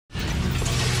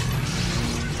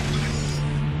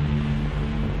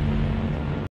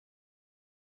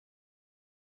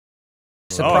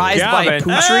Surprised by Gavin.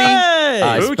 Pootry? Hey!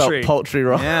 I spelled Pootry. poultry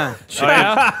wrong. Yeah. Oh,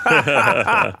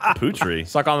 yeah? Pootry.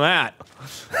 Suck on that.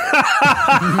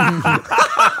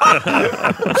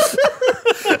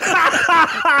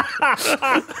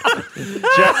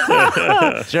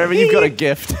 Jeremy, you've got a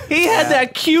gift. He had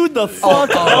that queued the fuck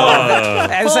up.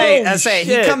 I say, he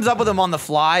shit. comes up with them on the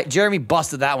fly. Jeremy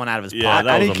busted that one out of his Yeah, pocket.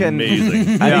 that And was he can-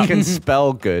 amazing. And he can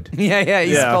spell good. Yeah,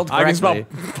 he spelled I can correctly.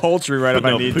 spell poultry right if I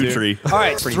No, need Pootry. to. All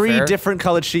right. Pretty Three fair. different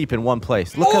colored sheep in one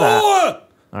place. Look at that.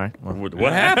 All right. Well,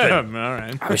 What happened? All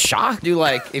right. I was shocked. Do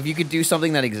like if you could do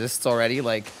something that exists already,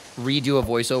 like redo a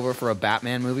voiceover for a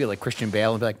Batman movie, like Christian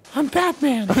Bale, and be like, "I'm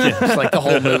Batman." It's like the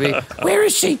whole movie. Where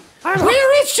is she?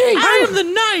 Where is she? I am the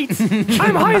knight.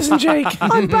 I'm Heisenjake.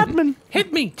 I'm Batman.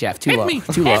 Hit me. Jeff, too low. me.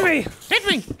 Too low. Hit me. Hit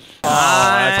me.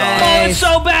 Oh, It's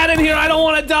so bad in here. I don't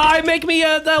want to die. Make me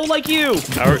like you.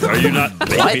 Are you not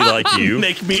make me like you?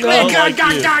 Make me Damn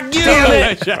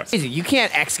it! You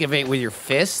can't excavate with your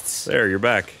fists. There, you're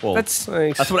back. Well, That's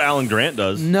that's what Alan Grant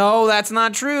does. no, that's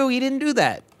not true. He didn't do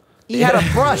that. He had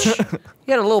a brush.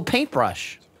 He had a little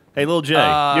paintbrush. Hey, little Jay.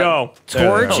 Yo.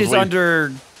 Torch is wait.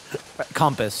 under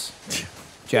compass.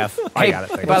 Jeff, I hey, got it.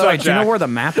 Thank by the you. way, do you know Jack? where the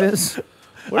map is?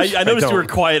 I noticed you were don't.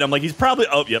 quiet. I'm like, he's probably.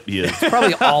 Oh, yep, he is.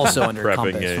 Probably also under Prepping,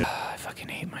 compass. yeah, I fucking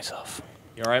hate myself.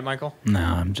 You all right, Michael? No,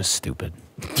 I'm just stupid.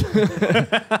 One like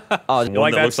that that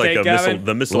looks like steak, a Gavin?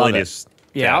 the miscellaneous.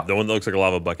 Yeah. tab, the one that looks like a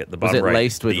lava bucket. The Was bottom it right.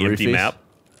 laced with the empty roofies? map.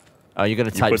 Oh, you're gonna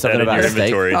You type put that something in about your a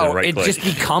steak? inventory. And Oh, then right it click. just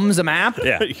becomes a map?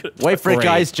 Yeah. Wait for it, Great.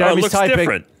 guys. Oh, it Jeremy's looks typing.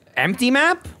 different. Empty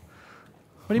map?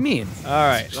 What do you mean? All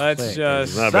right. Let's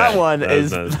just. Not That bad. one That's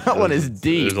is not- that one is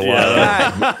deep. There's a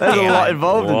lot. There's a lot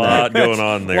involved A in lot that. going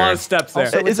on A there. lot of steps there.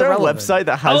 Also- Is there a irrelevant. website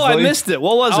that has? Oh, I those? missed it.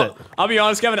 What was it? I'll be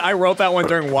honest, Kevin. I wrote that one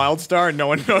during WildStar, and no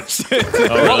one noticed it.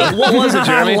 What was it, I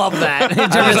Jeremy? love that.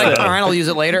 Jeremy's like, all right, I'll use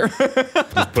it later.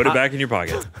 Put it back in your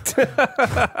pocket.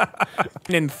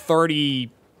 in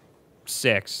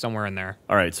 36, somewhere in there.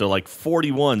 All right, so like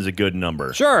 41 is a good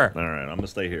number. Sure. All right, I'm gonna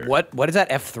stay here. What is that,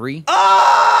 F3?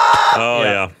 Oh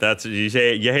Yeah. yeah, that's you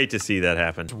hate to see that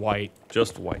happen. White.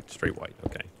 Just white, straight white.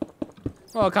 Okay.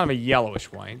 Well, kind of a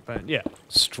yellowish white, but yeah.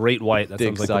 Straight white. That Dig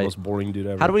sounds like site. the most boring dude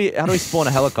ever. How do we spawn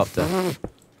a helicopter?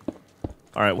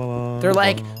 All right. Well, They're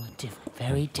like,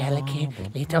 very delicate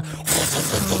little.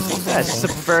 Yeah, it's just a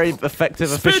very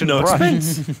effective, efficient no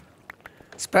brush.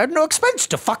 Spared no expense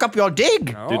to fuck up your dig.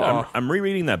 dude, Oh. I'm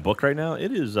rereading that book right now.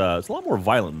 It is it's a lot more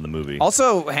violent than the movie.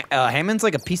 Also, Hammond's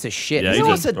like a piece of shit. Yeah, You he's know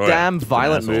a- what's a oh, yeah. damn He's an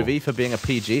violent asshole. movie for being a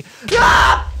PG?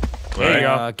 All There you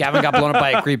right. go. Gavin got blown up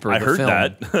by a creeper. I the heard film.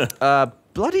 that.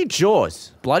 Bloody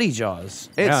Jaws. Bloody Jaws.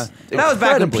 It's That was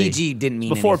back when incredibly- PG didn't mean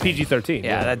Before anything. PG-13.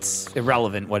 Yeah, that's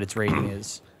irrelevant what its rating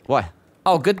is. Why?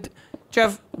 Oh, Oh, good.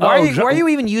 Jeff, why are Jo- you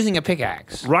even using a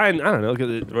pickaxe? Ryan, I don't know. Look at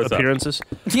the What's up? appearances.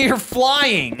 You're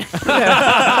flying.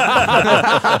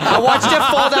 I watched Jeff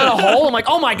fall down a hole. I'm like,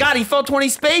 oh my god, he fell 20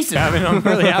 spaces. I mean, I'm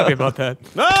really happy about that.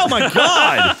 Oh my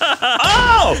god!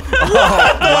 Oh!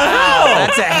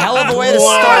 That's a hell of a way to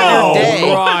start your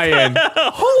day. Ryan.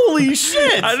 Holy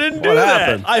shit! I didn't do What that.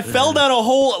 happened? I fell down a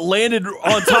hole, landed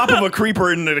on top of a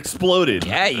creeper, and it exploded.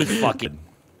 Yeah, you fucking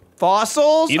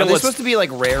fossils. You know Are they what's- supposed to be like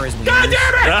rare as God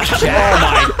damn it! Jack,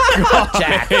 oh my god,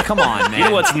 Jack, come on, man. You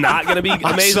know what's not going to be I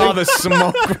amazing? saw the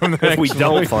smoke from the if we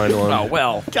don't find one. Oh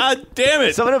well. God damn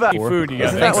it! Something about food you got.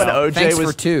 Isn't that when OJ Thanks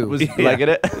was for two. was legging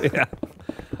it? Yeah.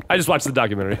 I just watched the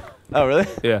documentary. Oh really?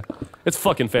 Yeah. It's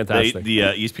fucking The, fantastic. the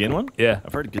ESPN one? Yeah.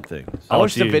 I've heard good things. I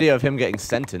watched a gee. video of him getting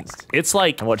sentenced It's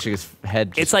like and watching his head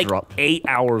just it's like drop. 8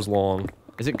 hours long.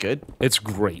 Is it good? It's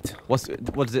great. What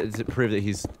does it? Does it prove that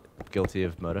he's guilty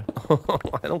of murder?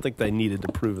 I don't think they needed to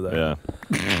prove that.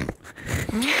 Yeah.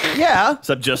 Yeah.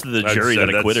 Except just the I'd jury say that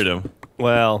that's- acquitted him.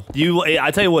 Well,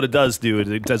 I tell you what it does do.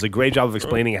 It does a great job of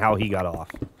explaining how he got off.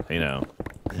 You know.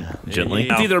 Gently.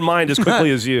 It's either mind as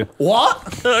quickly as you. What?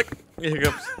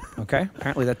 Hiccups. Okay.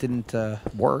 Apparently that didn't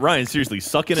work. Ryan, seriously,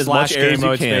 suck in as Slash much air game as you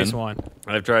mode can. space one.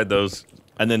 I've tried those.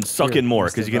 And then suck in more,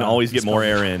 because you can Mr. always get more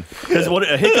air in. Because what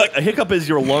a hiccup is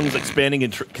your lungs expanding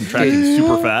and contracting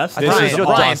super fast. This is your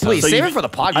Ryan, diaphragm. please So save you- it for the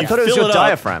podcast. I thought it was fill your it up.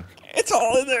 diaphragm. It's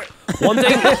all in there. One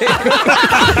thing.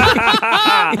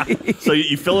 So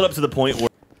you fill it up to the point where.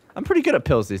 I'm pretty good at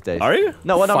pills these days. Are you?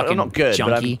 No, well, no, I'm Fucking not good, but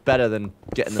junkie. I'm better than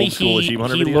getting them. school he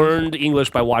achievement hunter videos? learned English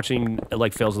by watching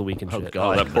like fails of the week and shit.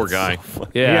 God. That poor guy.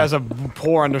 Yeah. He has a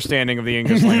poor understanding of the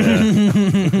English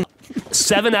language.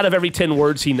 7 out of every 10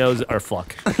 words he knows are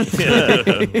fuck.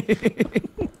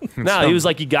 No, he was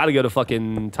like, you got to go to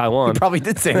fucking Taiwan. Probably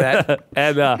did say that.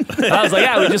 And I was like,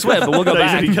 yeah, we just went, but we'll go No, he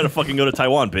said back. you gotta fucking go to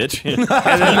Taiwan, bitch. And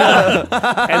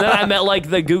then I met like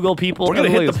the Google people. We're gonna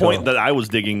Look hit at the this point girl. that I was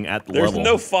digging at the There's level.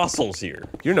 no fossils here.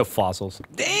 You're no fossils.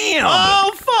 Damn.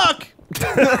 Oh fuck!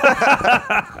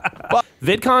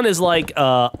 VidCon is like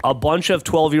a bunch of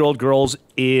 12-year-old girls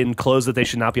in clothes that they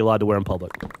should not be allowed to wear in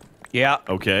public. Yeah.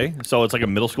 Okay, so it's like a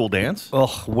middle school dance,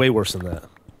 Oh, way worse than that.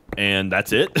 and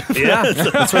that's it. Yeah,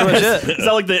 that's pretty much it. It's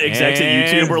not like the execs at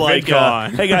And YouTube were like,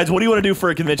 VidCon. "Hey guys, what do you want to do for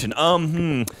a convention?"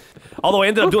 Although I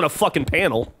ended up doing a fucking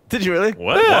panel. Did you really?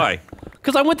 What? Yeah. Why?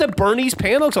 Because I went to Bernie's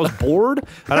panel because I was bored,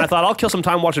 and I thought I'll kill some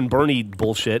time watching Bernie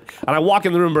bullshit. And I walk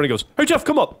in the room, and Bernie goes, "Hey Jeff,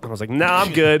 come up." And I was like, "Nah,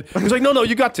 I'm good." He's like, "No,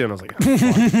 you got to." And I was like, "Oh,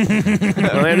 fuck." And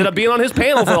I ended up being on his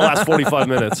panel for the last 45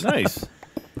 minutes. Nice.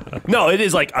 No, it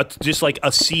is like just like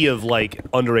a sea of like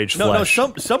underage No, flesh.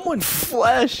 someone.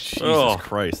 Flesh. Jesus Oh.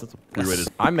 Christ, that's a weird way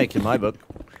to. I'm making my book.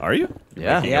 Are you?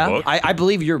 Yeah. Making a Yeah. book? I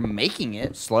believe you're making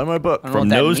it. Slow-mo book. I don't know From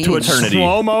what that nose to means. eternity.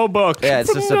 Slow-mo book. Yeah,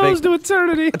 it's just a Nose big. to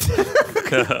eternity.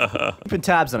 Keeping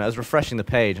tabs on it. I was refreshing the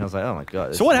page, and I was like, oh my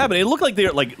god. So what happened? It looked like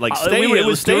they're like Stay. It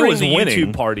was Stay during was the winning.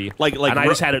 YouTube party. Like and I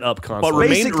just had it up But constantly.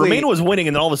 Basically- Remain was winning,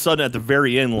 and then all of a sudden, at the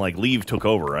very end, like Leave took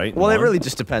over, right? Well, it Won. really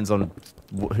just depends on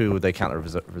who they count the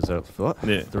results. What?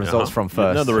 Yeah. The results from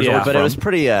first. No, the results But it was from.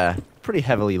 pretty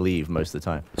heavily Leave most of the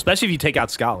time. Especially if you take out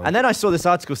Scotland. And then I saw this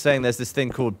article saying there's this thing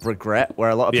called regret, where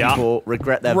a lot of Yeah. people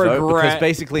regret their vote because Regret.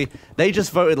 basically they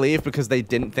just voted Leave because they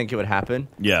didn't think it would happen.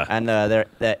 Yeah. And they're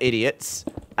idiots.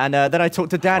 And then I talked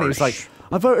to Dan. He was like,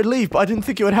 I voted Leave, but I didn't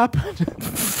think it would happen.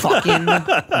 Fucking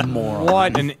moron.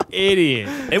 What an idiot.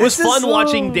 it was This is fun so-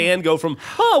 watching Dan go from,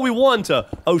 oh, we won to,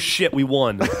 oh shit, we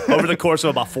won. Over the course of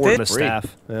about 4 of his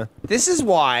staff. Yeah. This is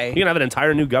why You can have an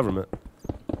entire new government.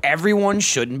 everyone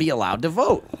shouldn't be allowed to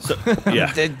vote.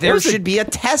 Yeah. There should be a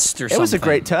test or something. It was a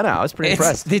great turnout. I was pretty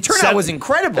impressed. The turnout was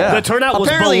incredible. The turnout was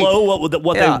Apparently- below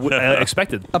what Yeah. they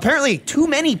expected. Apparently, too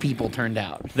many people turned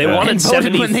out. They wanted and voted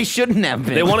 70 when they shouldn't have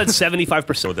been. They wanted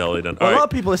 75%. What the hell they done? A All lot right. of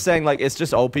people are saying like it's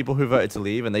just old people who voted to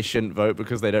leave and they shouldn't vote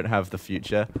because they don't have the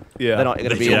future. Yeah. They're not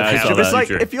going to be in Yeah, the I future. saw But it's that. like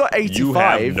Future. if you're 85 You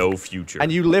have no future.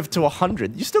 and you live to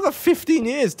 100, you still got 15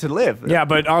 years to live. Yeah,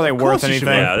 but are they worth course you should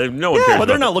anything? yeah, no one cares. but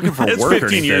they're about not looking for it's work or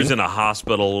 15 years anything. in a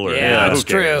hospital. Or, Yeah, who that's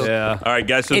cares? true. Yeah. All right,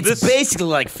 guys. So It's this basically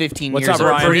like 15 What's years up, of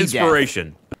Ryan? for pre-death.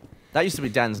 inspiration. That used to be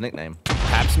Dan's nickname.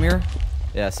 Pap smear?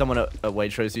 Yeah, someone at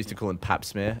Waitrose used to call him Pap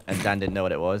Smear, and Dan didn't know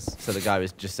what it was. So the guy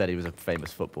just said he was a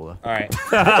famous footballer. All right.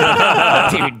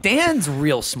 Dude, Dan's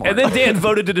real smart. And then Dan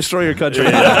voted to destroy your country.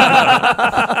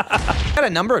 Got a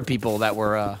number of people that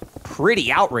were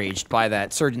pretty outraged by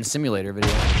that Surgeon Simulator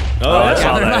video. Oh, I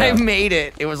saw When I that. made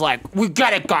it, it was like, "We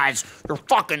get it, guys. You're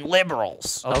fucking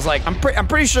liberals." I was like, "I'm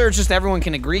pretty sure it's just everyone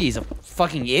can agree he's a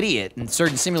fucking idiot." And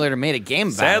Surgeon Simulator made a game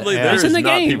about Sadly, it. there's in the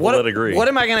not game. people that agree. What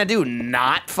am I gonna do?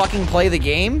 Not fucking play the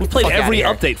game? We played every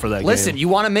update for that Listen, game. you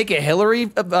want to make a Hillary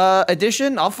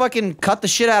edition? I'll fucking cut the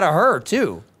shit out of her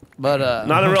too. But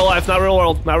Not in real life, not real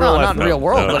world, not real no, life. not in real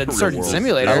world, No, but not it's real Surgeon world.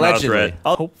 Simulator. That's Allegedly. red.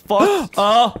 Oh, fuck.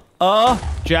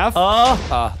 Jeff? Jeff's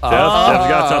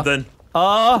got something.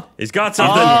 He's got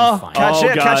something. Catch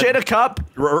it God. in a cup.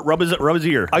 Rub his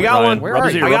ear. I got Ryan. one. Where Rub are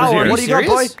his you? ear. I Rub got his one. ear. What What do you got,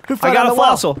 boy? serious? Who I found got the a well?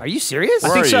 fossil. Are you serious?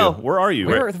 Where think are so. you? Where are you?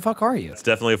 Where the fuck are you? It's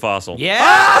definitely a fossil. Yeah.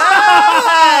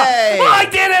 I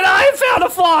did it! I found a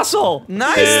fossil!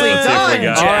 Nicely Yeah, done, take it,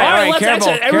 Jack. guys. All right, let's careful,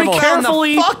 exit. Everybody careful.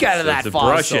 carefully. The fuck out of that To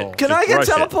brush fossil. it. Can Just I get brush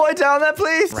it. teleported down there,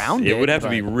 please? Round It would have to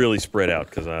but- be really spread out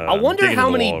because I wonder how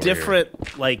many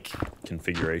different like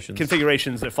configurations.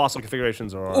 configurations, that fossil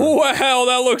configurations are. Well,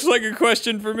 that looks like a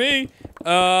question for me.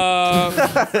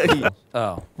 Oh.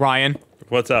 Ryan.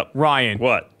 What's up? Ryan.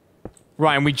 What?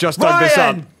 Ryan, we just dug this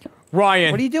up. Ryan!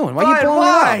 Ryan. What are you doing? Why are Ryan, you blowing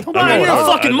why? it up? Ryan, you're a I-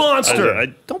 fucking I- monster.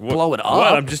 Don't blow it up.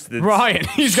 What? I'm just. it's- Ryan,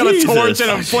 he's got a Jesus. torch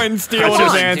and a flint and steel in Come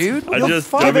his on, hands. dude. I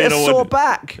just. Give it a know sore what-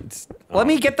 back. Let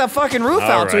me get the fucking roof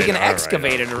All out so we right, can all right,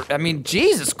 excavate it. I mean,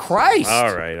 Jesus Christ.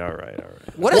 All right. All right. All right.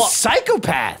 What a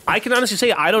psychopath. I can honestly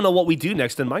say I don't know what we do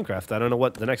next in Minecraft. I don't know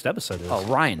what the next episode is. Oh,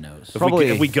 Ryan knows.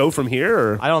 If we go from here,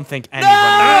 or I don't think anyone.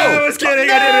 I was kidding. I did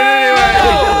it anyway.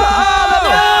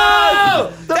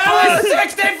 That was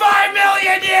 65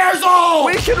 million years old!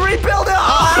 We can rebuild it.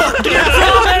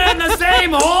 Throw it in the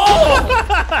same hole!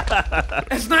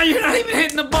 It's not, you're not even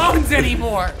hitting the bones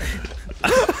anymore.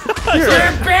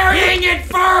 You're burying it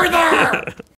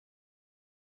further!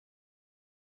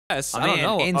 Yes, I I don't mean,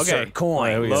 know. insert Okay.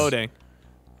 coin. Loading.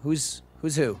 Who's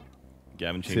who?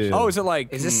 Gavin changed. Oh, is it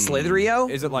like? Is this Slitherio?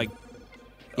 Is it like?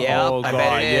 Yeah, Oh I god,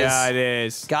 bet it is. yeah, it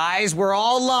is. Guys, we're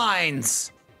all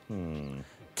lines.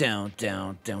 down,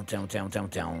 down, down, down, down, down,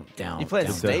 down, down. You played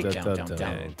down, snake? down, down,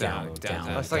 down, down, down.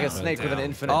 That's like a snake with an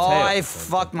infinite Oh, tail. I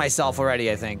fucked myself already,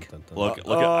 I think. Look, I'm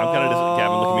kind of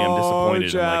Gavin. Look at me. I'm disappointed.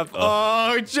 Jeff.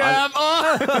 I'm like, Jeff.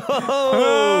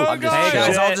 Hey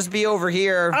guys, I'll just be over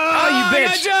here. Oh, you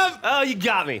bitch! Jeff. Oh, you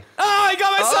got me. Oh, I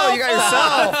got myself. Oh, you got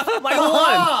yourself. Like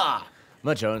one.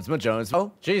 Ma Jones.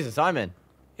 Oh, Jesus, I'm in.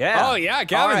 Yeah. Oh, yeah, All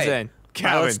Gavin's right. in.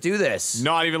 Now let's do this.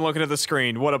 Not even looking at the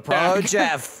screen. What a Oh, prank.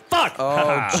 Jeff. Fuck.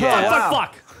 Oh, Jeff.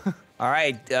 Fuck. All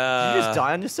right. You just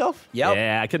die on yourself? Yep.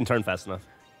 Yeah, I couldn't turn fast enough.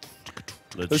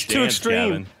 let's That's too dance, extreme.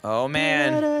 Gavin. Oh,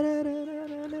 man.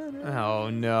 Oh,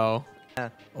 no.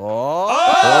 Oh.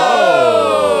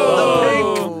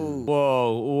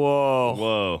 Whoa, whoa.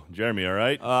 Whoa, Jeremy, all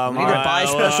right? We need to buy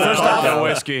special First stuff. off,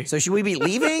 whiskey. So should we be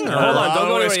leaving? Or? Hold on, don't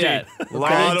go whiskey. anywhere yet. A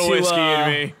lot of whiskey in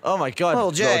me. Oh my God.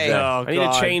 Well, Jay. Georgia. Oh, I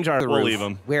need to change our we'll roof. leave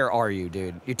him. Where are you,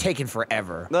 dude? You're taking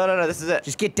forever. No, this is it.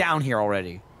 Just get down here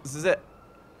already. This is it.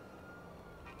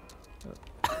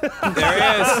 There he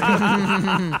is.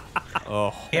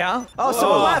 Yeah? Oh,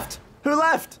 someone left. Who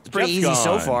left? It's pretty Jeff's easy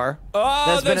so gone. far.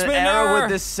 Oh, There's been an error with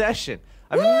this session.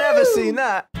 I've never seen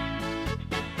that.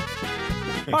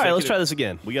 All right, let's try this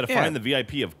again. We got to find the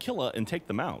VIP of Killa and take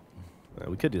them out.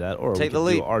 We could do that, or Take we the could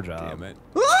lead. do our job. Damn it.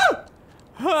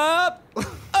 Up.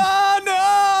 Oh,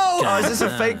 no. Oh, is this a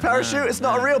fake parachute? It's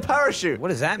not a real parachute. What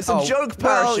is that? It's a joke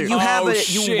Well, parachute. you have Oh, it.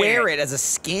 You shit. wear it as a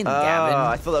skin, I Gavin.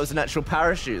 thought that was an actual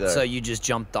parachute, though. So you just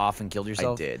jumped off and killed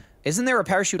yourself? did. Isn't there a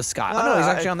parachute of Scott? Oh, no, he's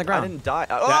actually on the ground. I didn't die.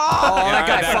 Oh, Yeah, that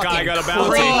guy that guy fucking got a bounty.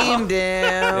 creamed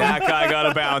him. That guy got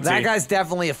a bounty. That guy's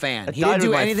definitely a fan. He died didn't do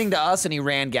with my- anything to us, and he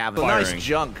ran Gavin. Nice Firing.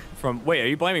 junk. Wait, are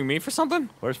you blaming me for something?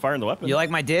 Where's firing the weapon? You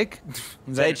like my dick?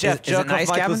 Is Hey, that, Jeff, is it jerk nice,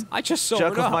 off Gavin? Michael's, I just saw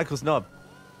jerk it off up. Michael's knob.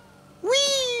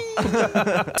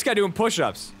 This guy doing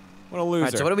push-ups. What a loser. All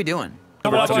right, so what are we doing?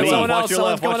 Coming up Watch on your someone left. else. Watch your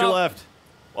Someone's left. Watch coming your up. left.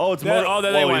 Oh, it's There- more. oh,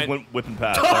 there they Whoa, went. He went whipping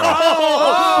past. Sorry.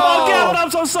 Oh, Gavin, I'm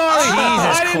so sorry. Jesus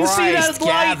I didn't see Christ, that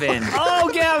light. Gavin. Oh,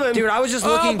 Gavin. Dude, I was just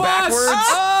looking bus! backwards.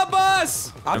 Oh,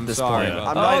 bus! I'm this sorry. point.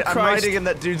 I'm, Oh, I'm Christ. riding in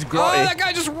that dude's Oh, grotty. that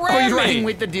guy just Are ran you me. running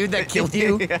with the dude that killed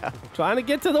you? Trying to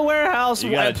get to the warehouse.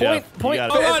 You got it, Point, Jeff. point. You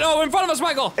got Oh, it. God, oh, in front of us,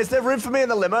 Michael. Is there room for me in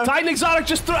the limo? Titan Exotic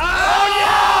just threw. Oh,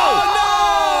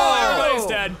 no! Everybody's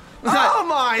dead. Oh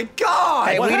my God!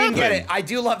 Hey, we didn't happened? get it. I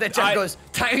do love that Jeff goes,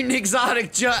 Titan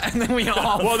Exotic Jet, and then we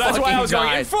all Well, that's why I was going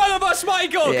in died. front of us,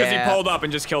 Michael, because Yeah. he pulled up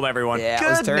and just killed everyone. Yeah, I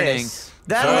was turning. Goodness.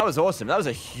 That was awesome. That was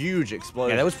a huge explosion.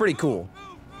 Yeah, that was pretty cool.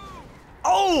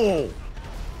 Oh!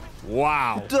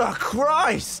 Wow. Duh,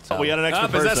 Christ! We got an extra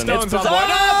Up, is that person. Stones on board?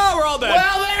 Oh, we're all dead.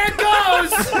 Well, there it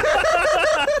goes!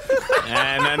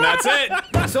 And then that's it.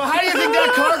 So how do you think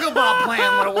that cargo bomb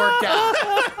plan would have worked out?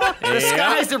 The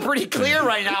skies are pretty clear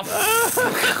right now.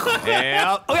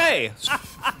 Yeah. Okay.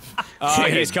 Oh,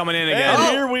 he's coming in again.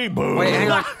 And here we boom. Wait,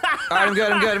 hang on. All right, I'm good.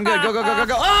 Go, go, go, go,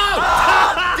 go.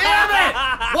 Oh! Damn it!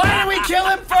 Why didn't we kill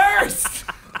him first?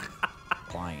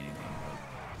 Flying anything.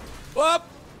 Whoop.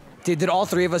 Dude, did all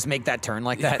three of us make that turn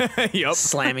like that? Yup.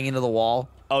 Slamming into the wall?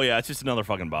 Oh yeah, it's just another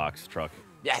fucking box truck.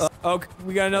 Yes. Oh,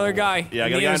 we got another guy. Yeah, I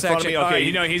in got the a guy in front of me. intersection. All Okay, right,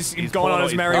 you know, he's he's going on pulling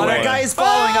his out- merry Oh, way. that guy is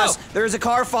following Oh! us. There's a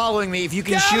car following me. If you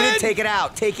can shoot Gavin! it, take it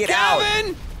out. Take it out.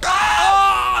 Gavin!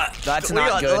 Oh! That's We got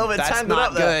not a little good. bit That's tangled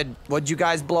not up there. good. What'd you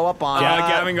guys blow up on?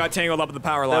 Gavin got tangled up with the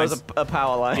power There lines. was a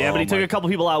power line. Yeah, but he Oh took my- a couple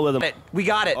people out with him. We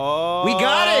got it. We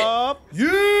got it.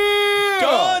 Yeah!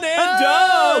 Done and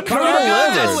done.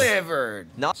 Cargo delivered.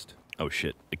 Oh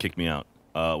shit! It kicked me out.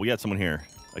 We got someone here.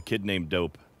 A kid named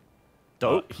Dope.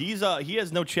 Dope? He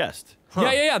has no chest.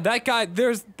 Yeah. That guy.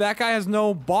 That guy has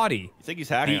no body. You think he's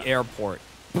hacking? The airport.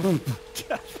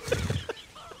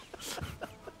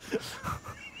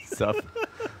 Stuff.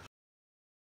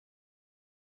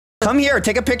 Come here.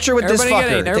 Take a picture with this Everybody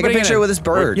get fucker. in, Take a everybody picture get in. with this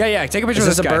bird. Yeah. Take a picture Is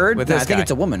of this this a guy. bird? With No, this I think guy.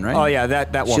 it's a woman, right? Oh yeah,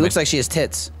 that woman. She looks like she has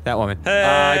tits. that woman.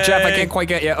 Jeff, I can't quite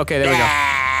get. Yeah. Okay, there we go.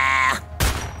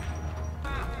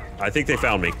 I think they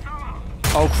found me.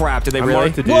 Oh crap! Did they really?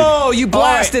 marked the dude. Whoa! You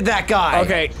blasted that guy.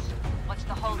 Okay. What's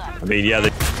the holdup? I mean, yeah,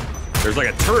 there's like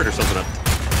a turret or something up.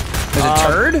 There's a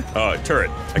turd? Oh, a turret.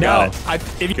 I got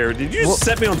it. If Garrett, did you just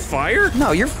set me on fire?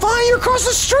 No, you're fine. You're across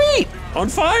the street. On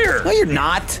fire! No, you're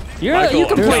not. You Michael,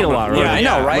 complain a I'm- lot, right? Yeah, I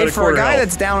know, I'm right? at a For a quarter guy health.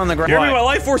 that's down on the ground. Jeremy, my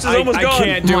life force is almost I gone.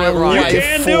 can't do My it right. You life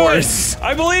can do force. it!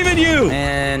 I believe in you!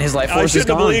 And his life I force is shouldn't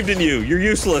have gone. believed in you. You're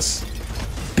useless.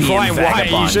 Brian, why?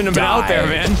 You shouldn't have been out there,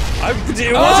 man.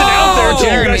 It wasn't out there until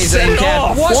you guys Jeremy's set in it cap.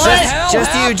 off. What the hell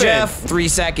Just you, happened? Jeff. 3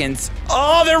 seconds.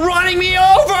 Oh, they're running me over!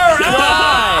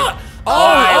 Ah!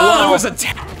 Oh, it was a.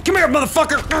 Come here,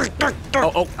 motherfucker.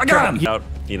 Oh, I got him. Out,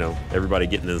 you know, everybody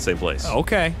getting to the same place.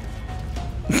 Okay.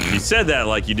 You said that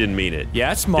like you didn't mean it.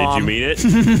 Yes, Mom. Did you mean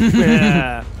it?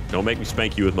 Yeah. Don't make me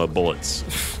spank you with my bullets.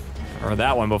 Or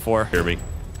that one before. Hear me?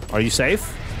 Are you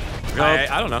safe?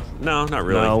 I don't know. No, not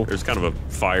really. No. There's kind of a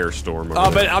firestorm over Oh,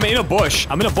 there. but I'm in a bush.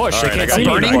 I'm in a bush. All They right, I can't got see you.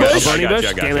 me. Burning I got you. bush? I Burning got bush? you,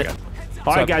 I got Damn you, I it. got you.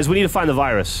 All right, guys, we need to find the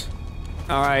virus.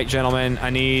 All right, gentlemen. I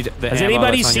need the Has ammo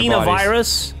anybody that's on seen your a bodies.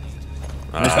 virus?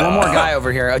 There's one more guy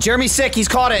over here. Jeremy's sick. He's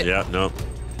caught it. Yeah, no.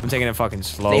 I'm taking it fucking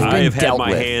slow. They've I been have had dealt my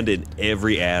with. hand in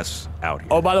every ass out here.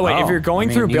 Oh, by the way, if you're going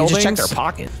through you buildings, can just check their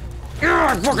pocket.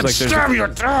 Fucking stab you.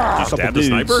 Stab the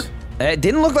sniper? It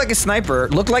didn't look like a sniper.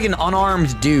 It looked like an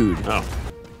unarmed dude. Oh.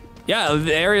 yeah,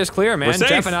 the area's clear, man. safe.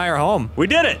 Jeff and I are home. We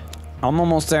did it! I'm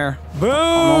almost there. Boom!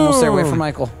 I'm almost there. Wait for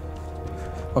Michael.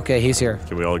 Okay, he's here.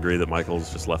 Can we all agree that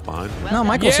Michael's just left behind? No,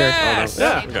 Michael's here. Yes!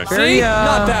 Yeah, okay. Very, See?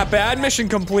 Not that bad. Mission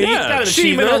complete. Yeah, got an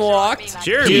Achievement achievement. unlocked.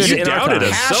 Jeremy, Dude, you in our doubted time.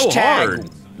 us so Hashtag hard.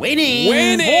 Winning.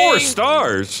 Winning. 4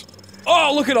 stars.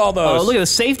 Oh, look at all those. Oh, look at the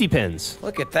safety pins.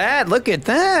 Look at that. Look at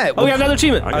that. Oh, we got another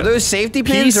achievement. Are those safety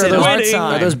pins Peace or are and those, winning.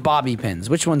 are those bobby pins?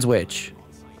 Which one's which?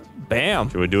 Bam.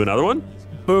 Can we do another one?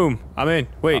 Boom. I'm in.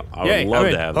 Wait. I would yay, love I'm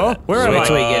in. to have Oh, that. where am Wait I?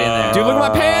 till we get in there. Dude, look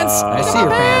at my pants. I see your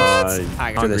pants.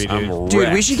 I'm After this. hungry, dude. I'm Dude, we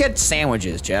wrecked. should get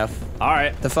sandwiches, Jeff. All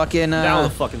right. The fucking Down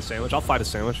with a fucking sandwich. I'll fight a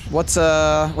sandwich. what's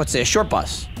this? Short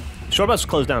bus. Short bus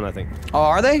closed down, I think. Oh,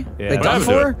 are they? Yeah. They What done happened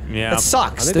to for? it? Yeah. That I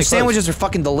sucks. think The they sandwiches are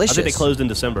fucking I delicious. think they closed in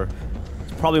December.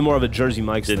 It's probably more of a Jersey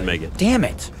Mike's Didn't thing. make it. Damn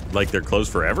it. Like they're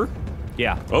closed forever?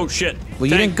 Yeah. Oh, shit. Well,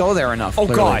 you Tank. didn't go there enough. Oh,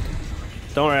 clearly. God.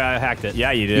 Don't worry, I hacked it.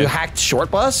 Yeah, you did. You hacked Short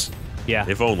Bus? Yeah.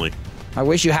 If only. I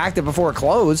wish you hacked it before it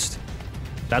closed.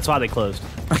 That's why they closed.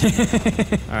 All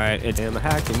right. It's, Damn, the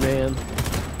hacking, man.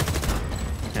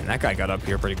 and that guy got up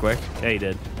here pretty quick. Yeah, he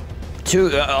did.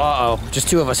 Just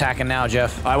two of us hacking now,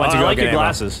 Jeff. I went to I go like get your ammo.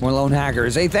 glasses. We're lone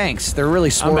hackers. Hey, thanks. They're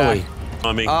really I'm back. swirly.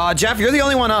 I mean, Jeff, you're the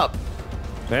only one up.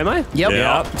 Am I? Yep.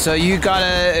 Yeah. So you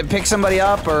gotta pick somebody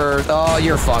up, or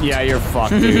you're fucked. Yeah, you're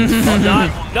fucked, dude.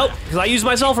 Nope, because I used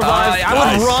my self revive.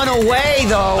 I would run away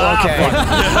though. Okay.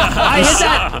 I hit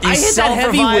that. I You hit that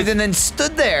heavy self-revived with. and then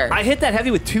stood there. I hit that heavy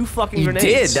with 2 fucking You grenades.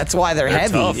 did. That's why they're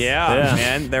heavy. tough. yeah, Yeah.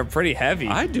 man. They're pretty heavy.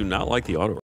 I do not like the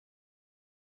auto.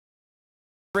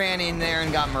 Ran in there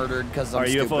and got murdered because I'm Our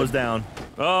stupid. UFO's down.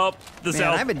 Oh, the Man,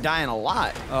 South. I've been dying a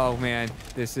lot. oh, man.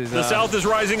 This is The South is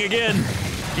rising again.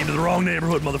 Came to the wrong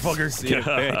neighborhood, motherfucker.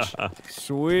 bitch.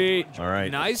 Sweet. All right.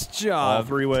 Nice All job.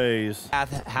 3 ways.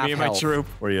 Half Me and my health. troop.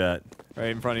 Where you at?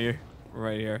 Right in front of you.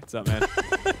 Right here. What's up, man?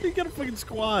 You got a fucking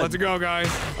squad. Let's go, guys.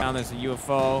 Found there's a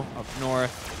UFO up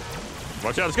north.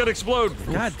 Watch out, it's gonna explode.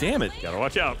 God damn it. Gotta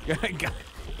watch out.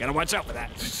 Gotta watch out for that.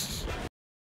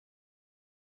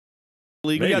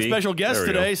 We got Maybe. special guests There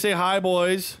we go. today. Say hi,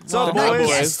 boys. What's up, They're not boys?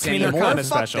 guests I mean, they're anymore. kinda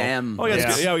Fuck special. them. Oh,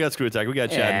 Yeah. we got Screw Attack. We got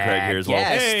Chad and Craig here as well.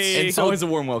 Guests. Hey, It's so always a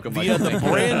warm welcome. the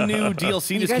brand new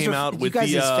DLC You just guys came are- out you with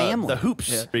guys the is family. the hoops.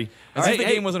 Yeah. Hey, As if the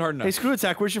game wasn't hard enough. Hey, Screw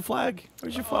Attack, where's your flag?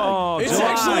 Where's your flag? Oh, it's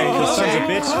July. actually You sons of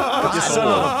okay? bitch. You son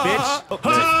of a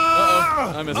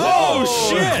bitch. I missed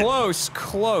Oh, shit. Close,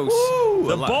 close.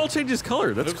 The ball changes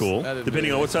color. That's cool. that is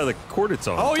Depending on what side of the court it's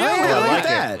on. Oh, yeah. I like like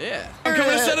that. Yeah. I'm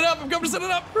coming to set it up. I'm coming to set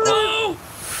it up. No!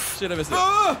 Shit, I missed it.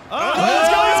 Oh,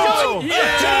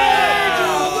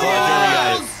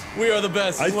 Yeah! We are the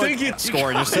best. I think it's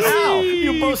scoring Ow.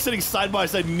 You're both sitting side by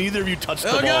side. Neither of you touched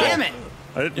the ball. Damn it.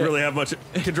 I didn't really have much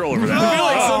control over I feel that.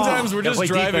 like sometimes we're Gotta just play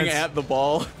driving defense. at the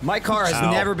ball. My car has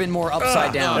never been more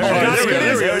upside down. There we go.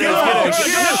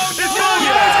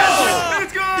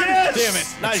 Damn it.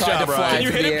 Nice Tried to job, fly Ryan.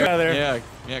 through the air.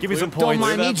 Yeah. Give me some Don't points.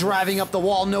 mind me driving up the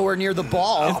wall nowhere near the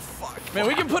ball. Man,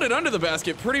 we can put it under the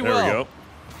basket pretty There we well. go.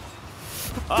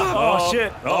 Oh,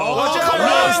 shit. Oh, Watch out!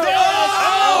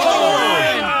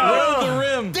 Roll the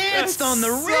rim. Danced on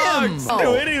the rim.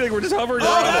 do anything. We're just hovering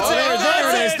Oh, around.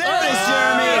 there it is, Jeremy.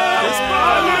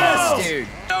 Yes, dude.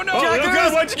 No, no, Oh, Jack,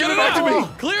 God, why'd you give it back to me?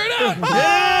 Clear it out. Get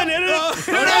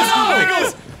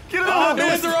it out!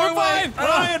 It was the wrong way.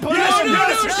 Ryan, put Yes, it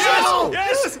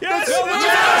yes, yes, yes,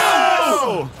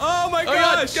 Oh my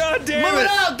gosh. God damn Move it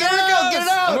out. Get it out. Get it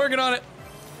I'm out. working on it.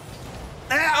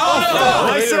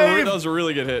 Nice save. That was a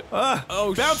really good hit.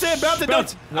 Oh, Bounce in, bounce in,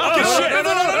 bounce. Oh, shit.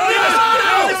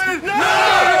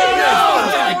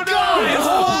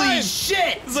 Holy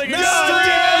shit. It's like a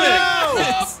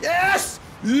Yes.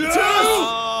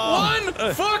 One.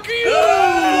 Fuck you.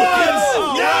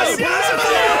 Yes,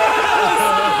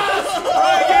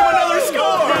 Ryan gave another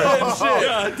score.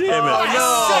 God damn it.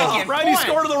 Second Ryan, you point.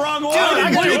 scored the wrong one. Dude, I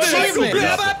got do an this. achievement.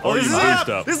 Oh, this you is moved it.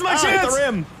 up. This is my chance. The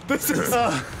rim. This is This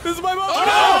is my moment.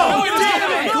 Oh, no,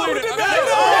 damn it. Cleared it.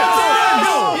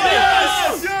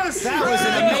 Yes. That was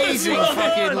an amazing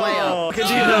fucking layup.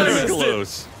 That was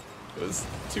close. It was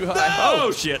too high.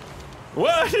 Oh, shit.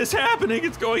 What is happening?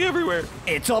 It's going everywhere.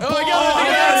 It's a ball.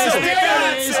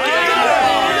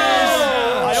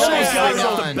 I almost got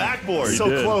off the backboard. So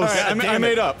close. Right, I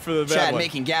made up for the bad Chad one.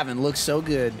 making Gavin look so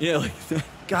good. Yeah, like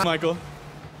God, Michael.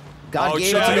 God gave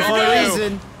it Chad, to you for no. a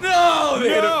reason.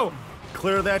 No!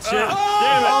 Clear that shit.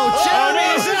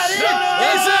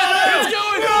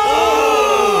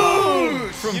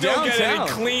 From downtown.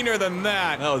 Cleaner than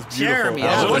that. That was beautiful. Jeremy,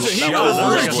 that that was was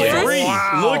gorgeous. free.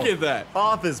 Wow. Look at that.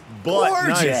 Off his butt.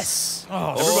 Nice.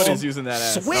 Gorgeous. Everybody's using that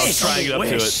ass. Swish. Trying to get up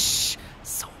to it. Swish.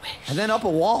 And then up a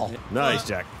wall. Nice,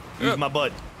 Jack. Use my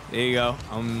butt. There you go.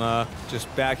 I'm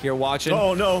just back here watching.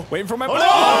 Oh, no. Waiting for my. Oh,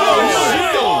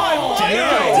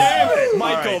 Damn it,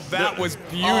 Michael! Right. That was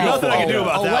beautiful. Nothing I can do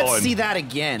about that let's one. see that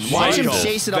again. Watch him Michael,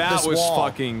 chase it up That this was wall.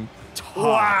 fucking.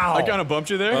 Wow! I kind of bumped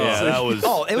you there. Yeah, that was.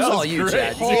 Oh, it was all you, great.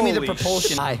 Chad. You gave me the Holy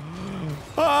propulsion. Like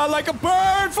a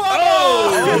bird.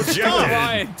 Oh, rejected.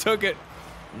 Ryan took it.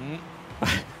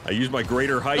 I used my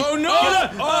greater height. Oh no!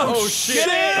 Oh shit!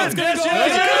 Let's get it! Get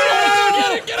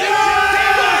it! Get it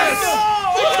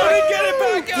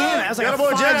back! Damn, that was like a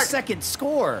Attaboy, Jack. 5-second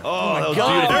score. Oh, that was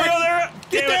God. beautiful. There we go, there.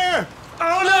 Get there.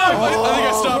 Oh no! I think I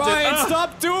stopped it. Ryan,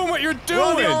 stop doing what you're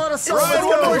doing. Ryan, Let's one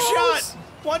go. more shot.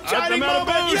 One tiny I'm out of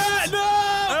moment. boost. Yeah, No!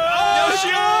 Oh,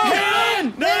 shit.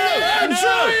 No.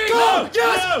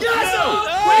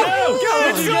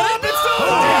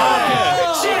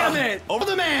 Damn it! Over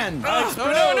the man! It's in.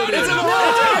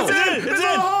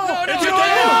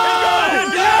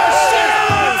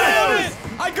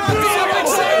 I got the epic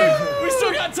save. We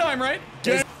still got time, right?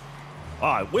 Oh,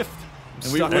 I whiffed.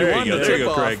 We There you go, there you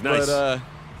go, Craig. Nice.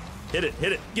 Hit it.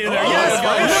 Get in there. Yes.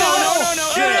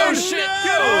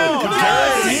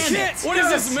 Oh shit! What is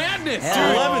this madness?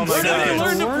 Yeah. 11 Where did they seconds.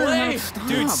 learn to play? Stop.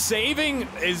 Dude, saving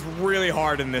is really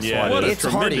hard in this Yeah, one. it is. It's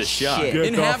hard Tremendous as shot. shit. Get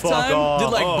In the fuck halftime, off. did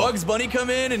like Oh. Bugs Bunny come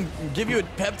in and give you a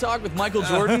pep talk with Michael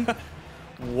Jordan?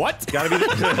 What? Gotta be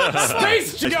the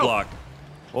Space! nice Go! block.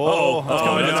 Oh, that's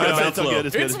coming. That's good. That's good.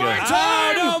 It's good. It's It's my good.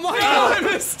 time! Oh, no, Michael!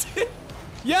 I missed it!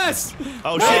 Yes!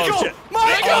 Oh, Michael! shit.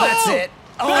 Michael! Oh, that's it.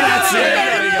 Oh, that's it. You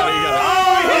got it.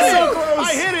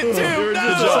 I hit it too!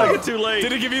 It's a second too late.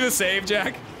 Did it give you the save,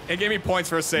 Jack? It gave me points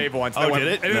for a save once. Oh, Then went-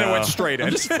 did it? And then it No. went straight in.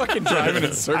 I'm just fucking driving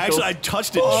in circles. Actually, I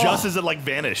touched it just as it like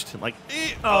vanished. Like,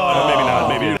 oh, maybe not.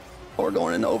 Maybe. We're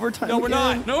going into overtime. No, we're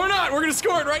again. not. No, we're not. We're gonna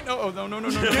score it right. No, no.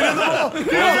 Get it out. No,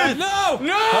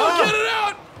 get it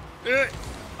out. Yes.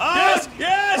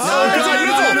 Yes. No.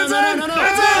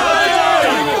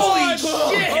 Holy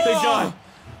shit! Thank God.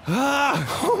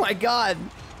 Oh my God.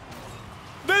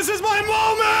 This is my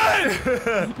moment.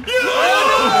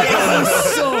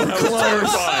 So close.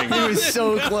 Terrifying. He was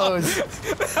so close.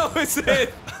 That was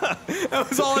it. That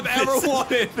was all I've ever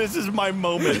wanted. This is my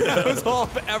moment. That was all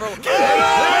I've ever.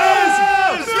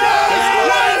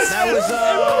 That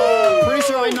was, pretty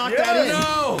sure I knocked that in.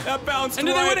 No, that bounced. And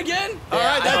did they win again? All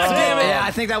right, that's it. Yeah,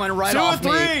 I think that went right 2 or off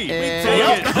 3. me. Take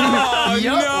And- it. Oh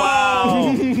Yup. no!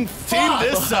 Wow. Team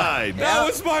this side. That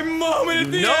was my moment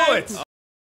at the Know end.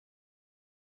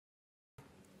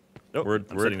 it.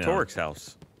 We're at Torque's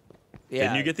house. Yeah.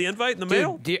 Didn't you get the invite in the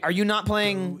mail? Dude, are you not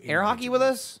playing air hockey with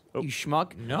us? You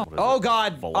schmuck. No. Oh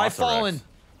God, I've Velociraptor. fallen.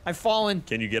 I've fallen.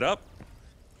 Can you get up?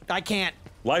 I can't.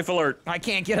 Life alert. I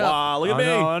can't get up. Wow, look at me.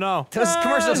 no. Those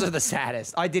commercials are the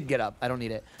saddest. I did get up. I don't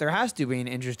need it. There has to be an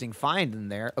interesting find in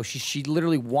there. Oh, she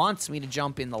literally wants me to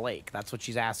jump in the lake. That's what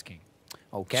she's asking.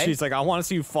 Okay. She's like, I want to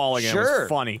see you fall again. It Sure. was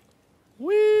funny.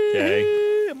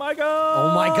 Okay. My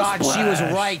God. Oh my God, she was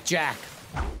right, Jack.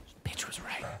 Bitch was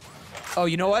right. Oh,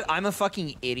 you know what? I'm a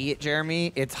fucking idiot,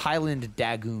 Jeremy. It's Highland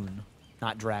Dagoon,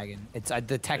 not dragon. It's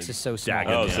the text is so small.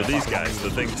 Oh, so these guys, the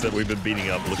things that we've been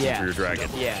beating up looking Yeah. for your dragon.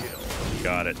 Yeah.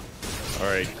 Got it. All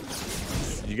right.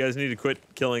 You guys need to quit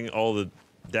killing all the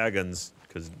Dagons,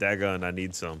 because Dagon, I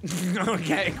need some.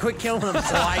 Okay, quit killing them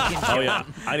so I can kill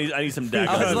them. I need some Dagon.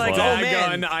 I was like, as well. oh,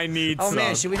 man. I need Oh some.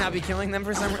 man, should we not be killing them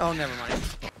for some reason? Oh, never mind.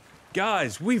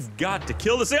 Guys, we've got to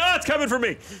kill this. Ah, it's coming for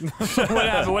me. What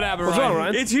happened? What happened, What's wrong,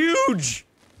 Ryan? It's huge.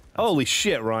 Holy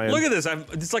shit, Ryan. Look at this.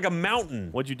 It's like a mountain.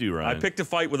 What'd you do, Ryan? I picked a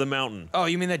fight with a mountain. Oh,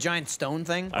 you mean the giant stone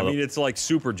thing? I mean, it's like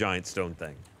super giant stone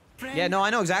thing. Yeah, no, I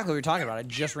know exactly what you're talking about. I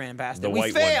just ran past The it. We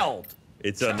white one. failed.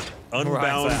 It's an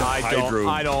unbound hydro.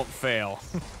 I don't fail.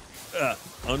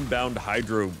 Unbound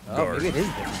hydro Oh, guard. maybe it is a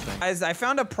different thing. As I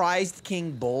found a prized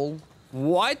king bull.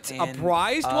 What? A and,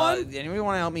 prized one? Anybody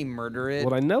want to help me murder it?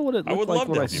 Would I know what it I looked would like love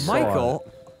when to I help you. saw it?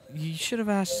 Michael, you should have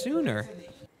asked sooner.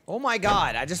 Oh my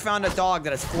God! I just found a dog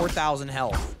that has 4,000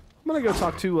 health. I'm gonna go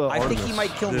talk to I think he Artemis.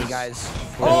 might kill me, This guys.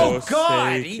 Oh forsaken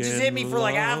God! He just hit me for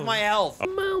like half love. my health.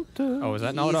 Mountain. Oh, is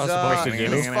that not what I was He's, supposed to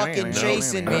do? He's fucking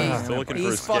chasing me. Still looking for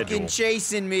He's a fucking schedule.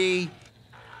 chasing me.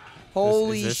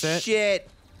 Holy this it? shit.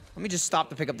 Let me just stop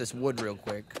to pick up this wood real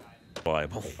quick.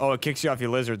 Bible. Oh, it kicks you off your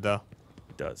lizard though.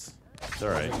 Does. It's all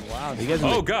right. Wow.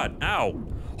 Oh God! Ow!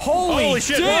 Holy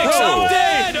shit! dicks, Whoa. I'm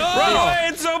dead! Run away!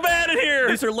 It's so bad in here.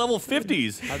 These are level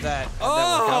 50s. How'd that work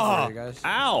out for you guys?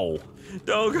 Ow.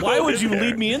 Don't go Why would in you there.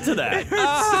 lead me into that? So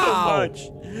much.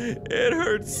 It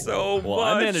hurts so Well,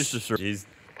 much. I managed to Jeez.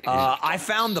 I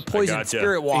found the poison gotcha.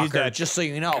 spirit He's walker, dead. just so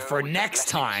you know, for next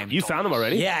time. You found him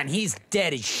already? Yeah, and he's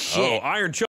dead as Oh, shit.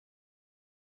 Iron Choke.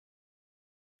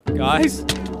 Guys,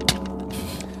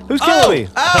 Who's killing me?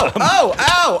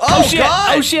 Oh, shit.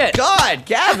 God. Oh, shit. God,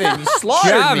 Gavin, you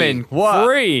slaughtered Gavin, me. What?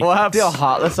 free. What happened? See how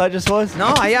heartless I just was? No,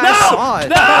 yeah, I saw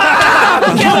it.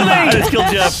 I just killed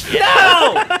Jeff.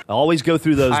 I always go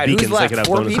through those All right, who's beacons thinking left?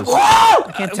 I've 4 bonuses. people?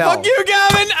 I can't tell. Fuck you,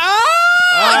 Gavin!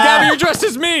 Gavin, you're dressed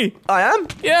as me. I am?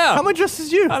 Yeah. How am I dressed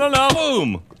as you? I don't know.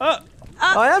 Boom.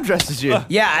 I am dressed as you.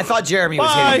 Yeah, I thought Jeremy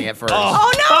was hitting me at first.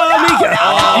 Oh, Mika!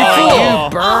 You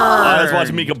burn. I was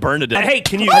watching Mika burn to death. And hey,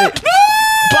 can you How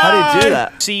do you do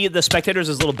that? see the spectators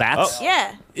as little bats?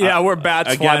 Yeah. Yeah, we're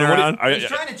bats Again, flying around. He's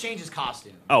trying to change his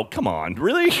costume. oh, come on.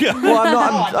 Really? Well, I'm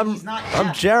not. he's not I'm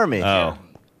Jack. Jeremy. oh.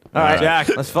 All right, Jack.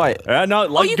 let's fight. No,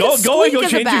 like, you go can and squeak go as a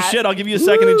change your bat. shit. I'll give you a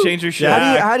second to change your shit.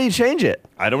 How do you change it?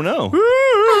 I don't know.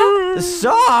 This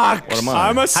sucks. What am I?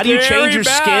 I'm a How do you change your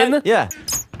bat. skin? Yeah.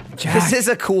 This is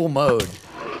a cool mode.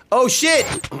 Oh shit!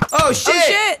 Oh shit! Oh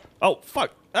shit! Oh, fuck.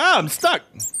 Ah, I'm stuck.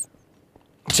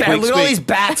 Chad, look at all these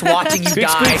bats watching you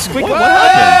die. What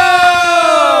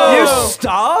happened? You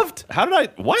starved? How did I?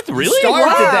 What? Really?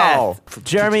 Starved to death. Wow.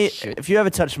 Jeremy, if you ever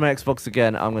touch my Xbox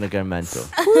again, I'm gonna go mental.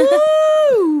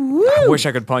 I wish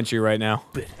I could punch you right now.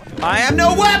 I have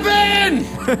no weapon!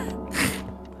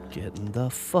 Getting the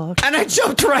fuck. And I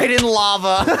jumped right in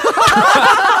lava.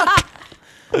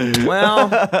 Well,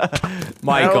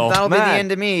 Michael. that'll be the Man,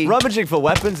 end of me. Rummaging for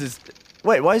weapons is.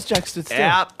 Wait, why is Jack stood still?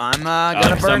 Yep, I'm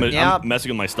gonna burn. I'm Yep.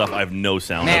 messing with my stuff. I have no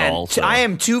sound at Man, all. So. I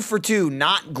am 2 for 2.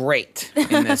 Not great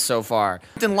in this so far.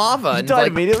 In lava. and, died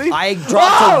immediately? I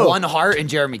dropped Whoa! to 1 heart and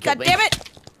Jeremy killed God me. damn it!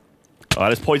 Oh, I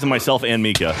just poisoned myself and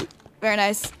Mika. Very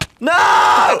nice. No!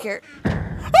 Back here.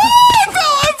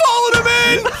 I followed him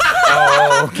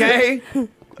in. Okay.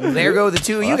 Well, there go the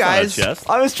two of you That's not a guys. chest.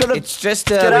 I was trying to. It's just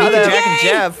Get out of there. Jack and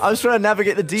Jeff. I was trying to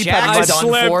navigate the D-pad. Jack, with I my- done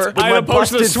slipped. for. I With my had a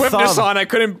potion of busted swiftness thumb. on. I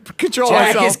couldn't control Jack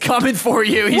myself. is coming for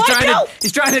you. He's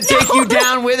trying to take you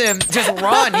down with him. Just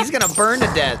run. He's gonna burn to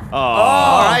death. Oh.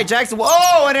 All right, Jackson.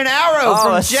 Oh, and an arrow Oh,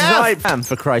 from a Jeff. snipe. Damn,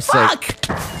 for Christ's sake.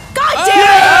 Fuck. God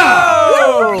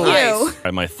damn it! Nice. You. All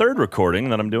right, my third recording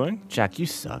that I'm doing. Jack, you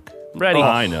suck. Ready.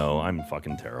 I know. I'm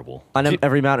fucking terrible. On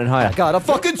every mountain higher. Got a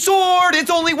fucking sword. It's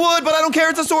only wood, but I don't care.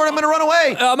 It's a sword. I'm gonna run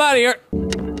away. I'm out of here.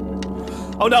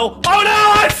 Oh no! Oh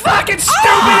no! I'm fucking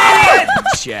stupid idiot!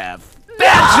 Jeff.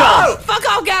 Bad jump! Fuck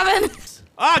off, Gavin!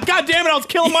 Ah, god damn it! I was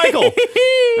killing Michael.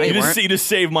 No, you weren't. just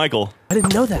saved Michael. I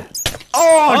didn't know that.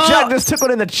 Oh, Jack just took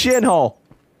one in the chin hole.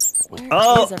 Where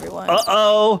is everyone?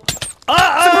 Uh-oh.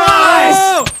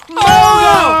 Oh!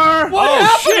 Oh! What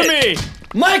happened to me?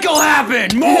 Michael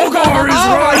happened. Morgar is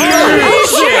right here. Oh,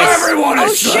 shit. Everyone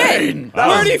is Oh, shit. slain.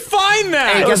 Where'd he find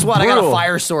that? Hey, guess what? I got a brutal.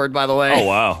 fire sword, by the way. Oh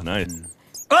wow, nice.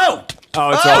 Oh! Oh,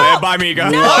 it's all right. Bye, Mika.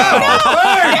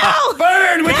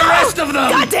 Burn with the rest of them.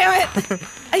 God damn it!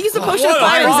 I used a potion of What a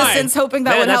fire line. resistance, hoping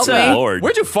that Man, would that's help me. Lord.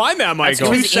 Where'd you find that, Michael?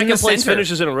 Two in the second place center.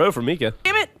 finishes in a row for Mika.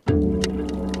 Damn it!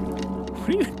 What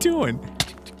are you doing?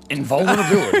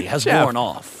 Invulnerability has worn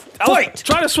off. Fight!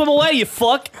 Try to swim away, you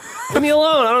fuck! Leave me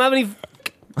alone. I don't have any.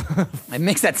 It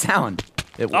makes that sound.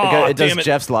 It damn does it.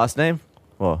 Jeff's last name.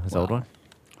 Well, his old one.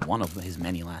 One of his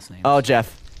many last names. Oh,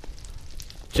 Jeff.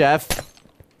 Jeff.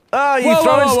 Oh, you Whoa,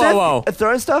 throwing whoa, whoa, stuff? whoa.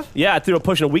 Throwing stuff? Yeah, I threw a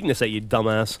potion of weakness at you,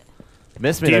 dumbass.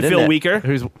 Missed me. Do you though, feel didn't it? weaker?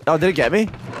 Who's? Oh, did it get me?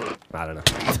 I don't know.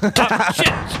 Shit!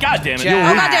 God damn it!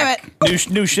 Oh, God damn it!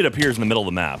 New shit appears in the middle of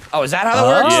the map. Oh, is that how that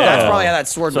works? Yeah. That's probably how that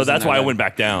sword So was in that's there why I then. went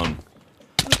back down.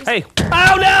 Hey!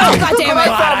 Oh no! God damn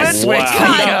it! Wow.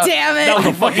 God damn it! That was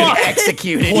a fucking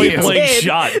Executed point you. blank did.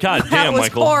 shot. God That damn, was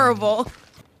Michael. horrible.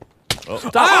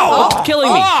 Ow!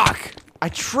 Killing me. I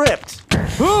tripped.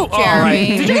 Who? Jeremy.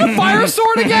 Did you get a fire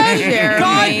sword again? Jeremy.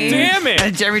 God damn it.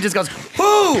 And Jeremy just goes,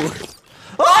 whoo!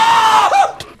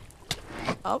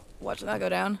 Oh, watch that go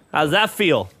down. How's that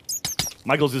feel?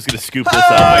 Michael's just gonna scoop this up.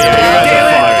 Yeah, you guys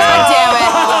are God fine. damn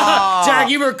it! Jack,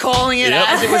 you were calling it Yep.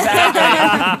 as it was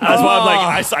happening. That's why I'm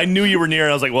like, I knew you were near,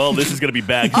 and I was like, well, this is gonna be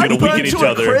bad. 'Cause I you're gonna burned weaken each to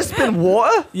a other. crisp in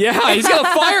water? Yeah, he's got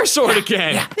a fire sword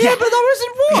again. Yeah, but that was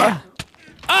in water.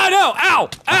 Oh, no. Ow.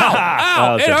 Ow.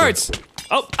 Ow. Oh, It it's okay. hurts.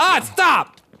 Oh,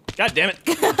 stop. God damn it!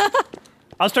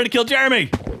 I was trying to kill Jeremy.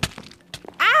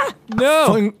 No.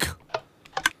 Funk.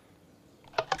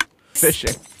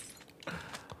 Fishing.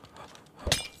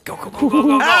 Go, go, go, go, go,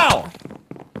 go. Ow!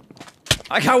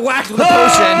 I got whacked with a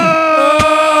potion.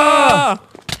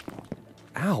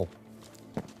 Ow.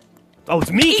 Oh,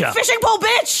 it's Eat Mika. fishing pole,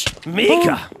 bitch!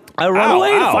 Mika. I run Ow,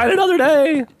 away to ow. fight another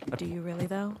day. Do you really,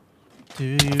 though? Do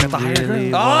you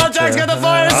really Oh, Jack's got the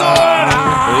fire sword!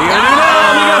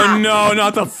 Oh, no,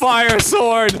 not the fire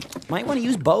sword! Might want to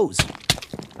use bows.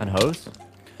 and hose?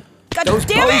 God Those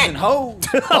damn bows it! and hoes.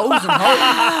 Bows and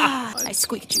hoes. I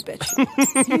squeaked you, bitch.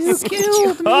 You squeaked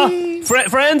you.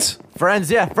 Friends? Friends,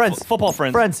 yeah, friends. Football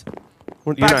friends. Friends.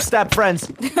 You're not- Backstab friends.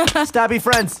 Stabby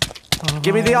friends.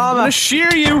 Give me the I'm armor. gonna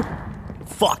shear you.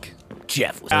 Fuck.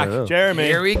 Jeff was Jeremy.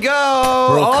 Here we go.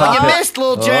 Oh, cop you it. missed,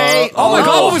 little Jay. Oh my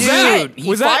God, what was dude. that? He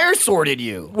Was that- fire sworded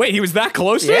you. Wait, he was that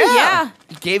close to Yeah. it? Yeah.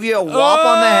 He gave you a whop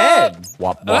on the head.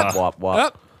 Wop, wop, wop,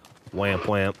 wop. Whamp,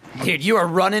 whamp. Dude, you are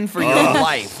running for your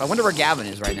life. I wonder where Gavin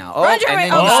is right now. Oh, Run, and Jeremy.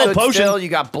 then you Oh, stood potion. still. You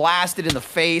got blasted in the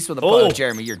face with a Oh.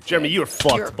 Jeremy, you're dead. Jeremy, you are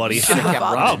fucked, You're- buddy. you Should've kept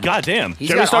Fuck. running. Oh, goddamn. He's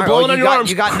Jeremy, got start armor. blowing Oh, on you your got, arms.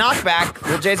 You got knockback.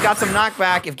 Little Jay's got some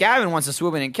knockback. If Gavin wants to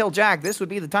swoop in and kill Jack, this would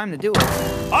be the time to do it. We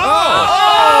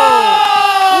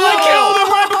killed him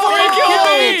right before he killed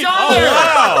me!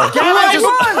 Oh, Gavin just,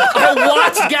 I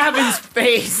watched Gavin's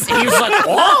face. He was like,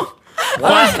 oh.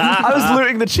 I was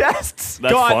looting the chests.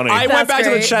 That's funny. I went That's back to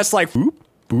the great. chest like, boop,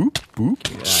 boop,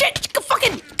 boop. Shit!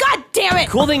 Fucking God damn it!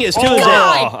 Cool thing is, too, is God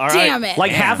that all right. damn it!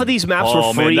 like half of these maps Oh,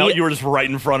 were man, free. you were just right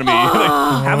in front of me.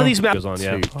 Half of these maps on,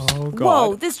 yeah. Oh, God.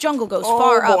 Whoa, this jungle goes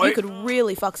far up. boy. You could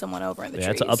really fuck someone over in the Yeah,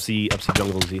 trees. it's an upsy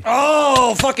jungle Z.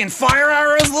 Oh, fucking fire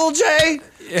arrows, little Jay.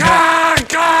 Oh,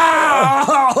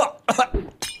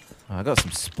 I got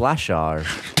some splashage.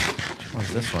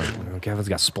 What's this one? Oh, Gavin's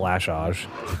got splashage.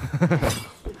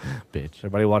 Bitch.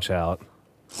 Everybody watch out.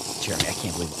 Jeremy, I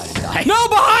can't believe I didn't die. No,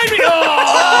 behind me!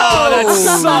 Oh, that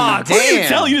sucks. Damn. I didn't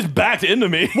tell you just backed into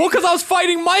me. Well, because I was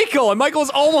fighting Michael, and Michael was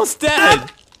almost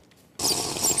dead.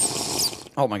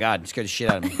 Oh my God, you scared the shit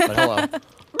out of me. But hello.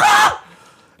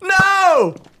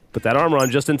 No! Put that armor on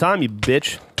just in time, you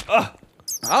bitch.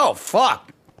 Oh,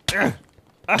 fuck. Where'd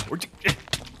you...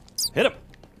 Hit him.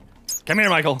 Come here,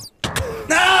 Michael.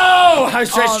 No! I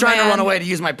was just Oh, trying to man. run away to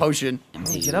use my potion.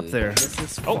 Get up there.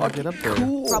 Get up there.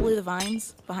 Probably the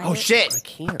vines behind Oh, it. shit. I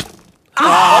can't.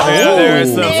 Yeah,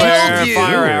 there's the nailed you.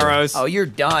 fire arrows. Oh, you're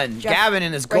done. Jeff, Gavin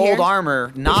in his right gold here.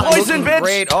 armor. Not Poison, looking bitch.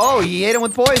 great. Oh, he hit him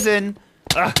with poison.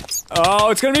 Oh,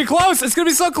 it's gonna be close. It's gonna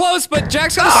be so close, but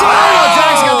Jack's gonna see Oh,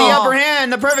 Jack's got the upper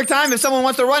hand. The perfect time if someone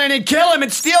wants to run in and kill him and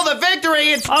steal the victory.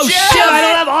 It's Oh Jeff. shit!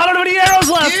 I don't have any arrows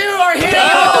left. You are hitting.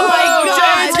 Oh my God,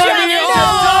 Jack's Jeff, giving you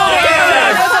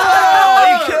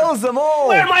He kills them all.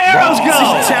 Where'd my arrows go?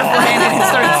 Jeff ran in and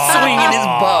started swinging his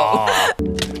bow.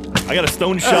 I got a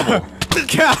stone shovel.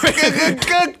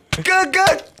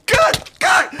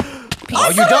 Oh,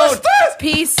 you don't.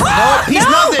 Peace. He's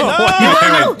nothing.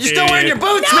 No. You're still wearing your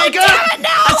boots, Mika. Damn it, no!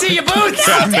 I see your boots.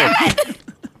 Run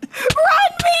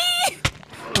me!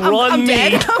 Run I'm me.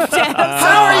 dead. I'm dead.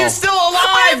 How are you still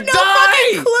I alive? have no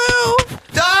fucking clue.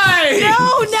 Die!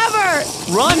 No, never.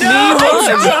 Run No,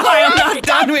 I'm not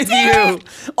done with you.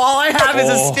 All I have is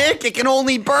a stick. It can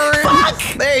only burn. Fuck!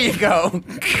 There you go.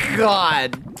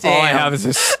 God damn. All I have is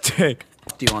a stick.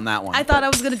 Do you on that one? I thought I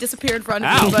was gonna disappear in front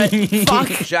of you, but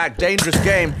fuck. Jack, dangerous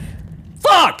game.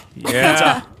 Fuck!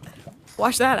 Yeah.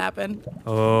 Watch that happen.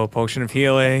 Oh, potion of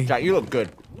healing. Jack, you look good.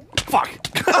 Fuck.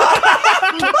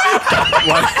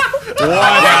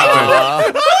 What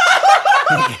happened?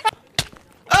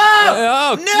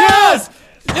 Oh, no! yes!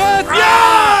 Yes!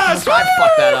 Yes! I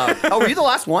fucked that up. Oh, were you the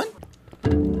last one?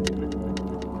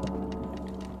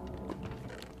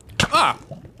 Ah.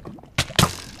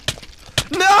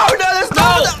 No, there's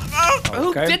no.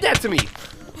 Who did that to me?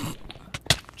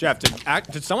 Jeff,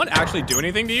 did someone actually do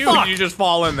anything to you? Or did you just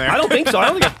fall in there? I don't think so. I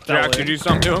don't think I fell Jack, in. did you do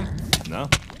something to him? No.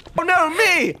 Oh no,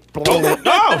 me.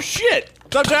 Oh, shit!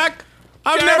 What's up, Jack?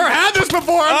 I've never had this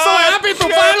before. I'm so happy to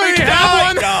finally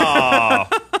have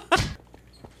one.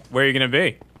 Where are you gonna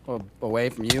be? Away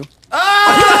from you.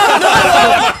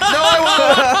 Ah! No, I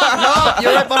won't.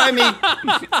 No, you're right behind me.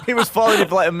 He was following you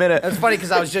for like a minute. That's funny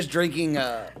because I was just drinking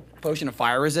a potion of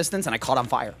fire resistance and I caught on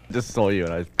fire. Just saw you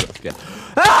and I got scared.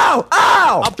 Ow!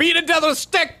 Ow! I'll beat it death with a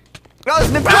stick. That was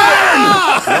an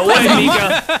improvement! No way,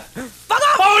 Mika. Fuck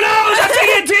off! Oh no! Is that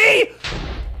TNT?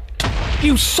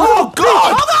 You son of a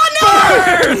God!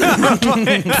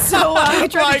 So I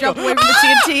tried to jump away from the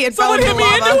TNT and fell Someone into hit the me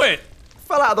lava. into it.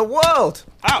 Fell out of the world.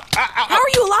 Ow, ow, ow, How are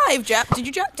you alive, Jeff? Did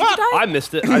you die? I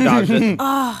missed it. I dodged it.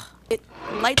 It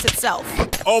lights itself.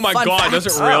 Oh my Fun god, fact. does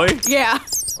it really? Yeah.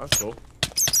 That's cool.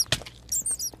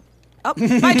 Oh,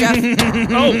 bye, Jeff.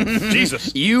 Oh,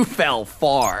 Jesus. You fell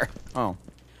far. Oh.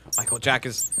 Michael, Jack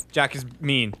is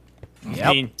mean. Yep.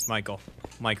 Mean, Michael.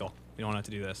 Michael, you don't have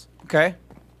to do this. Okay.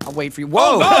 I'll wait for you.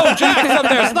 Whoa! Oh, Jack is up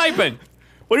there sniping.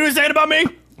 What are you saying about me?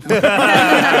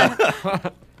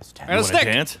 And a stick.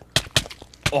 Dance?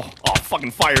 Oh,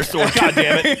 fucking fire sword. God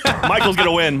damn it. Michael's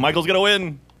gonna win. Michael's gonna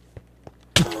win.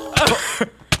 Damn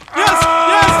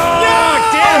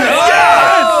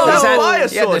it! That's a fire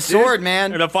Yeah, the sword, sword,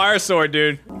 man. And a fire sword,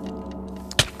 dude.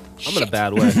 I'm in a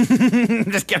bad way.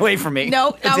 Just get away from me.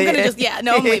 No, I'm gonna just, yeah,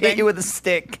 no, I'm Hit leaving. you with a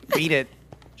stick. Beat it.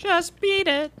 Just beat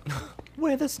it.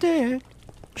 With a stick.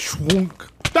 Schwunk.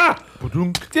 Ah!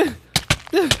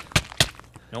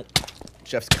 Nope.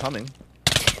 Jeff's coming.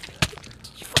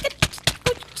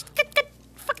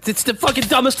 It's the fucking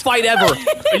dumbest fight ever.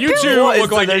 You two What is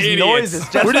look like those idiots. noises?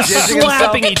 Jeff's We're just jizzing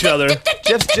slapping himself. each other.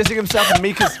 Jeff's jizzing himself and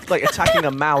Mika's like attacking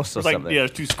a mouse or It's like, something. yeah,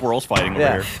 there's two squirrels fighting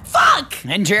Yeah. over here. Fuck!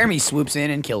 And Jeremy swoops in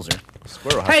and kills her.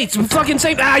 Squirrel. Hey, it's fucking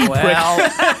same. Ah, you prick.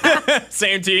 Well,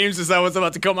 Same teams. Is that what's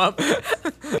about to come up?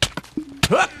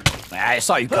 I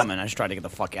saw you coming. I just tried to get the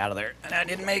fuck out of there, and I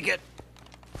didn't make it.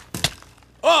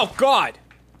 Oh God.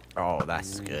 Oh,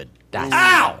 that's good.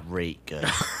 That's great good.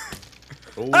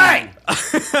 Hey!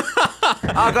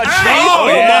 I got Oh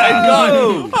my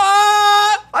God.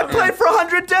 I played for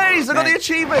 100 days. I got the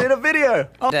achievement in a video.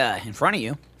 In front of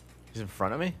you. He's in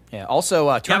front of me? Yeah. Also,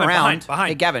 turn Gavin, around. behind.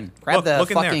 Hey, Gavin, grab Look- the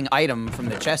look in there. fucking item from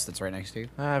the chest that's right next to you.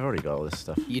 I've already got all this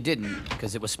stuff. You didn't,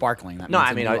 because it was sparkling. That No, means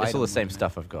I a mean, new it's all the item. same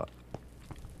stuff I've got.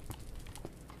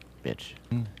 Bitch.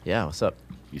 Yeah, what's up?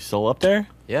 You still up there?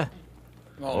 Yeah.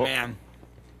 Oh, man.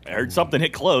 I heard something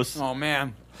hit close. Oh,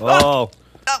 man. Oh.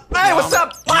 Hey, what's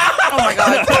up? Oh, my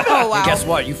God. Oh, wow. Guess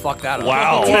what? You fucked that up.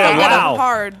 Wow. Yeah, Fuck it up wow.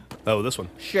 hard. Oh, this one.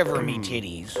 Shiver me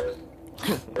titties.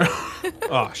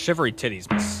 Oh, shivery titties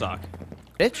must suck.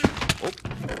 Bitch.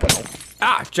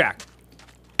 Ah, Jack.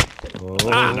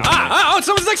 Oh,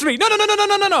 someone's next to me. No. No.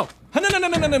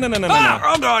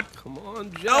 Ah, oh God. Come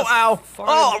on, Jeff. Oh, ow.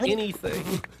 Oh,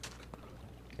 anything.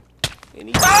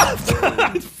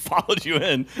 I followed you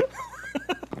in.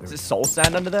 Is it soul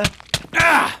sand under there?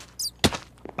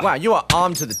 Wow, you are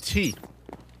armed to the teeth.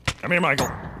 Come here, Michael.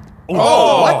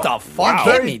 Oh, what the fuck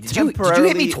Wow. hit me? Did you hit me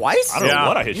Temporarily- twice? I don't know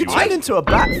what I hit you You turned with. into a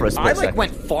bat for a split I second.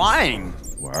 went flying.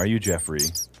 Where are you, Jeffrey?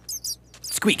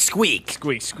 Squeak, squeak.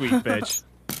 Squeak, bitch.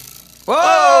 Whoa!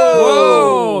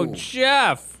 Oh,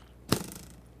 Jeff.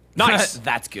 Nice.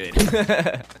 That's good. Oops.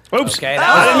 Okay,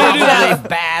 that was probably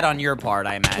bad on your part,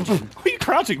 I imagine. What are you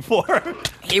crouching for?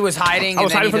 He was hiding, I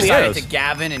was and then hiding from he the decided arrows. to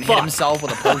Gavin and hit himself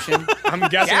with a potion. I'm guessing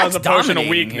Jack's that was a potion of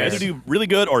dominating here. weakness. Either do really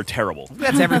good or terrible.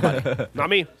 That's everybody. Not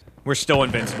me. We're still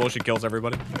invincible. She kills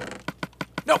everybody.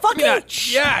 No, fucking Yes.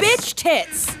 bitch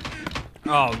tits.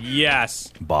 Oh,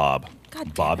 yes. Bob. God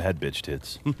damn Bob had bitch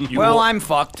tits. Well, I'm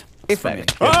fucked. From me.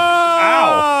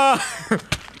 Ow!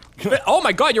 Oh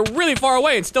my God, you're really far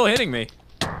away and still hitting me.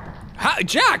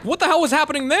 Jack, what the hell was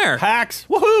happening there? Hacks.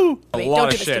 Woohoo! A Wait, lot don't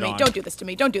of do this shit to me. on. Don't do this to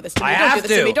me. Don't do this to me. I Don't do have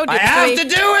this to me. to. Don't do I this have to to me.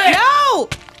 do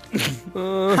it.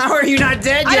 No! How are you not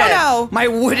dead I yet? don't know. My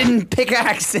wooden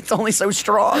pickaxe, it's only so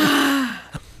strong. I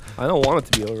don't want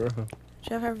it to be over.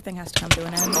 Jeff, everything has to come to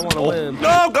an end. I want to win.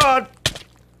 Oh, God.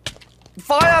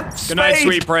 Fire. Good night,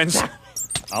 sweet prince.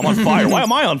 I'm on fire. Why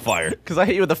am I on fire? Because I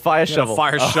hit you with a fire shovel.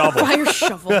 Fire shovel. Fire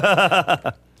shovel.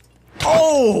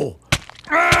 Oh!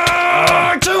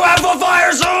 Two apple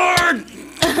fire sword!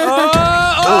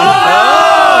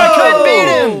 I couldn't beat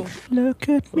him. Look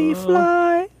at me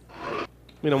fly. I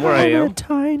mean, I'm where I am.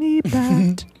 Tiny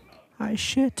bat. I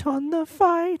shit on the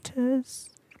fighters.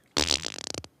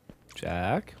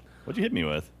 Jack, What'd you hit me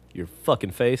with? your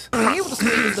fucking face. Being able to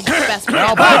sleep is the best part.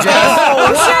 Oh, bye, Jeff.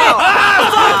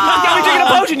 Got me drinking a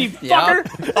potion, you Yep.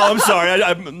 fucker. Oh, I'm sorry.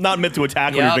 I'm not meant to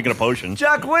attack when you're Yep. drinking a potion.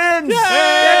 Jack wins!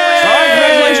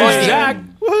 Congratulations, Jack.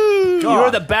 Woo!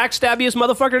 You're the backstabbiest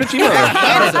motherfucker that you know.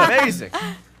 That was amazing.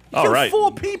 All right.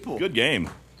 4 people. Good game.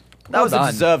 That was a done.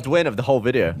 deserved win of the whole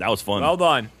video. That was fun. Well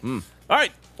done. All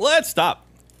right. Let's stop.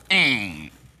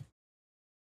 Jeff,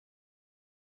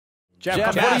 Jeff,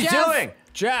 come what are back. you Jeff. doing?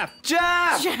 Jeff.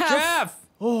 Jeff! Jeff.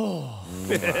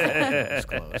 It's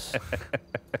close.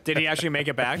 Did he actually make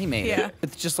it back? He made Yeah. it.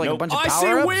 It's just like a Nope. bunch of I see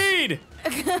power-ups. weed.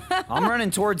 I'm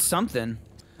running towards something.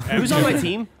 Who's on my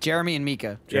team? Jeremy and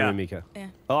Mika. Jeremy Yeah. Mika. Yeah.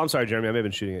 Oh, I'm sorry, Jeremy. I may have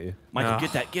been shooting at you. Michael,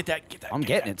 get that. Get that. Get that. I'm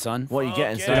getting it, son. What are you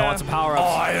getting, You son? know what's a power up?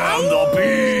 I am the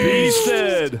beast.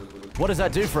 Beasted. What does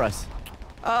that do for us?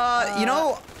 You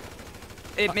know,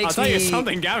 it I'll makes tell me... you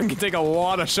something. Gavin can take a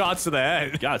lot of shots to the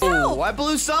head. God. Oh, I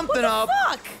blew something up.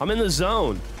 Fuck! I'm in the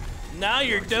zone. Now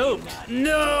you're doped.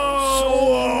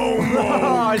 Oh,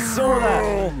 I saw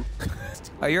that.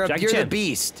 Oh, you're Jackie the Chan.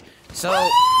 beast. So,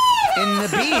 in the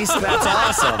beast, that's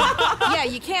awesome. Yeah,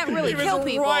 you can't really He was kill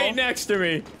people. right next to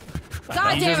me.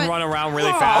 God You damn just it. run around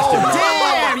really fast. Oh, and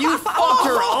damn! You fucked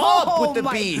her up with the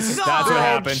my beast. That's what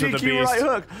happens with the Cheeky beast. right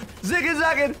hook. Zigging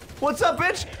zagging. What's up,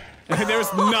 bitch?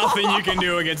 There's nothing you can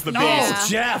do against the beast.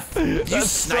 Yeah. Jeff, you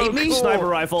sniped me? Sniper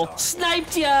rifle.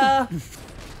 Sniped ya.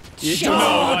 Shit.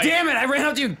 Oh, damn it! I ran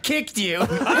up to you and kicked you.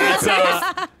 Beast,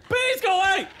 go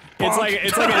away! It's like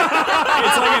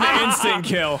an instant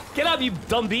kill. Get up, you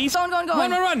dumb beast. Going. Run! I'm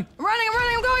running,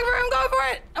 I'm going for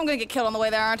it. I'm gonna get killed on the way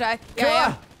there, aren't I?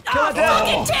 Yeah. Kill her.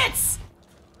 Fucking tits!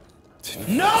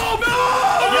 No!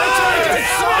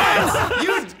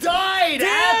 You died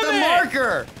at the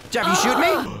marker. Jeff, you shoot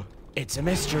me? It's a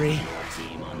mystery.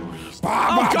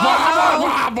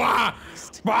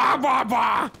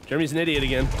 Jeremy's an idiot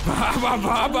again.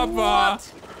 What?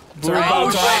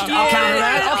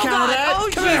 I'll counter that. Oh,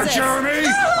 Jesus. Jeremy.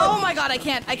 Oh my God, I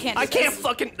can't. I can't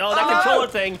fucking. No, that controller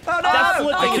thing. no. That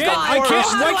flip thing is God.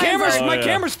 got My Oh,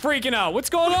 camera's freaking out. What's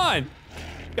going on?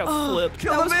 got flipped.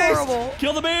 That was horrible.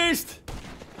 Kill the beast.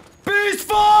 Beast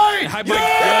fight!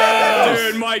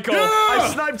 Dude, Michael.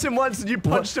 I sniped him once and you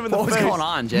punched him in the face. What's going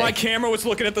on, Jay? My camera was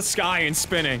looking at the sky and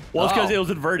spinning. Well, it's because it was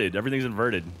inverted. Everything's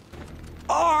inverted.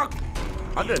 I'm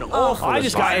doing awful. I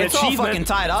just got an It's all achievement fucking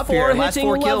tied up for here. Last hitting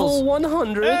 4 level kills.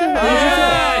 100. Oh,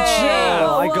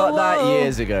 I got that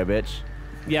years ago, bitch.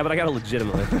 Yeah, but I got it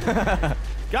legitimately.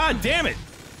 God damn it.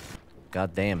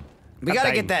 God damn. We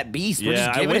gotta get that beast. We're Yeah, just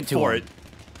I giving went it to for him. it.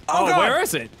 Oh, where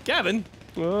is it? Gavin.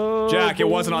 Jack, it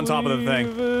wasn't on top of the thing.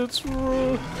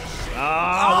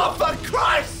 Oh, for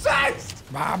Christ's sake!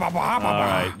 All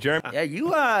right, Jeremy. Yeah,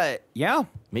 you, yeah.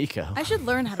 Miko. I should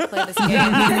learn how to play this game.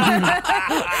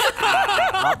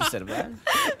 Opposite of that.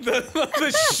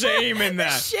 The shame in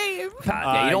that. Shame.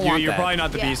 Yeah, you don't want You're that. probably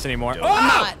not the Yeah. beast anymore. I'm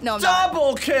not. No, I'm not.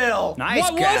 Double kill! Nice,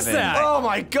 What Gavin. was that? Oh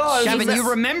my god. Kevin, you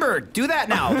remembered. Do that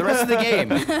now. The rest of the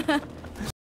game.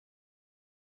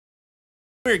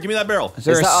 Here, give me that barrel. Is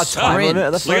there Is that our time sprint? limit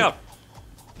at the Look front? up.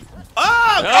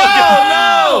 Oh,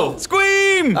 no!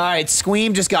 Squeam! All right,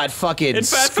 Squeam just got fucking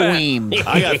It's fat. squeamed.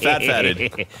 I got fatted.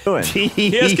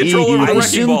 He has control over I the wrecking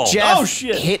assume ball. Jeff Oh,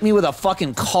 shit. hit me with a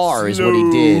fucking car is what he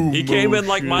did. He came in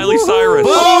like Miley Cyrus.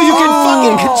 Oh, you can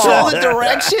fucking control the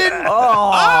direction?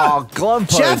 Oh,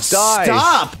 Glumpo Jeff, died.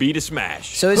 stop. Beat a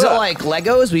smash. So is it like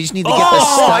Legos? We just need to get the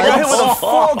I got hit with a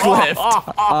forklift.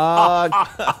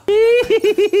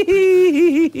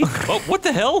 Oh, what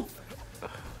the hell?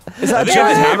 Is that Jim's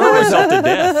hammer himself to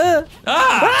death.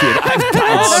 I've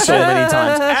died so many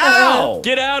times. Ow!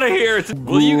 Get out of here.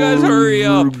 Will you guys hurry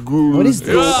up? What is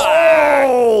this?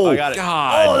 Oh! I got it.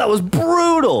 God. Oh, that was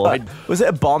brutal. Was it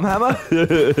a bomb hammer?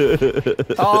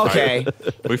 Oh, okay.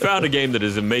 We found a game that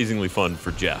is amazingly fun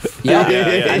for Jeff. Yeah.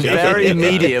 And very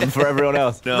medium for everyone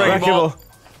else. No. Wrecking ball.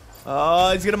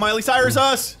 Oh, he's gonna Miley Cyrus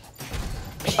us.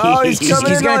 Oh, he's coming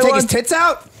He's in gonna on take one. his tits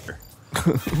out?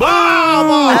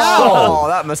 Oh,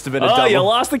 that must have been a double. Oh, you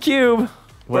lost the cube.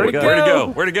 Where'd it go? Where'd it go?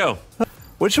 Where'd it go?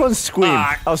 Which one's Squeam?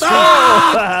 Oh, Squeam.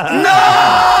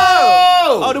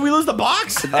 Oh, did we lose the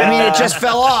box? I mean, it just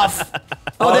fell off.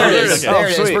 Oh, there it is. okay. There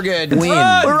it is. Oh, sweet. We're good. Win.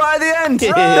 We're right at the end.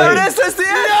 There it is. That's the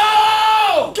end.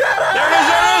 No! Get it! There it is.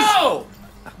 There it is.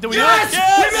 Did we Yes! do it?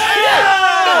 We made it!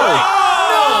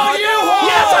 No, you won!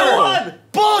 Yes, I won!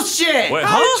 Bullshit! Wait,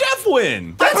 How huh? did Jeff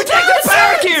win? That's a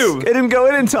cube! It didn't go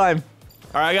in time.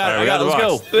 All right, I got it. All right, I got it. we Let's got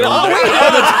go. the box. Oh, wait, no,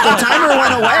 the timer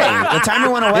went away. The timer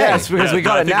went away. Yes, because we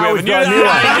got it I think now. we We've have got a a new new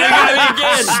one.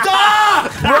 again.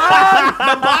 Stop!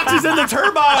 The box is in the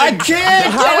turbine. I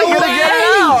can't How are we gonna get it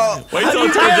out? Wait till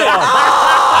it turns off.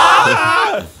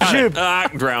 Shoot.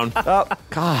 Drown.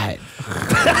 God.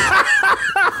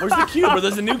 Where's the cube? Or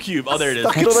there's a new cube. Oh, there it is.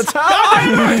 Stuck it on the top.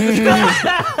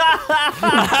 Go,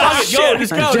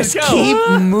 just go, Just just go. keep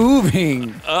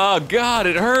moving. Oh, God,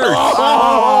 it hurts. Go.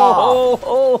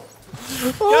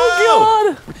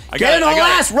 I Get in got on it.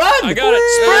 last run! I got it.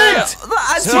 Sprint!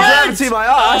 Anti-gravity, my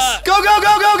ass. Go, go,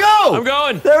 go, go, go! I'm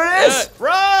going. There it is.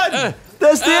 Run.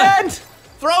 There's the end.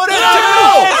 Throw it in.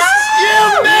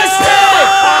 You missed it!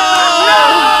 No!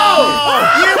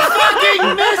 You fucking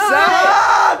missed it!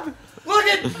 Look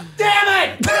at... Damn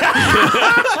it!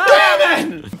 Damn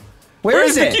it! Where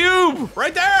is Where's the it? cube?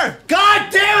 Right there. God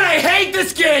damn it! I hate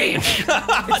this game!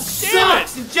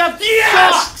 Sucks! It just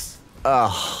sucks!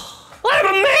 I'm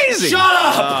amazing. Shut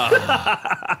up!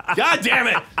 God damn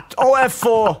it. Oh,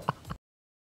 F4.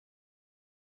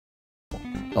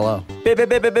 Hello. Bip, bip,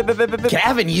 bip, bip, bip, bip, bip.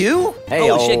 Gavin, you? Hey,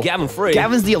 Holy shit, Gavin Free.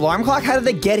 Gavin's the alarm clock? How did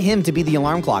they get him to be the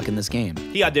alarm clock in this game?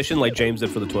 He auditioned like James did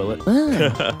for the toilet.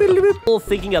 People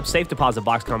thinking up safe deposit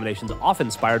box combinations often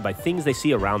inspired by things they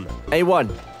see around them. A1.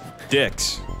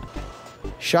 Dicks.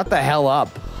 Shut the hell up.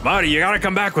 Marty, you gotta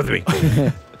come back with me.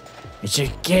 It's your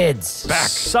kids. Back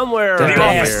somewhere. They're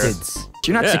around here. bastards.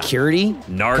 You're not Yeah. security.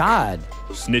 Narc. God.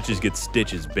 Snitches get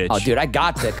stitches, bitch. Oh, dude, I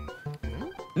got the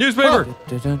Newspaper.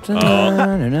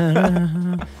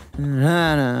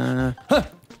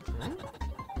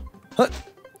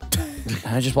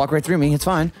 I just walk right through me. It's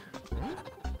fine.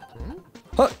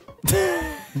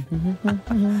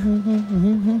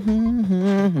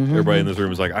 Everybody in this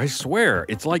room is like, I swear,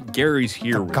 it's like Gary's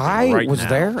here Guy right was now.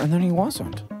 there, and then he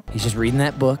wasn't. He's just reading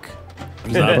that book.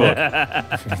 It's not a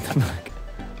book.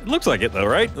 It looks like it though,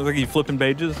 right? Looks like he's flipping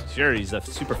pages. Sure, he's a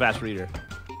super fast reader.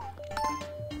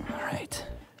 All right.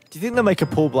 Do you think they'll make a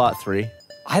Paul Blart 3?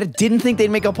 I didn't think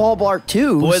they'd make a Paul Blart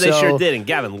 2. Boy, they so- sure did, and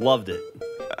Gavin loved it.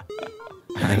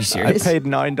 Are you I serious? paid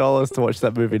 $9 to watch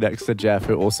that movie next to Jeff,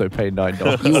 who also paid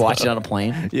 $9. You watched it on a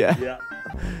plane? Yeah.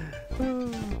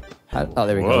 Oh,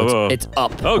 there we Whoa, go. whoa. It's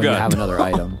up Oh, when you God. have another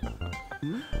item.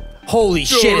 Holy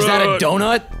shit, is that a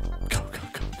donut?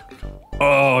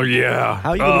 Oh yeah.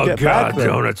 How are you gonna get back then?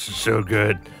 donuts are so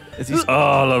good. Is he Oh,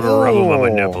 I love to rub them on my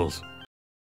Oh. nipples.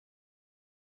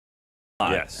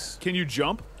 Yes. Can you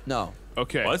jump? No.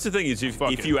 Okay. Well, that's the thing is if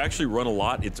Fuck it. you actually run a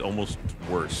lot, it's almost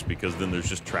worse because then there's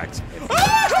just tracks. You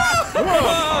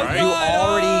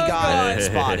already got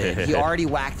spotted. You already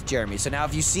whacked Jeremy. So now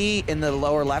if you see in the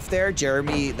lower left there,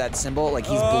 Jeremy, that symbol, like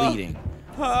he's bleeding.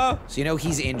 So you know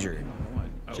he's injured.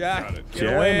 Jack, get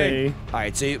Jeremy. All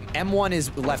right, so M1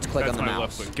 is left click That's on the my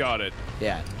mouse. left foot. Got it.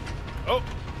 Yeah. Oh.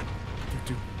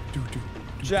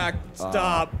 Jack,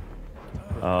 stop.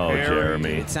 Oh, Jeremy.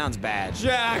 It sounds bad.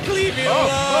 Jack, leave me Oh,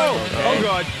 alone. oh, oh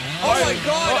God. Oh my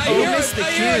God, I You hear missed it. the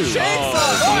I hear a cue.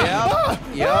 chainsaw.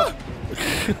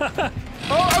 Yep.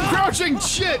 Oh, I'm crouching.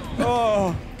 Shit.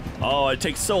 Oh, it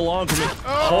takes so long for me.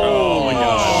 Oh, my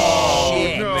God.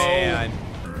 Shit. no. Man.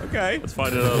 Okay. Let's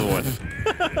find another one.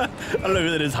 I don't know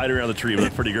who that is hiding around the tree, but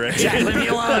it's pretty great. Jack, leave me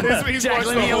alone. He's Jack, watched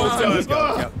leave the me whole alone.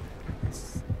 time.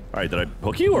 All right, did I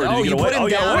hook you or No, did you you get away? put him Oh,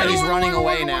 down yeah, and wait. he's running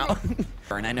away now.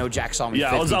 And I know Jack saw me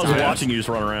Yeah, 50 I was times. watching you just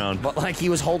run around. But like he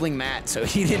was holding Matt, so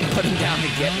he didn't put him down to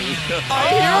get me. I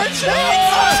hear a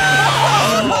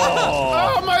chainsaw.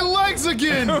 Oh, my legs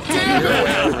again. Damn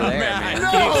it. Over there,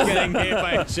 man. Keeps getting hit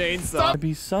by a chainsaw.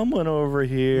 Be someone over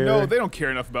here. No, they don't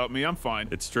care enough about me. I'm fine.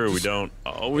 It's true, we don't.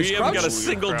 Oh, we He's haven't got a crouching.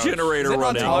 single Crouch. generator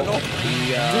running. Dude,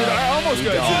 I almost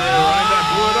got a generator right that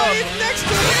blew it Next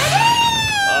to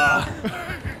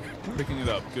up. Picking it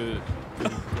up. Good.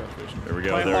 There we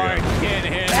go, my there heart we go. can't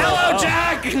handle. Hello,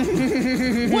 Jack.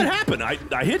 What happened?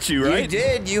 I hit you, You right?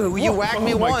 did. You whacked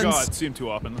me Oh my once. God, see him too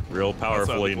often. Real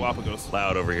powerfully Galapagos.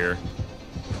 loud over here.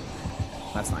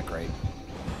 That's not great.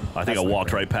 I think I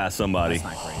walked right past somebody.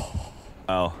 That's not great.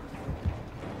 Oh. All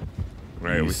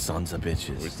right, You we sons of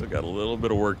bitches. still got a little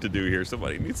bit of work to do here.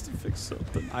 Somebody needs to fix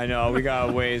something. I know, we got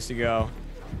a ways to go.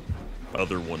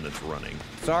 Other one that's running.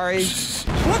 Sorry.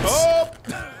 Oh!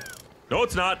 No,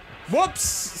 it's not. Whoops!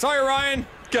 Sorry, Ryan.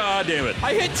 God damn it.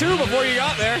 I hit 2 before you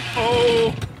got there.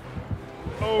 Oh!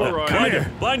 Oh, right. Blind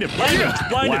him, blind him, blind him,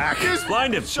 blind him,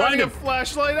 blind him, blind Shining a him.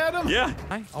 flashlight at him? Yeah.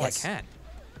 Oh, I can.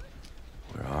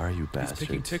 Where are you, Picking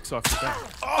bastards? ticks off your back.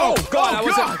 Oh God!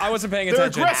 God. I wasn't paying They're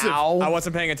attention. aggressive. Ow. I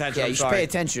wasn't paying attention. Yeah, I'm you should sorry. pay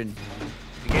attention.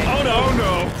 Oh, no. Oh,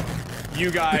 no.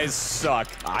 You guys suck.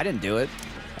 I didn't do it.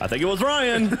 I think it was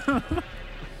Ryan.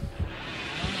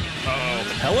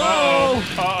 Hello?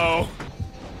 Uh-oh.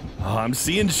 Oh, I'm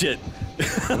seeing shit.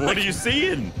 What are you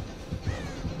seeing?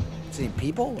 See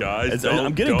people? Guys,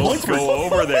 I'm getting don't points for go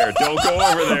over there. Don't go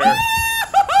over there.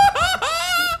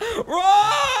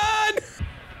 Run!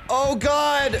 Oh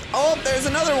God! Oh, there's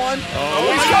another one.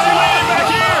 Oh, he's coming back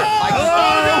here!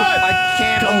 I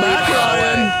can't Come believe back, it.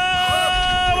 Ryan.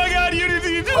 Oh, my God, you just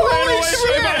ran away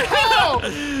from me. How?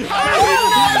 How did we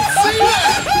not see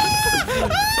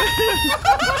that?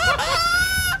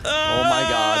 Oh my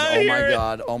God! Oh my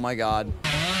God! Oh my God!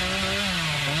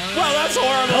 Wow, that's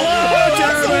horrible. Hello,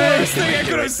 That's the Jeremy. worst thing I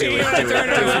could have seen. when I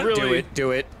turned around.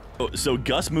 Do it! So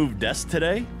Gus moved desks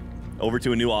today over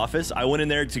to a new office. I went in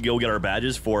there to go get our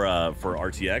badges for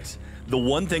RTX. The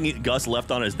one thing Gus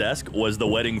left on his desk was the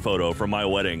wedding photo from my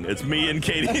wedding. It's me and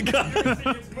Katie and Gus.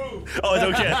 Oh, it's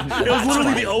okay. It was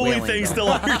literally the only Wailing, thing though. still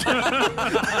on your desk.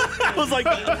 I was like,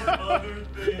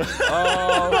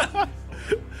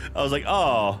 I was like,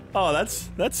 oh, that's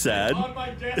sad.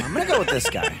 I'm gonna go with this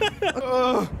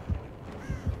guy.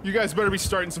 You guys better be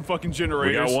starting some fucking We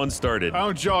generators. got one started. I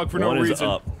don't jog for One no is reason.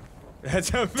 up.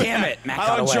 Damn Damn it, Matt I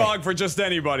got don't away. jog for just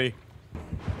anybody.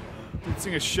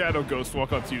 Seeing a shadow ghost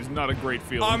walk up to you is not a great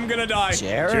feeling. I'm gonna die.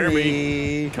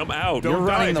 Jeremy, come out. Don't You're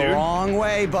running die, the dude. wrong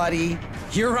way, buddy.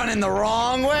 You're running the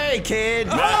wrong way, kid.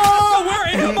 Oh, where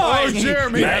am I? Oh,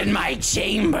 Jeremy. You're in my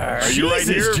chamber. Are you right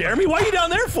here, Jeremy? Why are you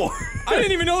down there for? I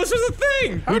didn't even know this was a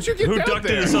thing. How'd you get Who down ducked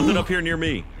there? into something up here near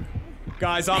me?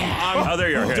 Guys, I'm Oh,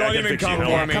 there you are. Here, I Don't can even fix you. come Hold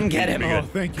for on. me. Come get him. Oh,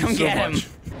 thank you Come so get much.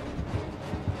 him.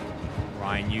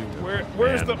 Ryan, you.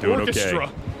 Where's Man, the I'm doing orchestra?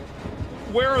 okay.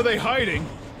 Where are they hiding?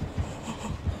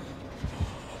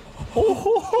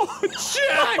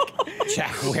 Jack!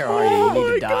 Jack, where are you? You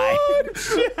need to die.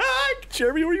 Jack!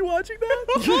 Jeremy, were you watching that?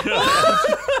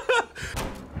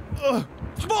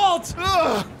 Vault!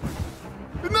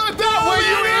 Not that way,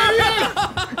 you idiot!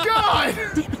 God!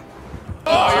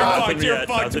 Oh, you're Nothing fucked. You're yet,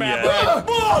 fucked, nothing Matt. yet.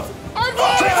 Vault! I'm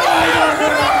falling!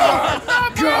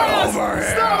 Go over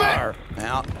here. Stop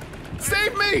Now, it!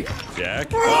 Save me! Jack.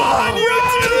 I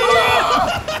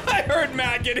heard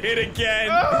Matt get hit again.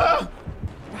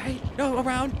 Right? No,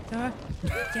 around.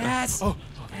 Yes.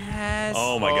 Yes.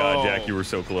 Oh my God, Jack, you were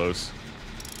so close.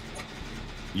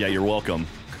 Yeah, you're welcome.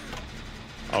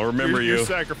 I'll remember Your you.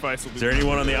 sacrifice will be. Is there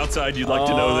anyone on the outside you'd like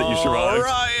to know that you survived?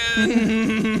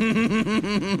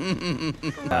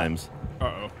 Times.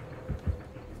 Uh-oh.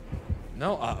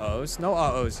 No uh-ohs. No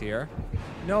uh-ohs here.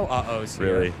 No uh-ohs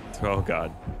here. Really? Oh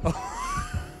God.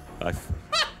 I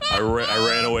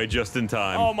ran away just in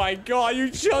time. Oh my God, you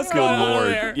just Good got out of lord.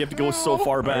 there. You have to go so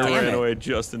far I back. ran away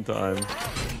just in time.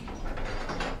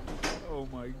 Oh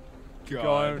my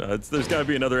God. There's got to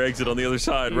be another exit on the other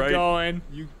side, Keep right? going.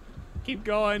 You keep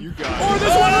going. You got Oh, it.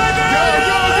 there's one right there!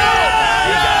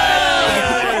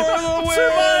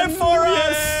 Survive for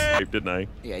us! Didn't I?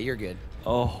 Yeah, you're good.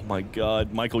 Oh my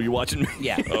God, Michael, you watching me?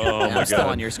 Yeah. Oh I'm my still God.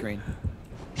 on your screen.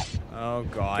 Oh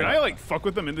God. Can I like fuck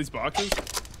with them in these boxes?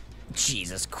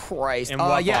 Jesus Christ. In Oh,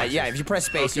 what yeah, boxes? yeah. If you press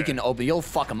space, you Okay. can open. You'll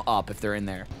fuck them up if they're in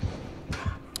there.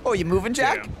 Oh, you moving,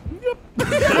 Jack?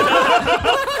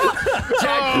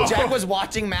 Jack was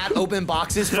watching Matt open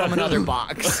boxes from another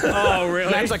box. Oh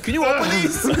really? Matt's like, can you open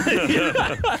these?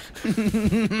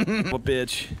 What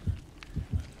bitch?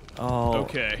 Oh.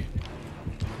 Okay.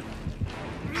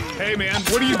 Hey man,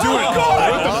 what are you doing? Oh,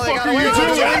 they What got the away. fuck Go are through you the doing?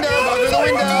 window. Go through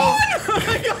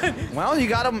the window. Well, you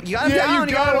got him. You got him Yeah, down.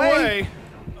 you got away.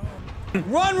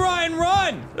 Run, Ryan,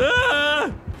 run!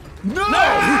 No!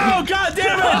 Oh God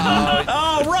damn it!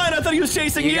 Oh, Ryan, I thought he was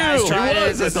chasing you. You guys try He to.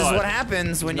 was, I This is thought. what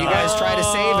happens when you guys try to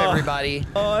save everybody.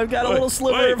 Oh, I've got a little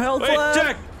sliver Wait, of health wait, left.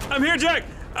 Jack! I'm here, Jack!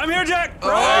 I'm here, Jack! Oh,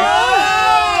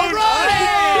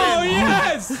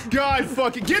 yes! God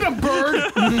fucking get him, bird!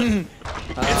 It's open.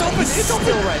 It's open. Still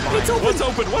right behind. It's open. What's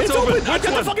open? What's It's open. open? I've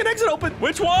got the fucking exit open.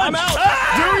 Which one? I'm out.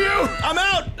 Do you? I'm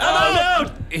out. I'm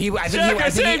out. I think Jack, I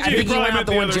saved you. he Probably went out meant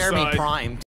the the one other Jeremy side.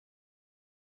 primed.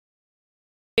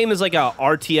 Game is like a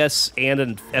RTS and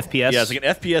an FPS. Yeah, it's like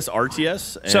an FPS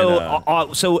RTS. And,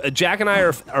 So Jack and I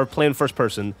are playing first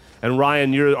person, and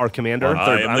Ryan, you're our commander.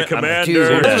 I am the commander.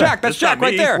 Dude, That's Jack. That's It's not Jack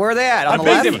right me. there. Where are they at? On I the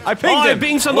pinged left? him. I pinged I him.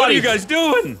 pinged What somebody. are you guys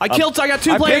doing? I got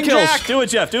 2 player pinged kills. Jack. do it,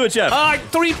 Jeff. Do it, Jeff. 2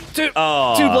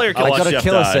 Oh, player I kills. watched Jeff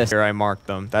die. Here, I marked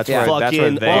them. That's Yeah. where. That's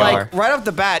where Fucking- they well, are. Like right off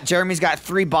the bat, Jeremy's got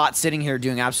 3 bots sitting here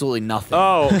doing absolutely nothing.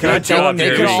 Oh, can I tell them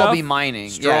They to could do all stuff? be mining.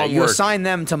 Strong yeah, you work. assign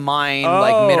them to mine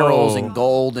like minerals and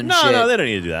gold and No, shit. no, they don't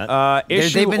need to do that.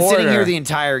 They've been sitting here the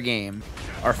entire game.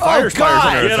 Our fire Oh, God! spider's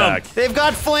under Get 'em. attack. They've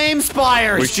got flame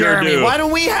spires, We sure Jeremy. do. Why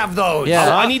don't we have those?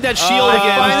 Yeah. I need that shield They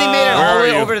again. finally made it Where all the are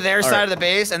way you? over to their side of the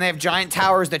base, and they have giant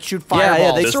towers that shoot fireballs.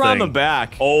 yeah, they This surround thing. the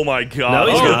back. Oh my God!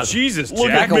 No, he's oh not. Jesus! Look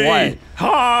Jack at me. away.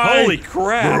 Hi. Holy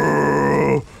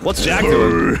crap! What's Jack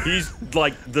doing? He's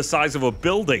like the size of a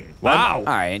building. Wow.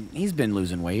 All right, he's been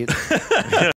losing weight.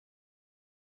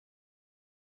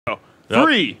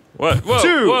 3. What? Whoa!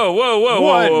 2, Whoa! Whoa! Whoa!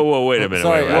 one. Whoa! Whoa! Wait a minute!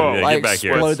 Sorry, wait a minute. I Get back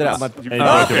here. exploded out my.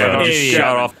 Okay, I just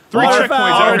shot off. 3 checkpoints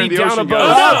out already in the down ocean, a boat.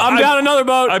 guys. I'm down another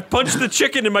boat. I punched the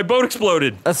chicken and my boat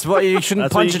exploded. That's why you shouldn't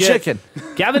That's what punch you a get. chicken.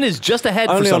 Gavin is just ahead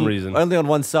for Only some on, reason. Only on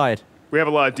one side. We have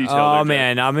a lot of detail Oh there,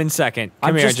 man, I'm in second.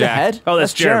 Come I'm here, just Jack. ahead. Oh,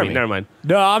 that's Jeremy. Never mind.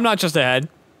 No, I'm not just ahead.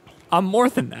 I'm more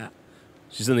than that.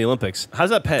 She's in the Olympics. How's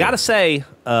that pay? Gotta say, you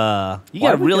Why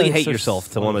gotta are we really going hate so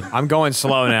yourself to want to I'm going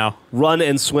slow now. run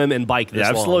and swim and bike this Yeah,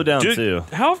 I've long. slowed down Dude, too.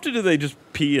 how often do they just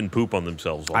pee and poop on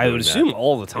themselves? While I doing would that? assume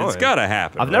all the time. It's gotta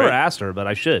happen. I've never right? asked her, but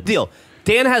I should. Deal.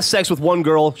 Dan has sex with one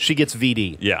girl, she gets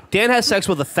VD. Yeah. Dan has sex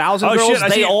with 1,000 Oh, girls, shit, I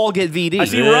they see- all get VD. I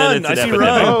see Then Run. it's I an see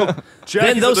epidemic. Run. Jack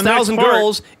Then is those at the next 1,000 part.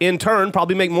 girls, in turn,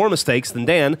 probably make more mistakes than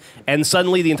Dan, and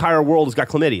suddenly the entire world has got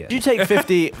chlamydia. You take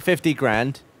 50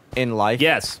 grand in life.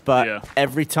 Yes. But Yeah.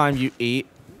 every time you eat,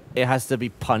 it has to be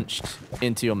punched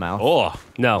into your mouth. Oh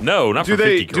No. no, not Do for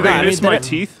they 50 do grand. they miss they my don't-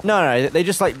 teeth? No, they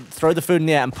just like throw the food in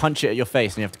the air and punch it at your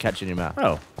face, and you have to catch it in your mouth.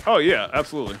 Oh. Oh yeah,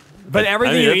 absolutely. But I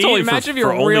everything mean, you that's eat, only imagine if for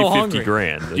you're only real 50 hungry.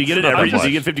 grand. Do you get it That's not every? much. Do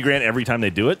you get 50 grand every time they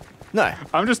do it? No,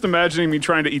 I'm just imagining me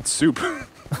trying to eat soup. Or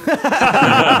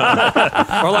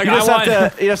like, you just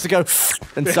have to. You have to go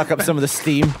and suck up some of the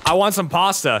steam. I want some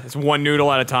pasta. It's one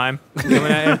noodle at a time. Coming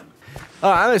at you.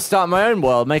 All right, I'm gonna start my own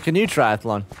world, make a new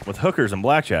triathlon. With hookers and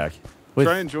blackjack. With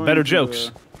Try and join better the,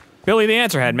 jokes. Billy the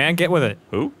Answerhead, man, get with it.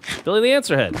 Who? Billy the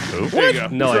Answerhead. There you go.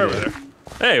 No He's right idea. over there.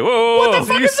 Hey, whoa,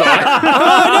 whoa, you saw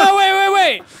Oh no!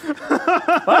 Wait!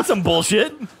 That's some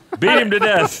bullshit. it. Beat him to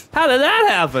death. How did that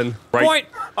happen? Right. Point.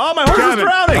 Oh, my horse is Gavin,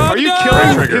 drowning. are you no!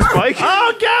 killing Trigger. his bike?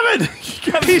 Oh, Gavin!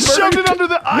 He shoved it under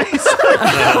the ice.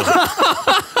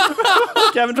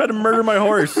 Gavin tried to murder my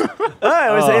horse.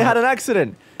 Oh, he had an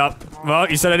accident. Well,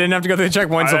 you said I didn't have to go through the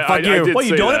checkpoint, so I fuck you. did What,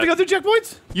 you say don't that. have to go through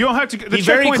checkpoints? You don't have to. The He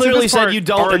very checkpoints in clearly this said part you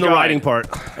don't are in the a guide. writing part.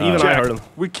 Even I Jack, heard him.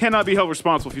 we cannot be held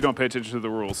responsible if you don't pay attention to the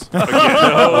rules.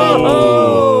 Oh,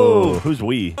 who's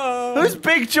we? Who's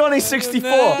Big Johnny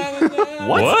 64?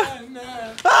 What?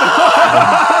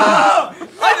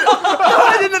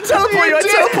 I didn't teleport you. I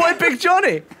teleported Big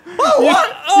Johnny. Oh, what?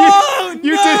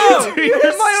 You did it to You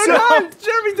hit my own yourself. hand.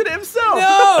 Jeremy did it himself.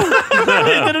 He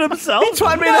did it himself? He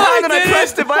tried me in the hand and I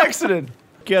pressed it by accident.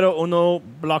 Quiero uno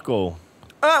blanco.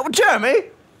 Jeremy,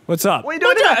 What's up? what are you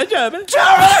doing here? Jeremy.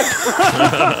 Jeremy!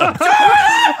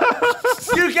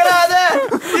 You get out of there!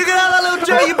 You get out of that little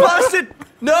Jerry, you bastard!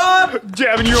 No!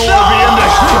 Gavin, you don't want to be in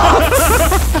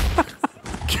there.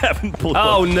 Gavin pulled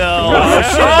Oh no!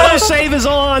 Oh, save is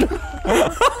on.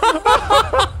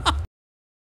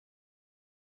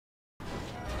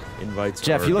 Invites.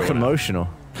 Jeff, are you look going out. emotional.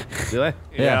 Do I?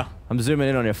 Yeah. I'm zooming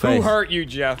in on your Who face. hurt you,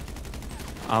 Jeff?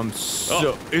 I'm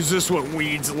so. Is this what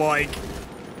weed's like?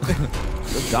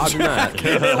 Dodging that.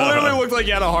 It literally looked like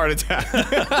you had a heart attack.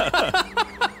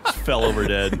 fell over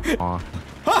dead.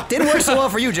 Didn't work so well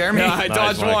for you, Jeremy. I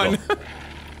dodged one.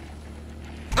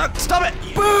 Stop it!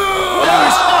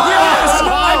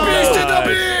 I beasted the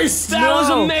beast. That was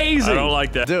amazing. I don't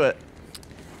like that. Do it.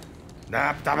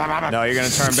 No, you're gonna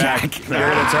turn back. You're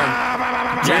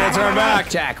gonna turn back.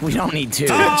 Jack, we don't need to.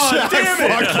 Oh, damn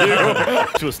it!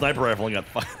 Fuck you! To a sniper rifle and got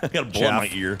a bullet in my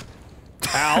ear.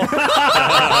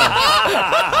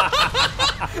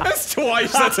 That's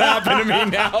twice that's happened to me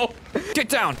now. Get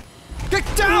down. Get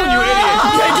down, you idiot.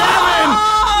 Hey, Gavin!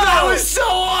 That was so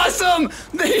awesome!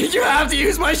 You have to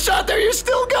use my shot there. You're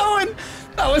still going.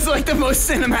 That was like the most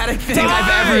cinematic thing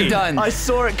I've ever done. I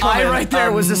saw it coming. I right there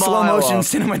a was the slow mile motion off.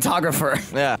 cinematographer.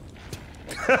 Yeah.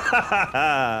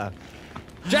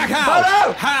 Jack, how?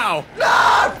 Hello? How?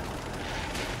 No!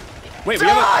 Wait, we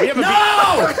have a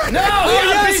No!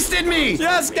 You beasted me!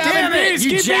 Yes, Gavin, Damn it! beast,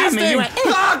 You keep jabbed me. You beasting. went,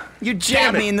 "Ah!" You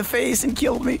jabbed me in the face and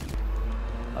killed me.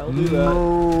 Shoot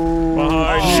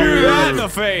that in the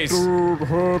face.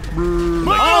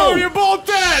 Oh, you're both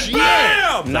dead.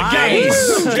 Bam!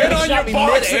 Nice. Get on your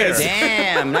boxes.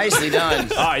 Damn, nicely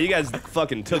done. All right, you guys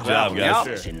fucking took job, that.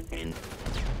 guys.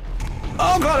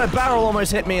 Oh god, a barrel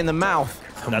almost hit me in the mouth.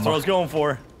 That's what I was going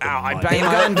for. Ow, I Game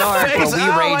gone dark, but we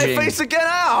Ow, raging. my face again.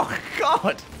 Ow,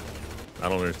 god. I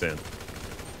don't understand.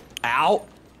 Ow.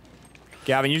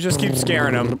 Gavin, you just keep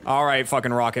scaring him. All right,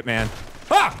 fucking Rocket Man.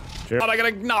 Ah! Thought I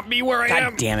gotta not be where I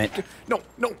am. God damn it. No,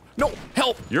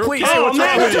 help. You're Please. okay. What's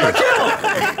wrong with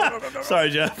you? Sorry,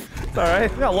 Jeff. It's all right.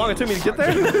 You know how long it took me to get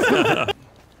there?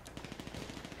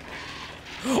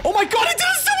 Oh my god, he did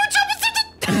a super jump.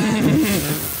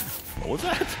 What was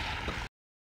that?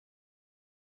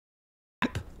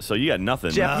 So you got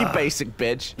nothing. Jeff, you basic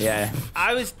bitch. Yeah.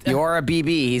 I was. You're a BB.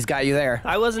 He's got you there.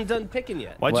 I wasn't done picking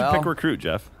yet. Why'd Well- you pick recruit,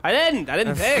 Jeff? I didn't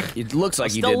pick. It looks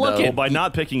like you still did, looking. Well, by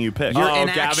not picking, you picked. though. Your Oh, Gavin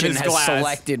inaction is has glass.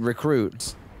 selected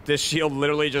recruits. This shield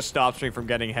literally just stops me from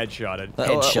getting headshotted.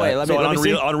 Headshot. Wait, let So me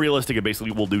see. unrealistic, it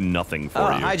basically will do nothing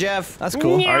for you. Hi, Jeff. That's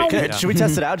cool. Meow. All right, Yeah. should we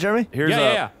test it out, Jeremy? Here's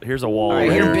Yeah. here's a wall I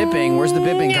over hear here. bipping. Where's the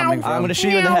bipping coming from? I'm gonna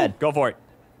shoot you in the head. Go for it.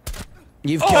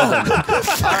 You've killed him.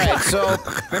 All right, so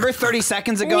remember 30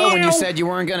 seconds ago when you said you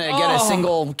weren't gonna get a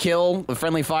single kill with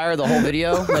friendly fire the whole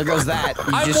video? There goes that. You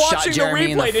I'm just shot watching the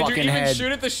Jeremy in the replay. Did you fucking even head.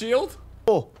 shoot at the shield?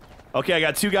 Okay, I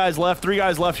got 2 guys left, 3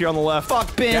 guys left here on the left.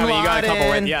 Fuck Bin Gavin, you got a couple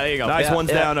right. Laden. Yeah, there you go. Nice Yeah, one's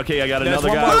yeah. down. Okay, I got There's another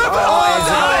one guy.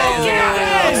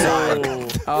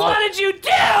 more. What did you do?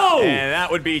 And that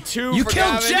would be 2 You for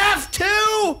killed Gavin. Jeff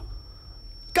too!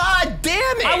 God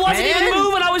damn it, I wasn't man. even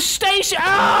moving. I was stationed.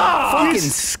 Ah! Fucking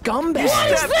scumbag.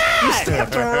 What is that?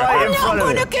 Stepped right in front of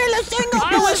me.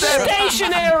 I was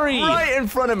stationary. Right in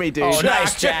front of me, dude. Oh,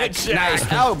 nice, Jack. Nice.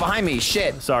 Oh, behind me.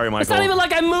 Shit. Sorry, Michael. It's not even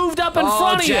like I moved up in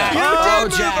front of Jack. you. Oh,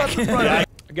 Jack.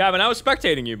 Gavin, I was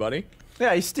spectating you, buddy.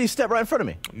 Yeah, he stepped right in front of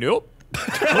me. Nope.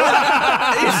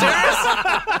 Are you serious?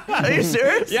 Are you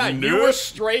serious? Yeah, you were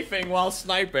strafing while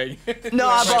sniping.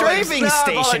 No, Strafing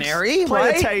stationary. Play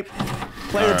right? the tape.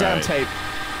 Play the damn tape.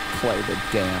 Play the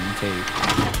damn tape.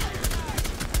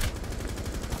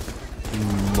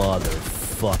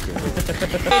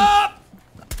 Motherfucker.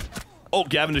 Oh,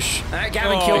 Gavin just.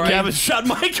 Gavin killed me. Gavin shot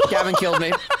Michael. Gavin killed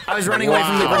me. I was running away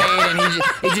from the grenade, and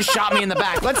he just shot me in the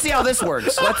back. Let's see how this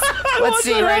works. Let's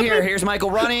see right here. Here's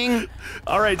Michael running.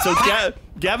 All right, so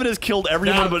Gavin has killed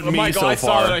everyone but me Michael, so I saw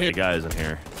far. that. Hey guys in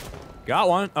here. Got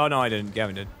one. Oh, no, I didn't.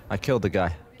 Gavin did. I killed the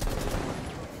guy.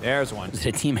 There's one. Is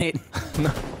it a teammate?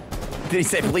 No. Did he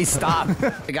say, please stop?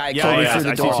 The guy Yeah, killed me yeah, through the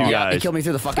I see door. two Yeah, guys. he killed me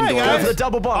through the fucking Hey door. guys, the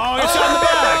double bump. Oh, I got shot in the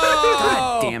back.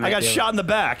 God damn it. I got dude. shot in the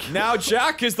back. Now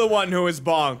Jack is the one who is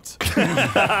bonked.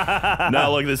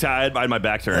 No, look at this guy. I had my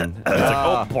back turned. It's like,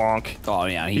 oh, bonk. Oh,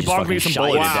 yeah, he He just bonked fucking me some shot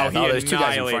you bullets. to death. Wow, Oh, he there's two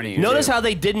guys in front of you. Notice too. how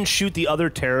they didn't shoot the other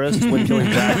terrorists when killing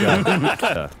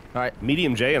Jack. All right,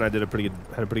 Medium J and I had a pretty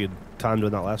good time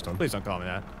doing that last time. Please don't call me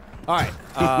that. All right.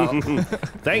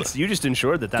 Thanks. You just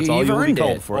ensured that that's Dude, all you've you would be earned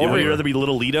called it. for. Would you rather be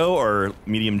Little Lito or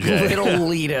Medium J? Little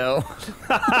Lido.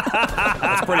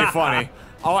 That's pretty funny.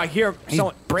 Oh, I hear He's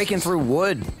someone. breaking through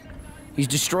wood. He's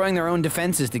destroying their own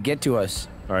defenses to get to us.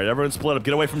 All right, everyone split up.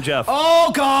 Get away from Jeff.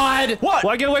 Oh, God! What?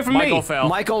 Why get away from Michael me? fell.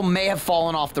 Michael may have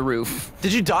fallen off the roof.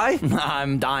 Did you die?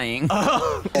 I'm dying.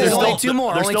 There's only two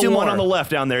more. There's Only still two one more. on the left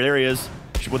down there. There he is.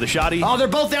 With a shotty. Oh, they're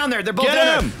both down there. They're both Get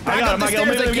down him! there. I Back got up him, the I got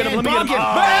him. stairs Let me get him, again. let me get him.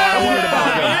 Bonk him. I wanted to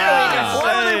bonk him.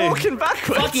 Why are they Bang! walking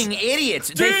backwards? Fucking idiots.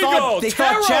 They There you thought go. they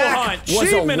thought Terror Jack hunt. was a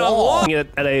Achievement wall.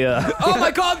 unlocked. At a. Oh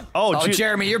my God! Oh, Oh, gee-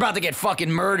 Jeremy, you're about to get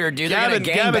fucking murdered, dude. They're gonna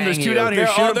Gavin, there's gangbang two you. down here.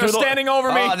 Shoot him They're through the- standing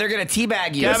over me. Oh, they're gonna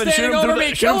teabag you. Gavin, shoot Standing him through over the-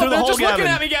 me. shoot him Kill through them. the They're hole, just looking Gavin.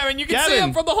 at me, Gavin. You can see Gavin.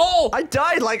 them from the hole. I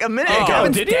died like a minute Hey, ago.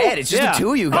 Gavin's did you? dead. It's just Yeah. the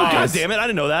two of you Oh, guys. God damn it. I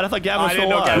didn't know that. I thought Gavin was I still didn't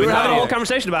know alive. Gavin We were having a whole died.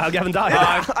 conversation about how Gavin died.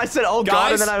 I said, oh God,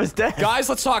 Guys, and then I was dead. Guys,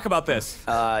 let's talk about this.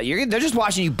 They're just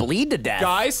watching you bleed to death.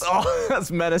 Guys, Oh,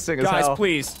 that's menacing as guys, hell.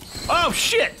 please. Oh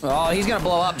shit! Oh, he's gonna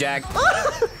blow up, Jack.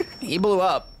 He blew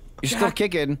up. You're still Jack.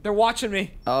 kicking. They're watching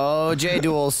me. Oh, J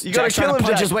Duels. You gotta Jack's trying kill to him,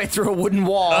 punch Jack. his way through a wooden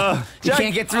wall. He Jack-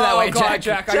 can't get through that Oh, way, God, Jack.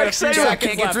 Jack, I got a few save him. Jack seconds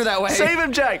can't get left. through that way. Save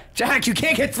him, Jack. Jack, you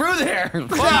can't get through there.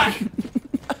 Fuck.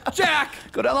 Jack.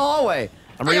 Go down the hallway.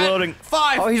 I'm reloading.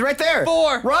 5. Oh, he's right there.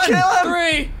 4. Run. Kill him.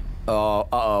 3. Oh,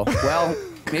 uh-oh. Well,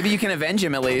 maybe you can avenge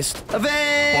him at least.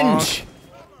 Avenge!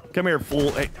 Come here,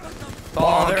 fool. Hey.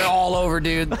 Oh, they're all over,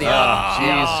 dude.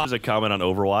 Yeah. There's a comment on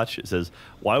Overwatch. It says,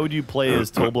 "Why would you play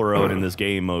as Toblerone in this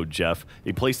game mode, Jeff?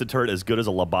 He placed the turret as good as a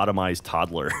lobotomized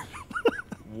toddler."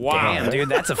 Wow. Damn, dude,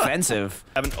 that's offensive.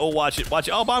 Gavin, oh, watch it, watch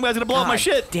it. Oh, bomb guy's gonna blow up my God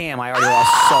shit. Damn, I already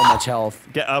lost so much health.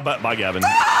 Bye, Gavin.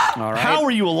 All right. How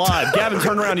are you alive? Gavin,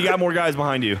 turn around. You got more guys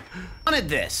behind you. wanted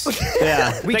this?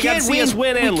 Yeah. We They got to can't see win. us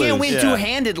win and we can't lose. win Yeah.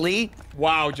 two-handedly.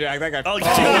 Wow, Jack, that guy. Oh,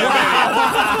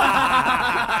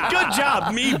 good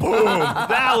job, me. Boom.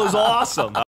 That was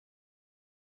awesome. I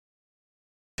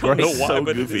don't know why, so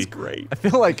but goofy. it's great. I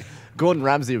feel like Gordon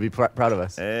Ramsay would be proud of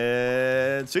us.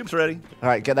 And soup's ready. All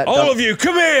right, get that All done. of you,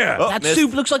 come here! Oh, That missed.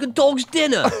 soup looks like a dog's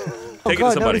dinner. Take it to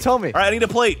God, somebody. nobody told me. All right, I need a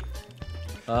plate.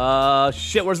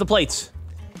 Shit, where's the plates?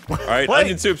 All right, Plate.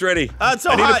 onion soup's ready. It's so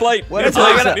I need hot. a plate. Where Need a is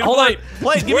plate. it? Need a Hold on. plate.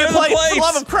 Plate, give me Where a are the plate. For the plates?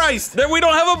 love of Christ. Then we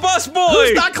don't have a bus boy.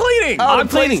 Who's not cleaning? Oh, I'm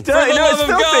the plate's cleaning. dirty. For the No, it's love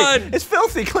of filthy. God. It's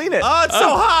filthy. Clean it. Oh, it's so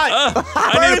hot.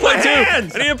 I need a my plate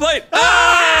hands. too. I need a plate.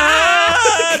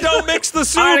 Ah! Don't mix the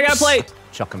soups. All right, I got a plate.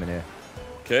 Chuck him in here.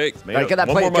 Okay. Right, get that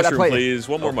One plate, more get that mushroom, plate. please.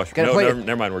 One more mushroom. get a No, plate.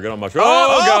 never mind. We're good on mushroom.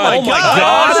 Oh, God. my God. Oh,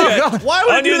 God. shit. Why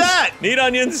would I do Onions. that? Need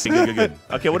onions. Good.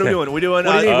 Okay, what are we doing? Are we doing?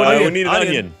 We need an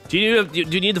onion. Do you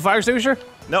need the fire extinguisher?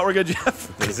 No, we're good,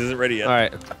 Jeff. This isn't ready yet. All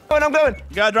right. I'm going.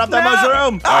 You gotta drop that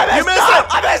mushroom. I missed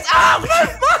it. You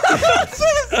missed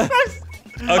it.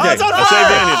 Okay, it's on I saved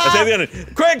the fire. onion. I saved the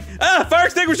onion. Quick! Fire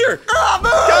extinguisher! Go!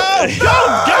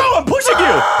 I'm pushing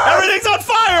you. Everything's on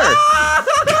fire.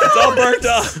 It's all burnt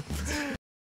up.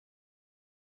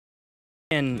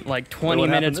 And like 20 What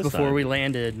happened minutes this before time? we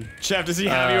landed, Chef, does he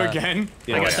have you again?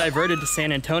 I got diverted to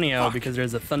San Antonio because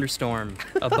there's a thunderstorm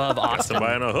above Austin.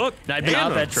 Somebody on a hook. And I've been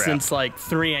and up a at trap. since like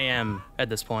 3 a.m. at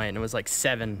this point, and it was like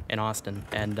 7 in Austin.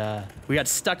 And we got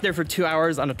stuck there for 2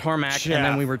 hours on a tarmac, and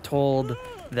then we were told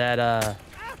that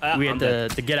we had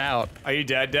to get out. Are you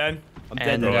dead, Dad?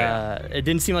 And it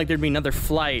didn't seem like there'd be another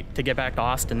flight to get back to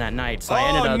Austin that night, so I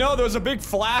ended Oh up... no, there was a big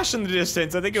flash in the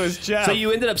distance. I think it was Jeff. So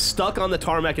you ended up stuck on the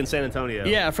tarmac in San Antonio.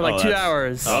 Yeah, for like 2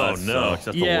 hours. Oh no. That's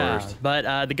the Yeah, worst.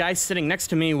 but the guy sitting next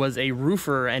to me was a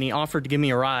roofer, and he offered to give me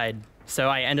a ride. So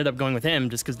I ended up going with him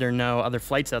just because there are no other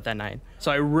flights out that night.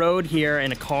 So I rode here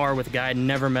in a car with a guy I'd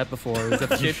never met before. He was a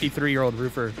 53-year-old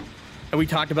roofer. And we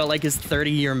talked about like his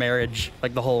 30-year marriage,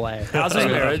 like the whole way. How's his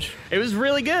marriage? It was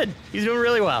really good. He's doing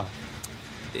really well.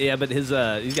 Yeah, but his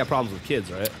he's got problems with kids,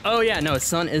 right? Oh yeah, no, his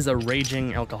son is a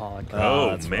raging alcoholic.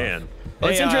 Oh man. Well,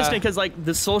 it's interesting because like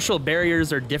the social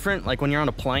barriers are different. Like when you're on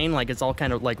a plane, like it's all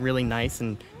kind of like really nice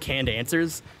and canned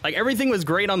answers. Like everything was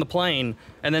great on the plane,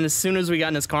 and then as soon as we got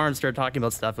in his car and started talking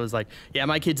about stuff, it was like, yeah,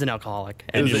 my kid's an alcoholic.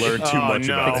 And you learned too much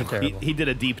about him. He did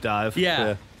a deep dive.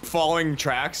 Yeah. Following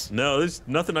tracks? No, there's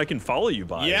nothing I can follow you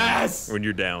by. Yes! When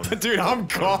you're down. Dude, I'm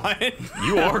gone.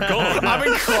 You are gone. I've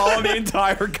been crawling the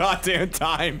entire goddamn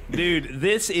time. Dude,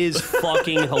 this is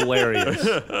fucking hilarious.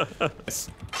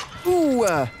 Ooh.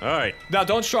 All right. Now,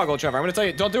 don't struggle, Trevor. I'm gonna tell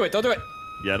you, don't do it. Don't do it.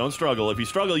 Yeah, don't struggle. If you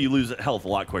struggle, you lose health a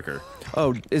lot quicker.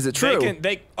 Oh, is it true?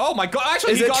 Oh my god,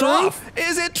 actually, Is he it got true? off.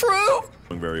 Is it true?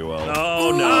 Doing very well.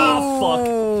 Oh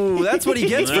no! Oh, that's what he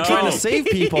gets for trying to save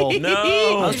people. No!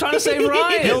 I was trying to save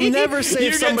Ryan. He'll never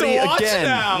save somebody get to watch again.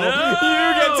 Now. No!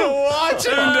 You get to watch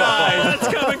him die. That's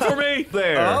coming for me.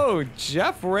 There. Oh,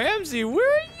 Jeff Ramsey, where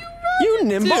are you? You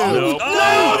nimble. Nope.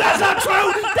 No, that's not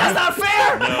true. That's not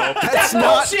fair. No. That's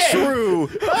not true.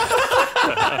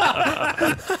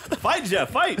 Fight,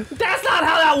 Jeff, fight! That's not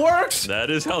how that works. That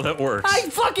is how that works. I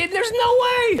fucking. There's no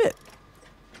way.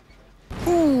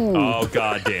 Oh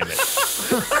god damn it!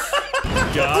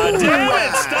 God damn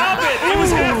it! Stop it! It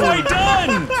was halfway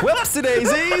done. Whoopsie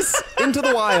daisies. Into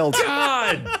the wild.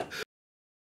 God.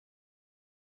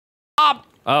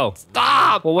 Oh.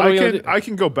 Stop! Well, what are we gonna do? I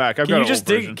can go back. I've Can got you an just old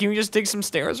dig? version. Can you just dig some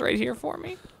stairs right here for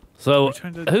me? So,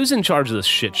 who's in charge of this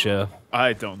shit show?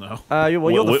 I don't know.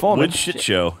 Well, you're the foreman. Which shit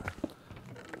show?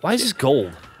 Why is this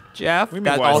gold? Jeff, mean,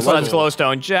 that why is also it has level?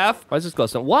 glowstone. Jeff, Why is this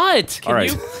glowstone? What? can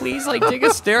you please like dig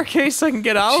a staircase so I can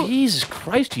get out? Jesus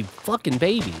Christ, you fucking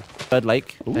baby. Bird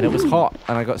Lake, and it was hot,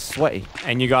 and I got sweaty.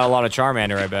 And you got a lot of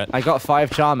Charmander, I bet. I got 5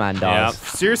 Charmanders.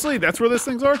 Seriously, that's where those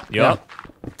things are? Yep.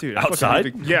 Dude, I fucking Outside?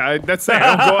 need to- yeah, that's saying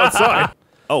I don't go outside.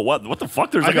 Oh, what? What the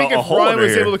fuck? There's I like think a if hole Ryan over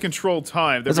was here. able to control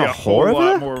time, there'd There's be a a whole whore over lot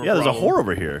there? more. Yeah, there's a problem. whore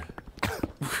over here.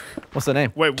 What's the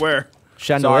name? Wait, where?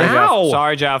 Chandelier. Ow!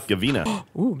 Sorry, Jeff. Gavina.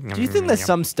 Do you think there's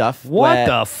some stuff What where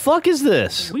the fuck is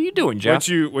this? What are you doing, Jeff?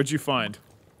 What'd you find?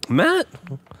 Matt,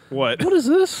 What? what is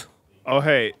this? Oh,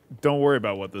 hey, don't worry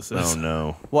about what this is. Oh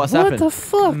no. what's What happened? the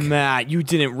fuck? Matt, you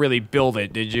didn't really build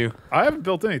it, did you? I haven't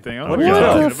built anything. I don't What know what the you're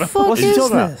What talking the about. fuck What's he is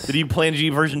talking about? this? Did you plan G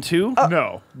version 2?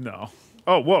 No.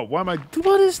 Oh, whoa, why am I...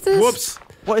 What is this? Whoops.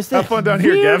 What is this? Have fun down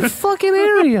here, Weird Gavin. fucking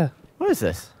area. What is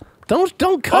this?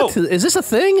 Don't cut to. Is this a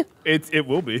thing? It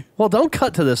will be. Well, don't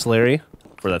cut to this, Larry.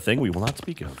 For that thing we will not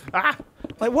speak of.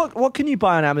 Like, what can you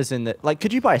buy on Amazon that, like,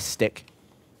 could you buy a stick?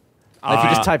 Like, if you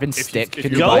just type in stick, if could you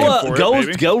you Go, buy buy it? it for it, go,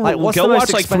 maybe. go, Like, what's go the most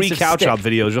watch like 3 expensive cow chop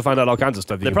stick? videos. You'll find out all kinds of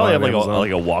stuff. You They can probably buy have on Amazon.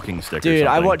 like a walking stick or Dude,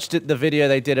 I something. watched the video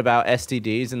they did about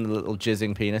STDs and the little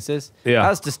jizzing penises. Yeah. That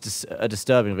was just a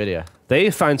disturbing video. They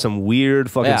find some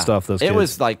weird fucking Yeah. stuff. Those It kids.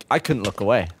 was like, I couldn't look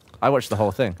away. I watched the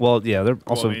whole thing. Well, yeah, they're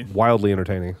also I mean- wildly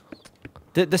entertaining.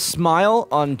 The smile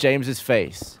on James's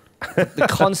face, the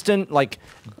constant, like,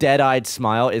 dead-eyed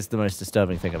smile is the most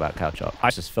disturbing thing about Cow Chop. I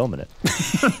was just filming it.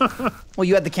 Well,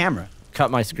 you had the camera.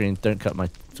 Cut my screen. Don't cut my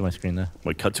screen there.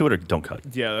 Wait, cut to it or don't cut?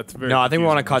 Yeah, that's very No, I think we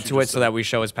want to confusing. cut to it so that we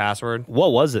show his password.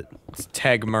 What was it? It's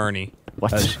Teg Murney.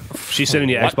 What? She sending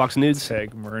you What? Xbox nudes?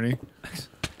 Tag Murney. You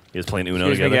guys playing Uno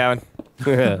Excuse me, together?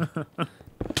 Gavin.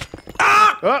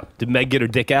 Did Meg get her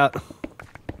dick out?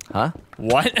 Huh?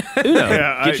 What?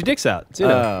 Yeah, Get your dicks out. It's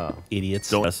Uno. Oh. Idiots.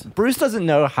 Don't. Bruce doesn't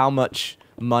know how much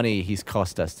money he's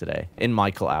cost us today in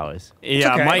Michael hours.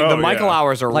 Yeah, okay. Mike, Oh, the Michael yeah.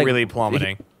 hours are Like, really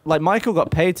plummeting. Like, Michael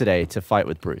got paid today to fight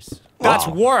with Bruce. That's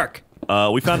work.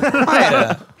 We found.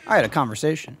 I had a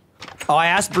conversation. Oh, I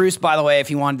asked Bruce, by the way, if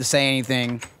he wanted to say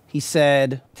anything. He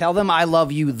said, "Tell them I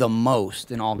love you the most,"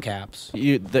 in all caps.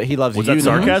 He loves Was you. that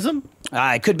sarcasm?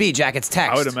 It could be Jack. It's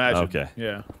text. I would imagine. Okay.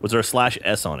 Yeah. Was there a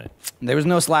 /S on it? There was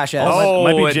no slash S. Oh,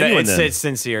 might be genuine it's, then. it's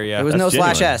sincere, yeah. There was that's no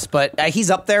slash genuine. S, but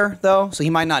he's up there though, so he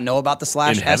might not know about the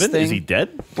slash In S heaven? thing. Is he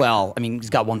dead? Well, I mean, he's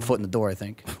got one foot in the door, I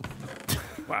think.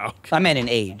 Wow. I meant in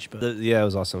age, but Yeah, it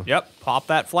was awesome. Yep, pop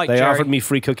that flight, They Jerry. offered me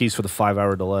free cookies for the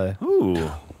 5-hour delay.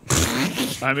 Ooh.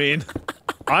 I mean,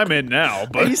 I'm in now,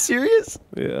 but serious?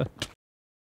 Yeah.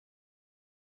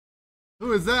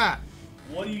 Who is that?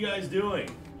 What are you guys doing?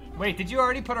 Wait, did you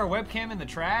already put our webcam in the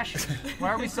trash? Why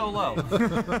are we so low?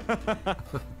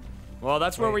 Well,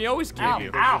 that's where we always give you.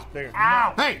 Ow!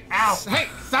 Ow! Hey! Ow! Hey!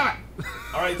 Stop it!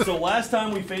 All right, so last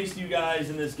time we faced you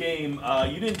guys in this game,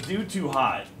 you didn't do too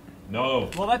hot. No.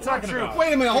 Well, that's not true.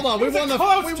 Wait a minute, hold on. We won the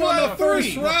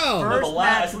first round. No, the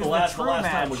last match was the true time,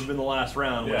 match. which would have been the last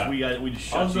round, Yeah. which we just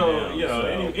shut you Also, down. you know, so.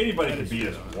 anybody could beat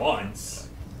us once.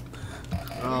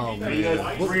 Oh You guys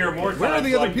man. 3 or more Where are times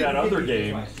the other like that people? other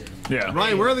game. Yeah.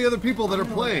 Ryan, where are the other people that are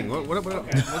playing? What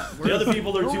The other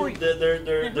people, they're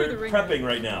prepping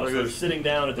right now. So they're sitting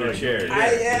down at their chairs.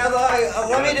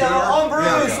 Let me down.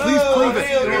 Yeah, please prove it.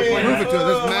 Prove it to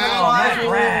us. There's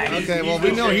Matt. Okay, well,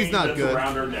 we know he's not good.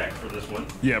 Around her neck for this one.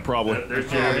 Yeah, probably. There's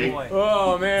Jeremy.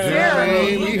 Oh man.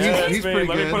 Jeremy, he's me. pretty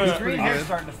Let me good. put He's a- pretty Hair's good.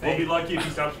 starting to We'll fade. be lucky if he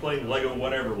stops playing Lego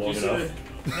whatever long enough.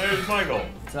 There's Michael.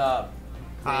 What's up?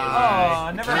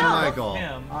 Oh, never Hi, heard Michael. of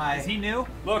him. Is he new?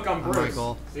 Look, I'm Hi, Bruce.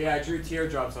 Michael. See, I drew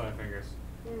teardrops on my fingers.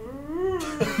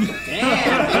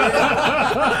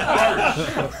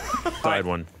 Side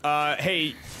one.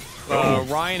 Hey.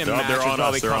 Ryan and Oh, Matt they're should on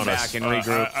probably us. They're come on back us. and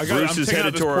regroup. Bruce is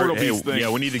headed this toward. portal Hey, piece thing. yeah,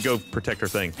 we need to go protect our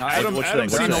thing. Adam thing?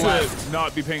 seems We're on the to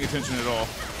not be paying attention at all.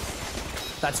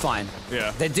 That's fine.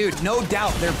 Yeah. Dude, no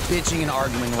doubt they're bitching and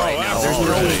arguing right now. There's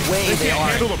absolutely. no way They they can't are.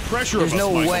 handle the pressure There's of us,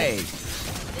 no Michael. way.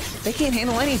 They can't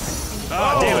handle anything.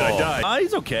 Oh, damn it, I died.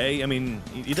 He's okay. I mean,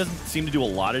 he doesn't seem to do a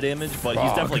lot of damage, but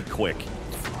he's definitely quick.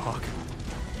 Fuck.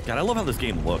 God, I love how this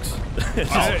game looks. it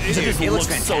just it looks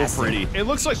looks so fantastic. pretty. It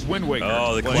looks like Wind Waker.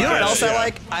 Oh, the You know what else I yeah.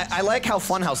 like? I like how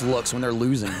Funhouse looks when they're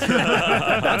losing.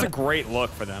 That's a great look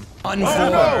for them.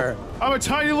 Unfair. I'm a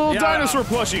tiny little dinosaur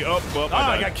plushie. Oh, well,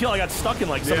 I got killed. I got stuck in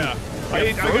like some. Yeah.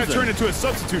 I got turned into a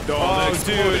substitute doll. Oh, and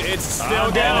exploded. dude, it's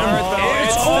still getting hurt though.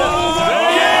 It's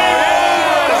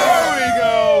There we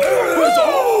go.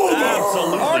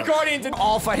 Absolutely. Our Guardians and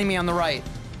All fighting me on the right.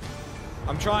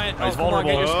 I'm trying. He's Come on,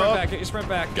 get your vulnerable. sprint back. Get your sprint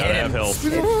back. Gotta have health.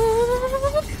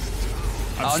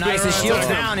 Oh, nice. His shield's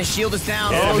down. His shield is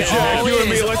down. Oh, Jack, you and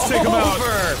me, let's take him out.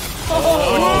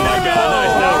 Oh my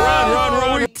God!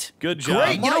 Now run. Good job.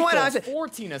 Great. You know what? I was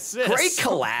 14 assists. great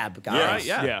collab, guys.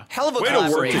 Yeah. Hell of a Way to work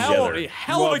collaboration. together.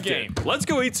 Hell of a Loved game. Let's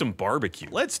go eat some barbecue.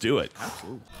 Let's do it.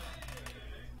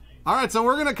 All right, so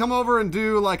we're gonna come over and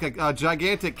do like a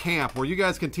gigantic camp where you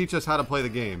guys can teach us how to play the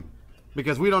game,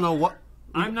 because we don't know what.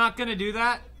 I'm not gonna do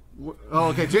that. Oh,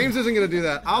 okay. James isn't gonna do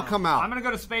that. I'll come out. I'm gonna go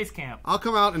to space camp. I'll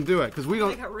come out and do it because we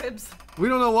don't. got ribs. We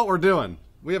don't know what we're doing.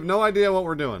 We have no idea what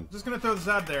we're doing. Just gonna throw this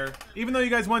out there. Even though you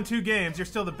guys won 2 games, you're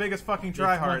still the biggest fucking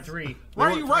won tryhards. 3.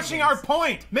 Why are you rushing our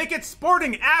point? Make it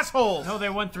sporting, assholes! No, they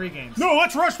won 3 games. No,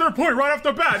 let's rush their point right off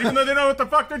the bat, even though they know what the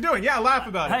fuck they're doing. Yeah, laugh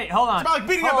about it. Hey, hold on. It's about like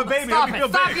beating Hold up a baby. Stop Make it. you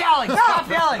feel Stop big. yelling. Stop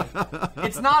yelling.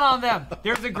 It's not on them.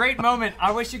 There's a great moment.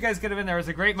 I wish you guys could have been there. There was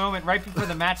a great moment right before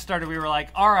the match started. We were like,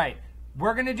 all right,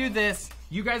 we're going to do this.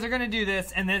 You guys are going to do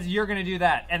this. And then you're going to do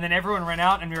that. And then everyone ran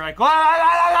out and we were like,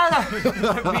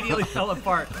 immediately fell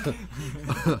apart.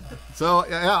 So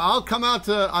yeah, I'll come out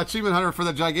to Achievement Hunter for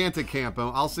the gigantic camp.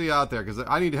 I'll see you out there because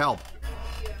I need help.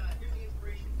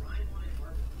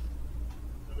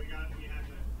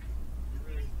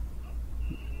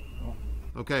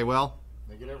 Okay, well.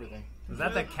 They get everything. Is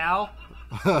that the cow?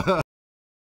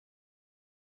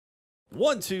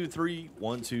 1, 2, 3.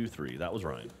 1, 2, 3. That was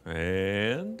Ryan.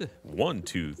 And 1,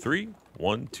 2, 3.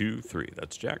 1, 2, 3.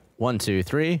 That's Jack. 1, 2,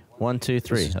 3. 1, 2,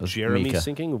 3. That was Jeremy Mika.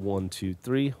 sinking. 1, 2,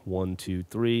 3. 1, 2,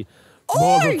 3. Oi!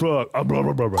 Motherfuck. Blah, blah,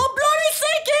 blah, blah. I'm bloody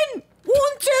sinking! 1,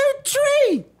 2,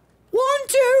 3! 1,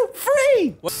 2,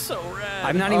 3! So rad.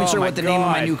 I'm not even Oh sure my what the name of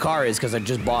my God. new car is because I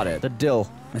just bought it. The dill.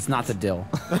 It's not the dill.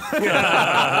 I'll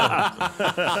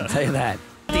tell you that.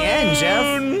 The end,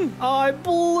 Jeff. Oh, I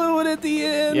blew it at the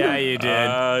end. Yeah, you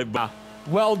did.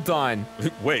 Well done.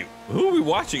 Wait, who are we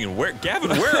watching and where?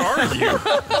 Gavin, where are you?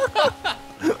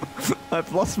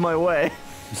 I've lost my way.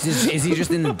 Is he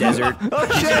just in the desert? Oh,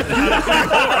 shit!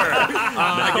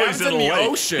 Gavin's in the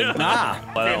ocean. Ah.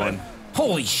 That one.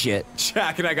 Holy shit.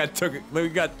 Jack and I got fuck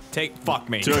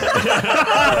me. Turned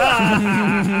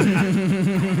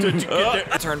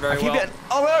very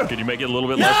well. Could you make it a little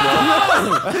bit less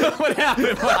well? What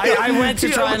happened? I went to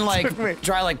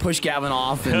try and push Gavin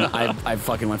off, and I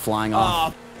fucking went flying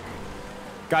off.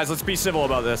 Guys, let's be civil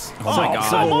about this. Oh my God.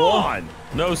 Come on.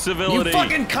 No civility. You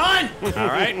fucking cunt! All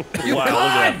right. You Wow, look at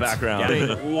that cunt!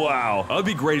 background. Wow. That would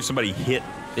be great if somebody hit.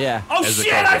 Yeah. Oh As a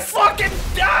shit! carpet. I fucking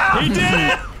died. He did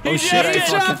it! Oh shit! I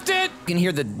Dropped fucking it. you can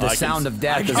hear the sound of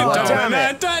death as Oh, well. damn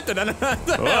it.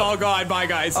 Oh god, bye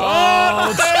guys. Oh,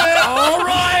 all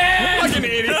right! Fucking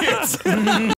idiots.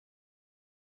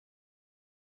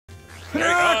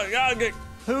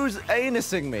 Who's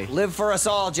anusing me? Live for us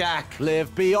all, Jack.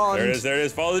 Live beyond. There it is, there it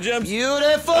is. Follow the gems.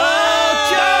 Beautiful Oh!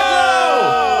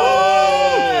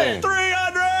 Jack!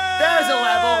 300! There's a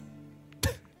level.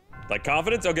 Like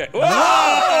confidence? Okay.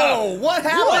 Oh, what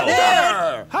happened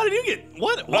there? How did you get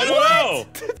what? I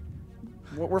don't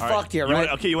know. We're All fucked here, You right?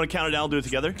 wanna- okay, you want to count it down? Do it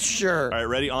together. Sure. All right,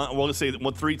 ready? We'll just say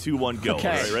 1, 3, 2, 1, go. Okay.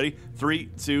 All right, ready? 3,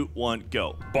 2, 1,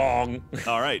 go. Bong.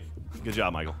 All right. Good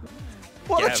job, Michael.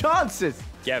 What are Gav. the chances?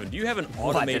 Gavin, do you have an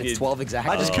What, that automated? it's 12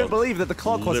 exactly? I just couldn't believe that the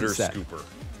clock wasn't litter set. scooper.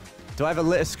 Do I have a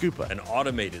litter scooper? An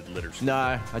automated litter scooper.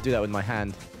 No, I do that with my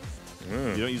hand. You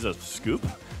don't use a scoop?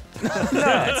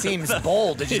 That seems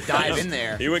bold to just dive in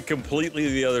there. He went completely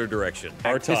the other direction.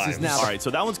 Our time. All right,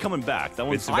 so that one's coming back. That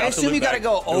one's. I assume you got to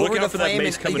go over the flame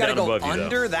and you got to go you,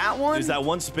 under that one. Is that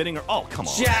one spinning or? Oh, come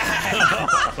on.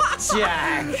 Jack.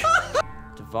 Jack.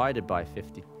 Divided by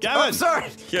 50. Gavin! I'm sorry.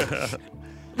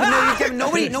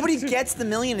 Nobody gets the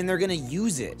million and they're gonna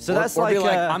use it. So Or- that's or be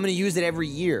like, I'm gonna use it every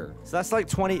year. So that's like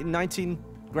 19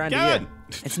 grand a Gavin! year.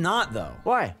 It's not though.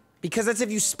 Why? Because that's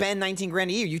if you spend 19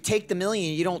 grand a year. You take the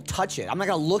million, you don't touch it. I'm not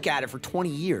gonna look at it for 20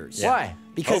 years. Yeah. Why?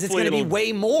 Because Hopefully it's gonna be it'll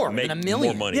way more make than a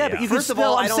million. more money, Yeah, but you can First of still,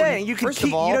 all, I'm I don't- saying you can first keep.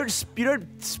 of all- You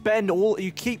don't spend all.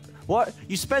 You keep what?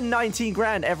 You spend 19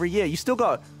 grand every year. You still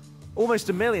got almost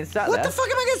a million sat What there. the fuck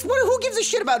am I gonna? Who gives a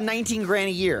shit about 19 grand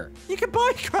a year? You can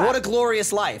buy crap. What a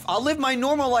glorious life. I'll live my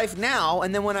normal life now,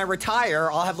 and then when I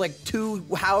retire, I'll have like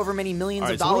however many millions All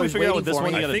right, of so what do we dollars figure out waiting with this for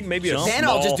one? me. You I gotta think maybe a jump. Then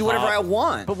I'll just do whatever I hop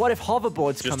want. But what if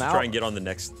hoverboards just come to out? try and get on the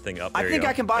next thing up. I There think you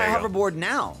I go. can buy a There you go. hoverboard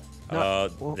now.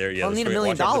 There, yeah. I'll need $1 that's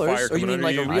million, right. Watch out for the fire or you coming need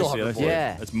like a under real I see, I see. hoverboard.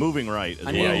 Yeah. It's moving right. As I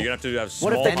well. need- Yeah, you're gonna have to have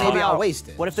small What if they Then come maybe out? I'll waste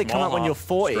it. What if they come Small out when you're hop,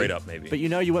 40? straight up, maybe. But you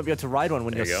know you won't be able to ride one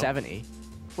when There you're you go. 70.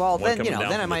 Well, One then coming you know, down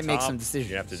then I from might the make top. some decisions.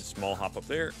 You have to small hop up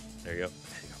there. There you go.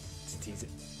 There you go. Just tease it.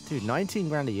 Dude, 19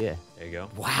 grand a year. There you go.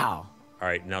 Wow. All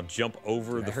right, now jump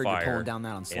over I the heard you fire pulling down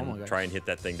that on slow-mo, and guys. try and hit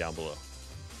that thing down below.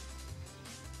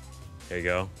 There you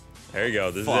go. There you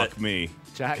go. This Fuck is it. me.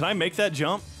 Jack. Can I make that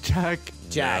jump? Jack.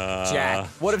 Jack.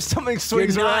 What if something You're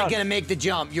swings not around? gonna make the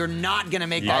jump. You're not gonna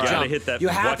make You that gotta jump. hit that. You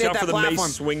have watch to hit out that for the platform.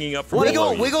 mace swinging up from Wiggle,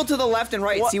 below you. wiggle to the left and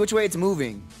right. What? See which way it's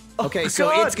moving. Okay, so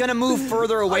God. it's gonna move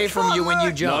further away from you when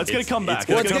you jump. No, it's gonna come back.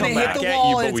 It's It's gonna gonna come hit back the at wall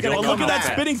you, and but it's we gonna don't come Look at that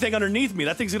back. spinning thing underneath me.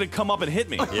 That thing's gonna come up and hit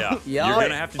me. Yeah. Yeah. You're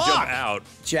gonna have to jump out.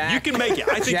 Jack. You can make it.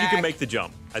 I think you Jack. can make the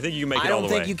jump. I think you can make I it all don't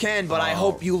the way. think you can, but I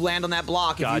hope you land on that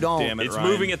block if you God don't. damn it, It's Ryan.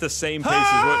 moving at the same pace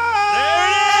as what.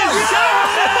 There it is!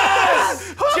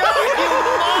 Jack, you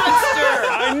monster!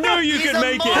 I knew you He's could a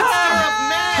make monster it. of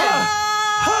man!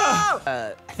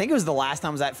 I think it was the last time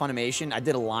I was at Funimation. I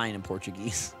did a line in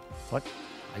Portuguese. What?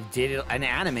 I did an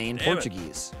anime in Damn it.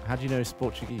 Portuguese. How do you know it's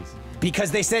Portuguese?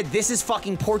 Because they said, this is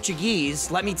fucking Portuguese.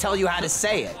 Let me tell you how to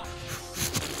say it.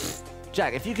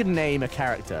 Jack, if you could name a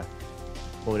character,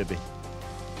 what would it be?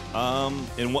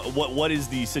 And what is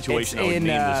the situation I would name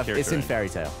this character? It's in Fairy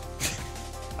Tail.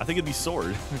 I think it'd be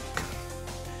Sword.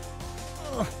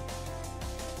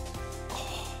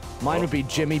 Mine would be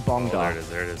Jimmy Oh, there it Bongdar. is.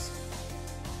 There it is.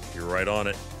 You're right on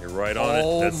it. You're right on it.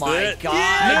 Oh That's my it. god.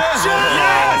 Yes!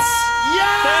 Yes!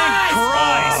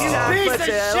 Piece of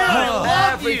shit, I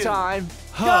love Every you. time.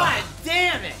 God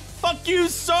damn it! Fuck you,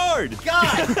 Sword!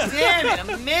 God damn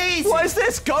it! Amazing! What is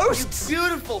this? Ghosts?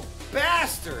 Beautiful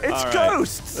bastard! It's All right.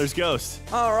 Ghosts. There's Ghosts.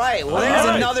 All right, well, All there's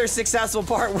right. another successful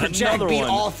part where Jack Another beat one.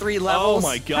 all 3 Oh levels.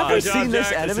 my god. Have we seen this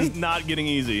Jack, enemy? This is not getting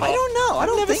easy. I don't know. I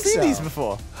don't I've never think seen so. these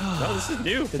before. No, this is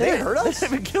new. Did they hurt us? They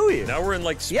even kill you. Now we're in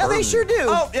like Yeah, they Spartan. sure do.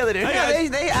 Oh, yeah, they do. Yeah,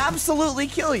 they absolutely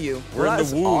kill you. We're in That's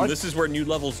the womb. odd. This is where new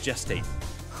levels gestate.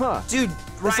 Huh. Dude,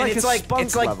 Ryan, like it's a like spunk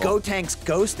it's like level. Gotank's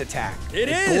ghost attack. It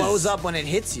is. blows up when it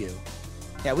hits you.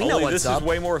 Yeah, we know Only what's this up. is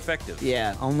way more effective.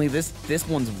 Yeah, only this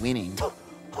one's winning.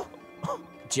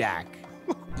 Jack,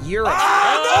 you're.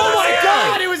 Oh my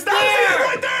God! It was there.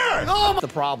 Right there. Oh my. The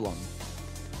problem.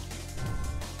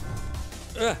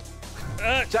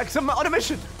 Jack's on a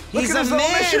mission. He's Look at a his little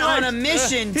man mission on legs. a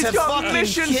mission He's to got fucking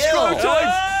mission kill.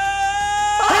 scrotoids.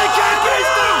 Hey, Jack, he's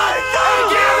done.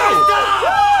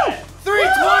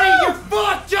 320. You're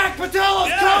fucked. Jack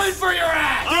Patello's coming for your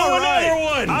ass. All right. another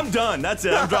one. I'm done. That's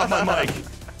it. I'm dropping my mic.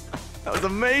 That was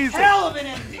amazing. Hell of an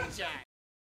ending, Jack.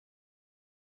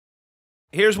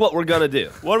 Here's what we're gonna do.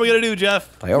 What are we gonna do,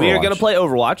 Jeff? We are gonna play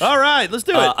Overwatch. All right, let's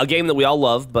do it. A game that we all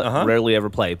love, but rarely ever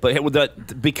play.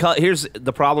 But because here's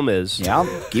the problem is, Yeah,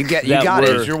 you got that it.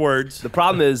 we're- Here's your words. the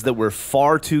problem is that we're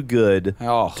far too good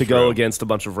Oh, to go against a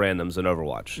bunch of randoms in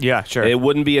Overwatch. Yeah, sure. It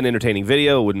wouldn't be an entertaining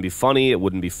video. It wouldn't be funny. It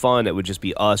wouldn't be fun. It would just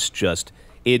be us.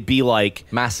 It'd be like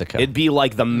Massacre. It'd be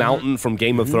like the Mountain from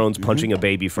Game of Thrones punching a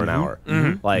baby for an hour.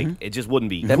 Like it just wouldn't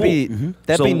be. There'd cool. be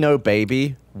there'd So- be no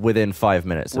baby within 5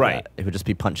 minutes. Of Right. that. It would just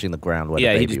be punching the ground where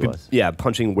Yeah, the he'd baby just be was.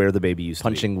 punching where the baby used to be.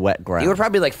 Punching wet ground. It would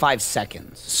probably be like 5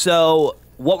 seconds. So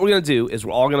what we're gonna do is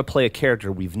we're all gonna play a character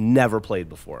we've never played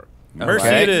before. Mercy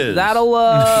it is.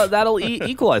 That'll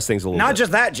equalize things a little Not bit.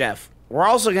 just that, Jeff. We're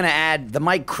also gonna add the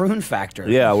Mike Kroon factor.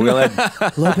 Yeah, we're gonna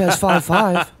add Lopez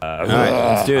 5'5". All right,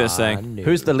 let's do this thing.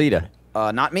 Who's the leader?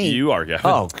 Not me. You are, Gavin.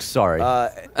 Oh, sorry.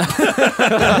 That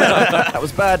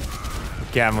was bad.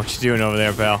 Gavin, what you doing over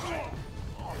there, pal?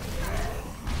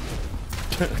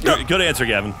 Good answer,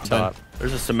 Gavin.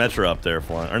 There's a Symmetra up there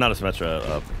flying, or not a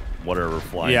Symmetra, whatever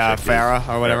flying. Yeah, chick Farah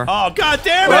or whatever. Oh god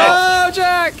damn it! Oh,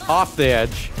 Jack! Off the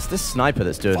edge. It's this sniper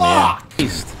that's doing me in.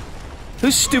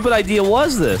 Whose stupid idea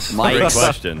was this? Mike. Great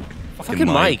question. Fucking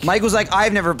Mike. Mike was like,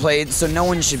 I've never played, so no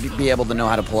one should be able to know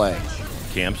how to play.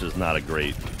 Camps is not a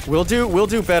great. We'll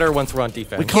do better once we're on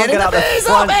defense. We can't get out the base,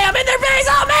 front. I'm in their base,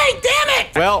 oh me, damn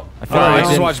it! Well, I feel like I we just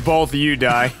didn't- watched both of you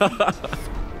die.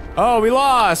 Oh, we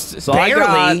lost. So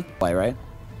Barely. Play, right?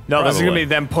 No, this is gonna Probably. be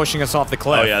them pushing us off the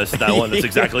cliff. Oh yeah, this is that one. That's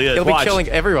exactly it. he'll be Watch. killing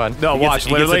everyone. No, He gets- watch. he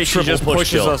gets a Literally, she triple just push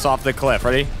pushes kill. us off the cliff.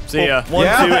 Ready? See ya. 1, 2,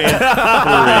 and 3.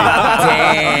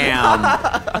 Damn.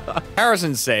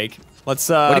 Comparison's sake, let's.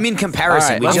 What do you mean comparison?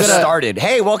 All right, we let's just get a- started.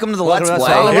 Hey, welcome to the Welcome Let's to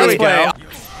Play. the Here Let's we go.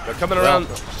 They're coming around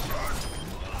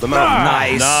the mountain.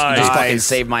 Nice. Nice. Just fucking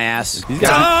saved my ass.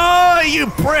 Oh, you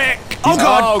prick! Oh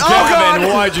God! Oh, Gavin,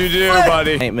 what'd you do,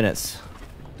 buddy? 8 minutes.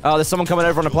 Oh, there's someone coming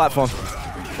over on the platform.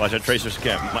 Watch out, Tracer's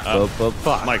camp.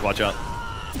 Mike, watch out.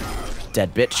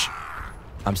 Dead bitch.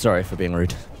 I'm sorry for being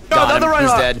rude. Got him.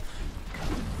 He's dead.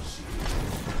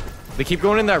 They keep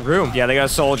going in that room. Yeah, they got a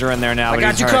soldier in there now. I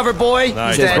got you covered, boy.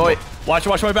 Nice. He's dead. Boy. Watch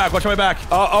my back. Watch my back.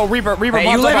 Oh, Reaper, Hey, Monster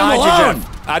you leave him behind alone. you,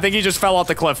 Jeff. I think he just fell off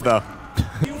the cliff, though.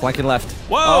 Flanking left.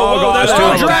 Whoa! Oh, whoa, God, there's oh, two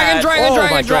of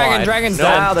them. Dragon's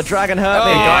Now dead. the dragon hurt Oh,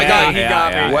 me. I got He he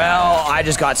got me. Well, I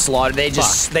just got slaughtered. They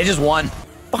just won.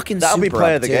 Fucking That'll be super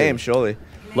play up, of the too. game, surely.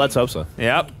 Let's hope so.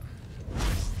 Yep.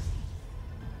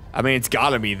 I mean, it's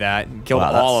gotta be that. Killed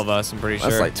Wow, all that's- of us, I'm pretty sure.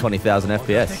 That's like 20,000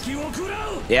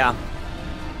 FPS. Yeah.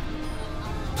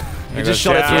 There just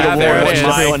goes shot it through Jeff, the there wall goes and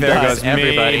Mike, everyone there dies. goes me,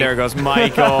 Everybody. there goes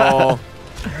Michael.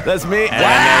 That's me. And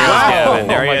there's Gavin.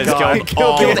 There he is, killed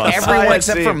all Killed of us. everyone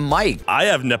except for Mike. I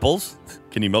have nipples.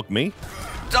 Can you milk me?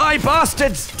 Die,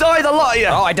 bastards! Die, the lot of you!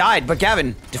 Oh, I died, but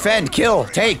Gavin, defend, kill,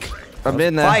 take. I'm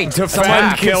in there. Fight. Defend,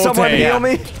 Can kill, someone take. heal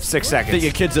me? 6 Think seconds.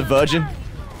 your kid's a virgin?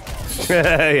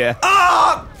 Yeah.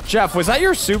 Jeff, was that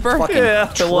your super? Fucking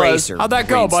Yeah, it was. Tracer. How'd that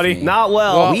go, rinsed buddy? me. Not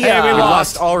well. Well, Hey, we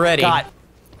lost already. Got.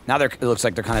 Now it looks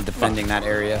like they're kind of defending that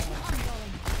area.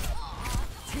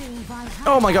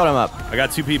 Oh my god, I'm up. I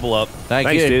got 2 people up. Thanks,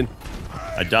 Thanks, you. dude.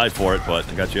 I died for it, but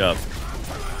I got you up.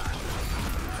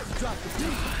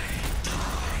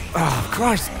 Oh,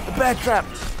 Christ. The bear trap.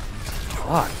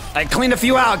 I cleaned a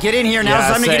few out. Get in here. Now Yeah,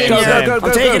 it's time to get in same. here. Go, go, I'm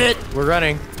go, taking go. it. We're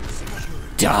running.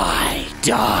 Die.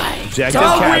 Jack Die.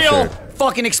 got Wheel captured.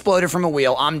 fucking exploded from a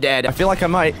wheel. I'm dead. I feel like I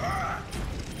might.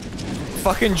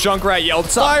 Fucking Junkrat yelled,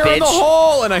 up, fire in the bitch?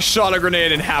 hole! And I shot a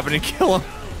grenade and happened to kill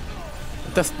him.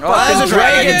 Oh, there's a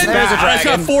dragon. There's a I just got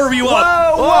dragon. 4 of you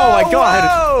up. Oh my god.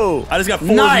 Whoa. I just got 4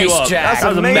 of Nice, you up. Jack.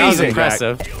 That's amazing.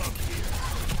 Impressive.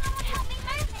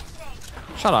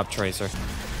 Shut up, Tracer.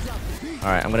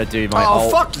 Alright, I'm gonna do my Oh,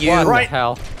 ult. fuck you. What Right. the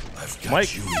hell? Mike.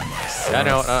 I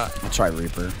know. I'll try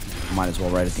Reaper. Might as well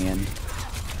right at the end.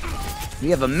 We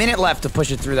have a minute left to push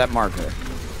it through that marker.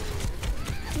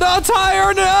 No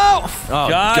tire, no! Oh,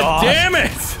 God damn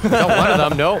it! No, one of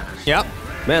them. No. Yep.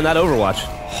 Man, that Overwatch.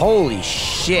 Holy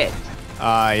shit.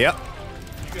 Yep.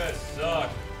 You guys suck.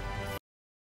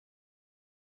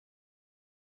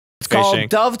 It's called Fishing.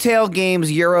 Dovetail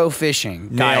Games Euro Fishing.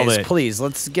 Nailed Guys, it. please,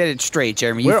 let's get it straight,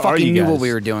 Jeremy. You Where are fucking you knew what guys?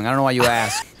 we were doing. I don't know why you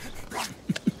asked.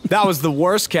 That was the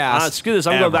worst cast. Screw this.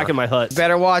 I'm going back in my hut.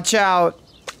 Better watch out.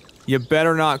 You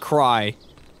better not cry.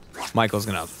 Michael's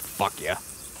gonna fuck you.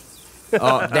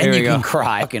 Oh, Then here we you go. can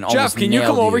cry. Fucking Jeff, almost can you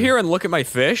come nailed over you. here and look at my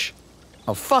fish?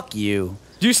 Oh, fuck you.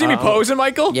 Do you see me posing,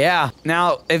 Michael? Yeah.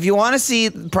 Now, if you want to see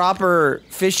proper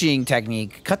fishing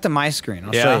technique, cut to my screen.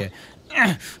 I'll show Yeah.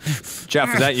 you.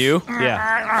 Jeff, is that you?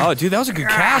 Yeah. Oh, dude, that was a good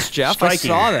cast, Jeff. Striking.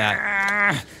 I saw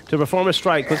that. To perform a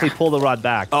strike, quickly pull the rod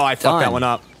back. Oh, I fucked Done. that one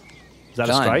up. Is that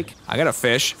done. a strike? I got a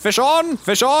fish. Fish on!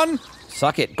 Fish on!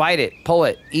 Suck it, bite it, pull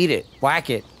it, eat it, whack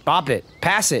it, bop it,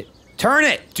 pass it, turn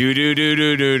it. Do do do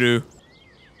do do do.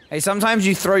 Hey, sometimes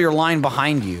you throw your line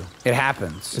behind you. It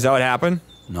happens. Is that what happened?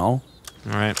 No.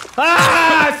 All right.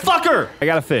 Ah, fucker! I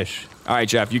got a fish. All right,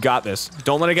 Jeff, you got this.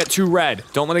 Don't let it get too red.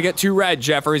 Don't let it get too red,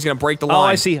 Jeff, or he's gonna break the line. Oh,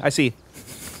 I see. I see.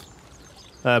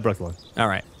 Broke the line. All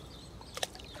right.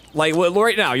 Like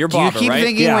right now, you're Do you bobber, keep right?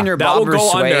 thinking when your That will bobber go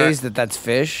sways under. that's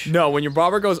fish? No, when your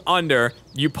bobber goes under,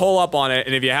 you pull up on it,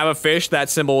 and if you have a fish, that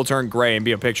symbol will turn gray and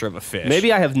be a picture of a fish.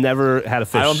 Maybe I have never had a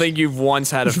fish. I don't think you've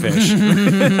once had a fish.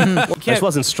 This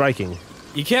wasn't striking.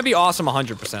 You can't be awesome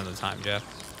 100% of the time, Jeff.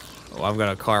 Oh, I've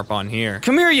got a carp on here.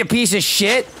 Come here, you piece of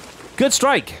shit. Good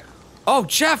strike. Oh,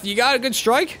 Jeff, you got a good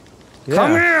strike? Yeah.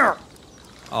 Come here.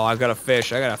 Oh, I've got a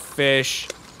fish. I got a fish.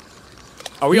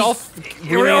 Are we all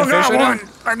We all got one.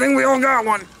 I think we all got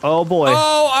one. Oh boy.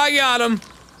 Oh, I got him.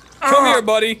 Come here,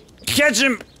 buddy. Catch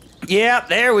him. Yeah,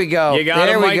 there we go. You got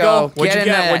there him, we Michael? go. What'd you in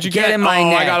get? that- What'd you get? in my Oh,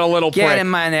 net. I got a little Get prick. in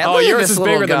my net. Oh, Look at yours this is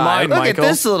little bigger than guy. mine, Look Michael. at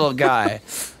this little guy.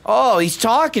 Oh, he's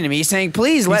talking to me. He's saying,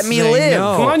 please let me saying live.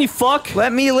 no. Come on, you fuck.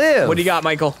 Let me live. What do you got,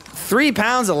 Michael? 3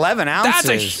 pounds, 11 ounces. That's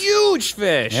a huge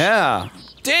fish. Yeah.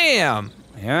 Damn.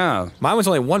 Yeah. Mine was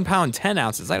only 1 pound 10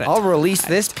 ounces. I'll release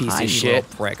this piece tiny of shit.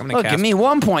 little prick. I'm gonna Look, cast. give me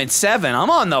 1.7. I'm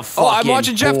on the fucking Oh, I'm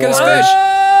watching Jeff get his board. fish.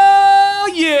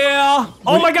 Oh yeah!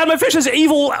 Oh my god, my fish has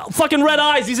evil fucking red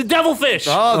eyes. He's a devilfish.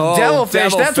 Oh,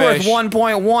 devilfish. That's worth devilfish.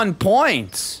 1.1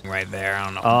 points. Right there. I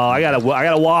don't know. Oh, I got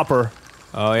a whopper.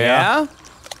 Oh yeah. Yeah?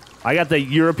 I got the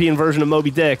European version of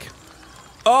Moby Dick,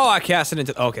 Oh, I cast it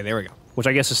into. Okay, there we go. which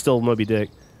I guess is still Moby Dick.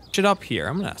 Switch it up here.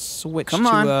 I'm gonna switch. Come to,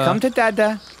 on. Come to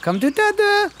Dada. Come to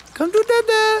Dada. Come to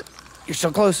Dada. You're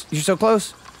so close. You're so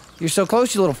close. You're so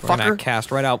close, you little We're gonna fucker. cast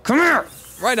right out. Come here.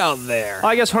 Right out there.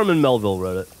 I guess Herman Melville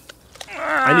wrote it.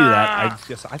 I knew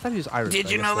that. I thought he was Irish. Did but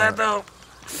I you guess know not. that though?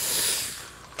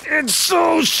 It's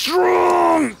so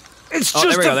strong. It's Oh,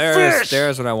 just there we go. a fish.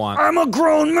 There's what I want. I'm a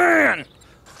grown man.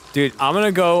 Dude, I'm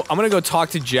gonna go talk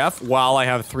to Jeff while I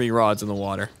have 3 rods in the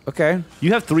water. Okay.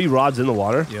 You have 3 rods in the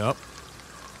water? Yep.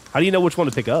 How do you know which one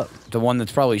to pick up? The one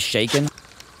that's probably shaking.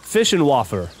 Fish and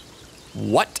wafer.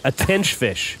 What? A tench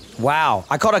fish. Wow.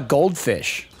 I caught a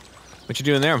goldfish. What you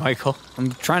doing there, Michael?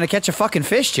 I'm trying to catch a fucking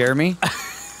fish, Jeremy.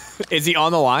 Is he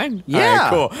on the line? Yeah.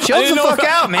 All right, cool. Chill the fuck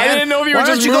out, man. I didn't know if you were Why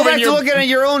just don't you go moving back your... to looking at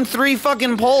your own 3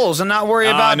 fucking poles and not worry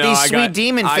about no, these I sweet got-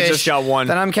 demon I fish just got one.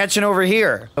 that I'm catching over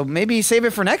here. So maybe save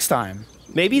it for next time.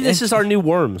 Maybe this is our new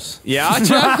worms. Yeah,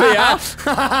 Jeff? Yeah.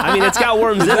 I mean, it's got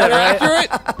worms in it, right?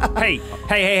 Accurate?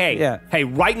 Hey. Yeah. Hey,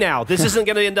 right now, this isn't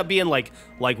gonna end up being like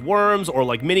worms or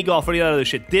like mini golf or any other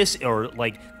shit. This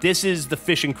is the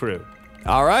fishing crew.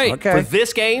 All right. Okay. For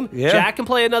this game, Yeah. Jack can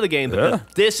play another game,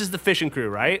 but this is the fishing crew,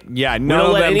 right? Yeah, We none don't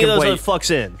of let them any can of those play. other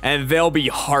fucks in. And they'll be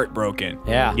heartbroken.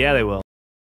 Yeah. Yeah, they will.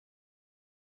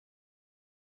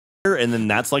 And then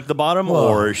that's like the bottom,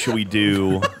 or should we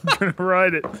do?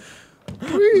 Ride it.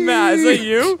 Matt, is that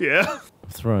you? Yeah.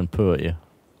 Throwing poo at you.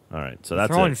 All right, so that's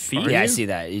Throwing it. feet? Yeah, I see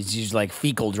that. It's just like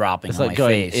fecal dropping It's on like my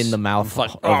going face. in the mouth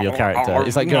of your character.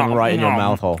 It's like going right in your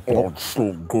mouth hole. Oh,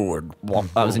 so good.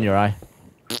 That was in your eye.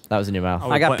 That was in your mouth.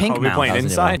 I got pink Are we mouth. playing That was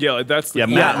in inside? Yeah, that's the Yeah,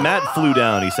 Matt flew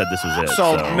down. He said this was it.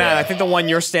 So, Matt, I think the one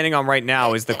you're standing on right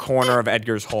now is the corner of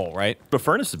Edgar's hole, right? the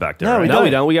furnace is back there. No, right? we No, don't. we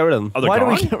don't. We got rid of them. Oh, they're Why do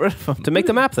we gone? get rid of them? To make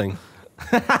the map thing.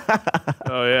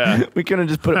 Oh yeah. We couldn't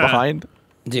just put it behind.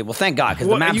 Dude, well, thank God, because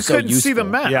the Well, map's you so couldn't useful. see the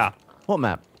map. Yeah. What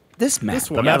map? This map.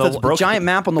 one. map that's the broken. giant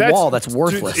map on the That's- wall that's dude,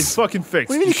 worthless. it's fucking fixed.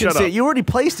 What do you mean you can Shut see up. it? You already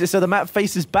placed it so the map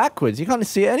faces backwards. You can't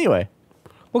see it anyway.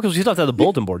 Well, because you still have to have the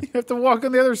bulletin board. You have to walk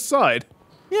on the other side.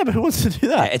 Yeah, but who wants to do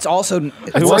Yeah, that? it's also. Who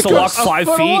wants to walk A 5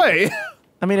 foot feet? away.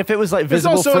 I mean, if it was like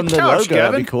visible also a from the couch, logo,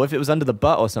 that'd be Gavin. cool. If it was under the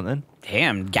butt or something.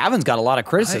 Damn, Gavin's got a lot of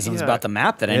criticisms yeah. about the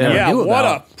map that I Yeah. never Yeah, knew what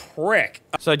about. a prick.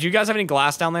 So, do you guys have any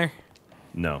glass down there?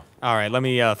 No. All right, let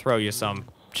me throw you some.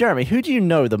 Jeremy, who do you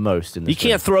know the most in this You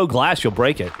can't throw glass, you'll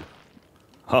break it.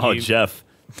 Oh, Jeff.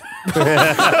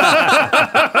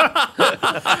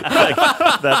 Like,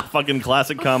 that fucking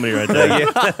classic comedy right there.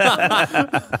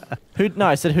 No,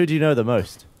 I said who do you know the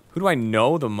most? Who do I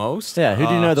know the most? Yeah, who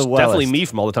do you know the It's wellest? definitely me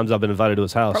from all the times I've been invited to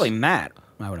his house. Probably Matt,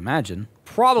 I would imagine.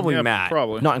 Probably Yeah, Matt.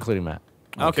 Probably. Not including Matt.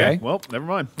 Okay. Well, never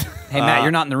mind. Hey, Matt,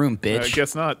 you're not in the room, I bitch.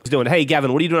 guess not. He's doing. Hey,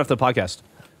 Gavin, what are you doing after the podcast?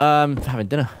 Having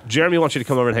dinner. Jeremy wants you to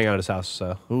come over and hang out at his house.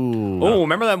 So. Ooh. Oh,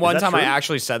 remember that one that time I true?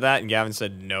 actually said that and Gavin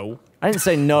said no? I didn't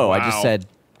say no. I just Wow. said,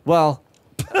 well,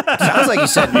 Sounds like you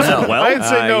said no. Well, I didn't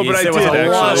say no, you but I said did with a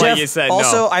lot actually. of Jeff, you said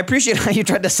also, no. I appreciate how you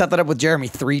tried to set that up with Jeremy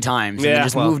 3 times and Yeah, you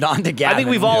just well, moved on to Gavin. I think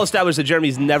we've all established that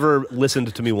Jeremy's never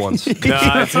listened to me once. No,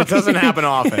 it doesn't happen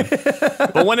often.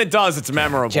 But when it does, it's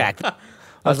memorable. Jack. I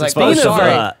was like, Speaking, oh,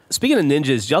 sorry. speaking of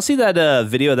ninjas, y'all see that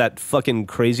video of that fucking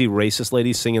crazy racist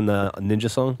lady singing the ninja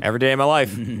song? Every day of my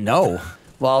life. No.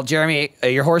 Well, Jeremy,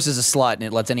 your horse is a slut and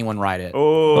it lets anyone ride it.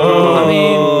 I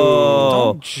mean,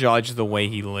 don't judge the way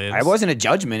he lives. It wasn't a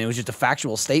judgment. It was just a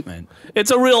factual statement. It's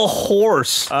a real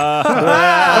horse.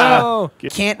 I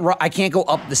can't go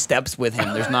up the steps with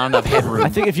him. There's not enough headroom. I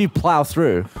think if you plow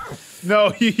through,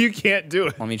 No, you can't do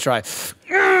it. Let me try.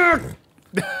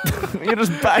 you're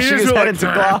just bashing He's his head like, into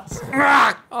glass.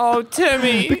 Oh,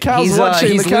 Timmy. The cow's He's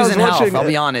watching. he's the cow's losing health. watching. I'll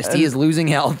be honest. He is losing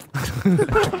health.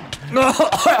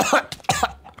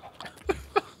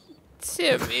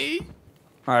 Timmy.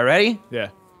 All right, ready? Yeah.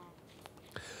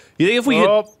 You think if we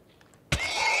could...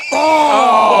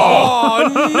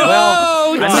 Oh,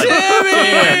 no, I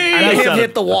may That's have not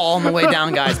hit the wall on the way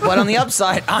down, guys, but on the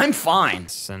upside, I'm fine.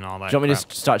 And all that Do you want me to crap.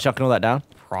 just start chucking all that down?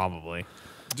 Probably.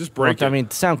 Just break I it.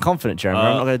 mean, sound confident, Jeremy.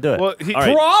 I'm not going to do it. Well, all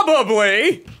right.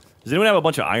 Probably. Does anyone have a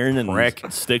bunch of iron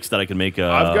and sticks that I can make?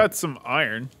 I've got some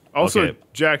iron. Also, okay.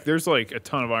 Jack, there's like a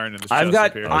ton of iron in this chest I've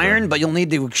got up here. iron, but you'll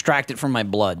need to extract it from my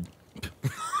blood.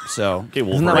 So, okay,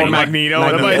 isn't that what Magneto.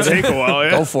 That might take a while.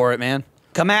 Yeah. Go for it, man.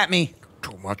 Come at me.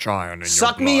 Too much iron in your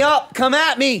Suck me up. Come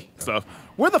at me. Stuff.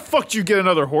 Where the fuck did you get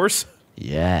another horse?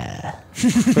 Yeah.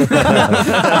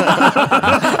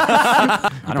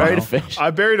 Buried a fish.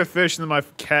 I buried a fish and then my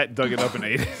cat dug it up and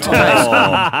ate it.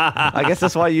 I guess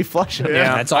that's why you flush it.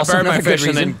 Yeah, that's I also buried my another good fish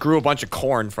and then reason. grew a bunch of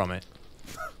corn from it.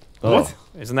 What?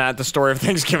 Isn't that the story of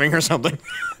Thanksgiving or something?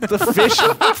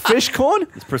 The fish corn?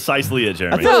 It's precisely it,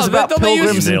 Jeremy. I thought it was about don't they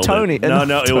Pilgrims and Nailed it. Tony.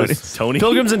 No, it was Tony.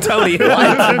 Pilgrims and Tony.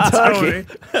 Tony.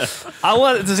 I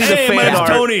wanted to see the Hey, fan my name's art.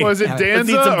 Tony. Was it Let's eat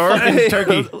Danza some or fucking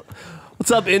turkey.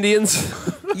 What's up, Indians?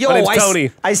 Yo, My name's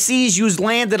Tony. I sees you's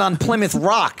landed on Plymouth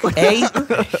Rock, eh?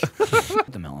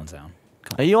 Put the melons down.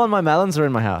 Are you on my melons or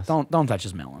in my house? Don't touch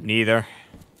his melon. Neither.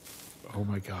 Oh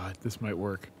my god, this might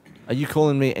work. Are you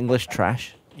calling me English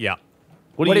trash? Yeah.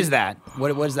 What is that? What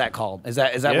is that called? Is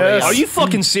that what it Yes. is? Are you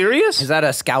fucking serious? Is that a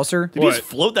scouser? Did you just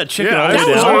float that chicken Yeah, all I the way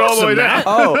just down? went all the way down.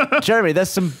 Oh, Jeremy, there's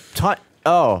some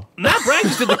Oh. Matt Bragg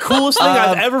just did the coolest thing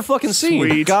I've ever fucking seen.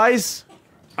 Sweet. Guys,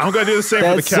 I'm gonna do the same for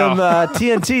the there's cow. some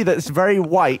TNT that's very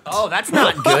white. Oh, that's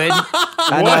not good.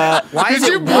 And, Why is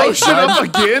Did you it blow white, shit bud? up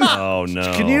again? Oh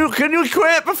no. Can you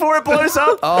quit before it blows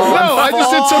up? Oh, No, I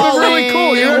just did something really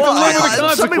cool. You have to live with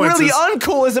the Something really consequences.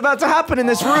 uncool is about to happen in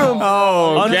this room.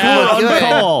 Oh,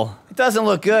 Uncall. It doesn't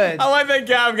look good. I like that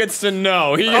Gav gets to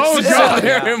know. He gets Oh, to God. sit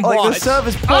there and Like watch. the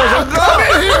service pours. Come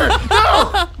in here!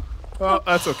 No! Well,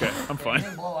 that's okay. I'm fine.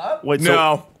 Wait, so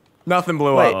No, nothing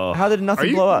blew Wait, up. how did nothing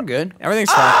you- blow I'm up? good.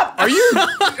 Everything's fine. Are you?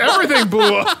 Everything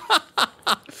blew up.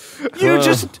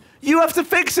 You have to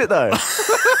fix it though.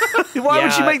 Why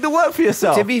would you Yeah. make the work for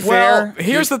yourself? To be Well, fair,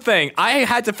 here's the thing. I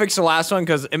had to fix the last one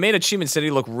because it made Achievement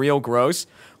City look real gross.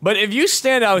 But if you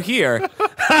stand out here,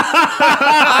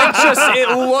 it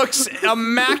looks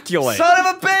immaculate. Son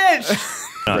of a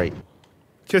bitch! Great.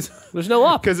 There's no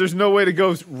up. Because there's no way to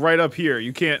go right up here.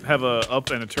 You can't have a up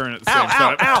and a turn at the same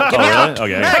time. oh,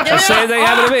 really? Okay. The same thing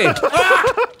happened to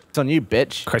me. It's on you,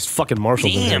 bitch. Christ, fucking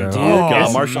Marshall's in here now. dude.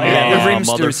 God, Marshall, Yeah. oh, The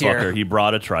rimster's motherfucker, here. he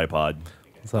brought a tripod.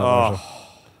 What's up, Marshall?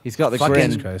 He's got the Fucking-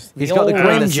 grin. He's got the old grin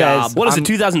rim that job. says, What is it,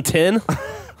 2010?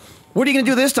 what are you gonna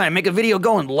do this time? Make a video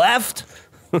going left?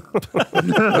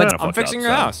 I'm fixing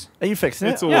your house. Are you fixing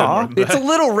it? It's a little more than It's a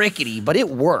little rickety, but it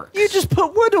works. You just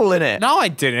put wood all in it. No, I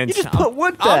didn't. You just put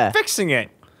wood there. I'm fixing it.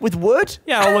 With wood?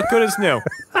 Yeah, it'll look good as new.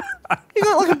 You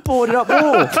got like a boarded up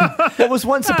wall. What was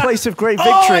once a place of great Oh,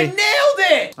 I victory.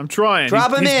 nailed it! I'm trying.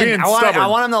 Drop him He's in. being I want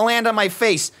stubborn. him to land on my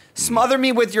face. Smother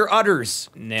me with your udders.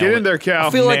 Get in there, cow.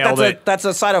 I feel like Nailed it. that's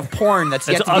a side of porn that's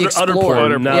yet It's to be utter explored.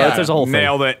 porn. No, Yeah. there's a whole thing.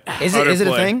 Nailed it. Is it a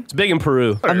play. thing? It's big in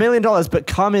Peru. $1 million, but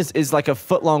cum is like a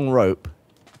foot-long rope.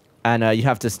 And you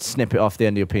have to snip it off the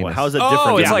end of your penis. Well, how is that different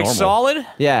Oh, than it's like normal? solid? Yeah,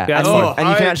 Yeah, and, that's you, fun. and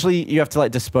you can actually, you have to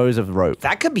like dispose of the rope.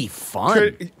 That could be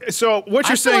fun. So what you're I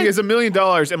feel saying like- is $1 million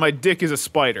and my dick is a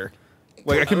spider.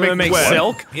 Like I can I'm gonna make make web.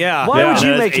 silk? Yeah. Why Yeah, would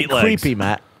you that make has it 8 legs. creepy,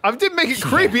 Matt? I didn't make it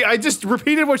creepy. I just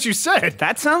repeated what you said.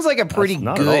 That sounds like a pretty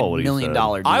not at good all what he $1 million said.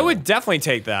 deal. I would definitely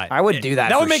take that. I would do that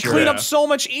That for would make sure. cleanup so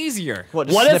much easier. What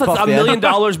What if it's $1 million,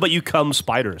 but you come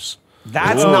spiders?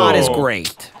 That's Whoa. not as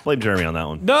great. Blame Jeremy on that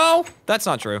one. No, that's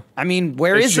not true. I mean,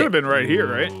 where It is should it? have been right here,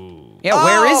 right? Yeah,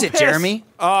 where Oh, is it, piss. Jeremy?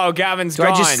 Oh, Gavin's Do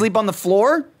gone. I just sleep on the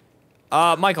floor?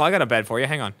 Michael, I got a bed for you.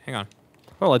 Hang on. I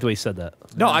don't like the way he said that.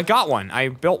 No, I got one. I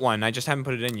built one. I just haven't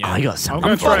put it in yet. I got I'm something.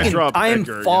 gonna try and drop I am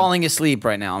Edgar again. falling asleep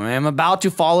right now. I'm about to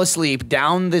fall asleep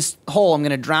down this hole. I'm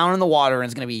gonna drown in the water, and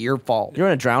it's gonna be your fault. You're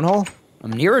in a drown hole?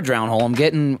 I'm near a drown hole. I'm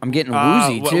getting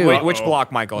woozy too. Wait, which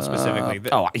block, Michael, specifically?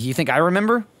 Oh, you think I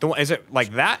remember? The one, is it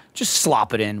like that? Just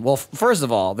slop it in. Well, first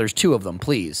of all, there's 2 of them.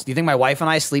 Please. Do you think my wife and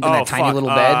I sleep in Oh, that tiny fuck. little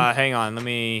bed? Hang on. Let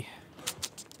me.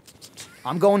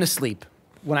 I'm going to sleep.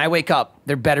 When I wake up,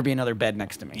 there better be another bed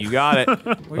next to me. You got it.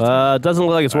 It doesn't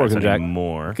look like it's working, Jack.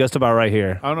 More. Just about right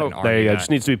here. I don't know. There you go. that. Just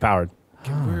needs to be powered.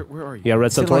 Where are you? Yeah,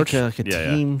 redstone Is it like torch. a, Yeah,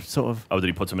 yeah. team sort of? Oh, did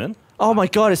he put some in? Oh my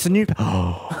god, it's a new...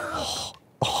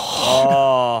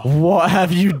 What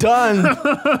have you done?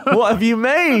 What have you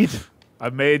made?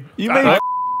 I've made. You made...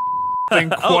 thing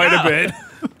quite a bit.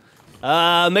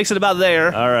 Makes it about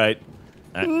there. All right.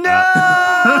 No!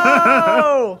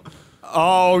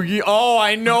 Oh,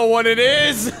 I know what it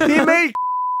is. He made...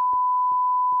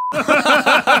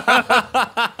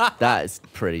 That is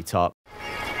pretty top.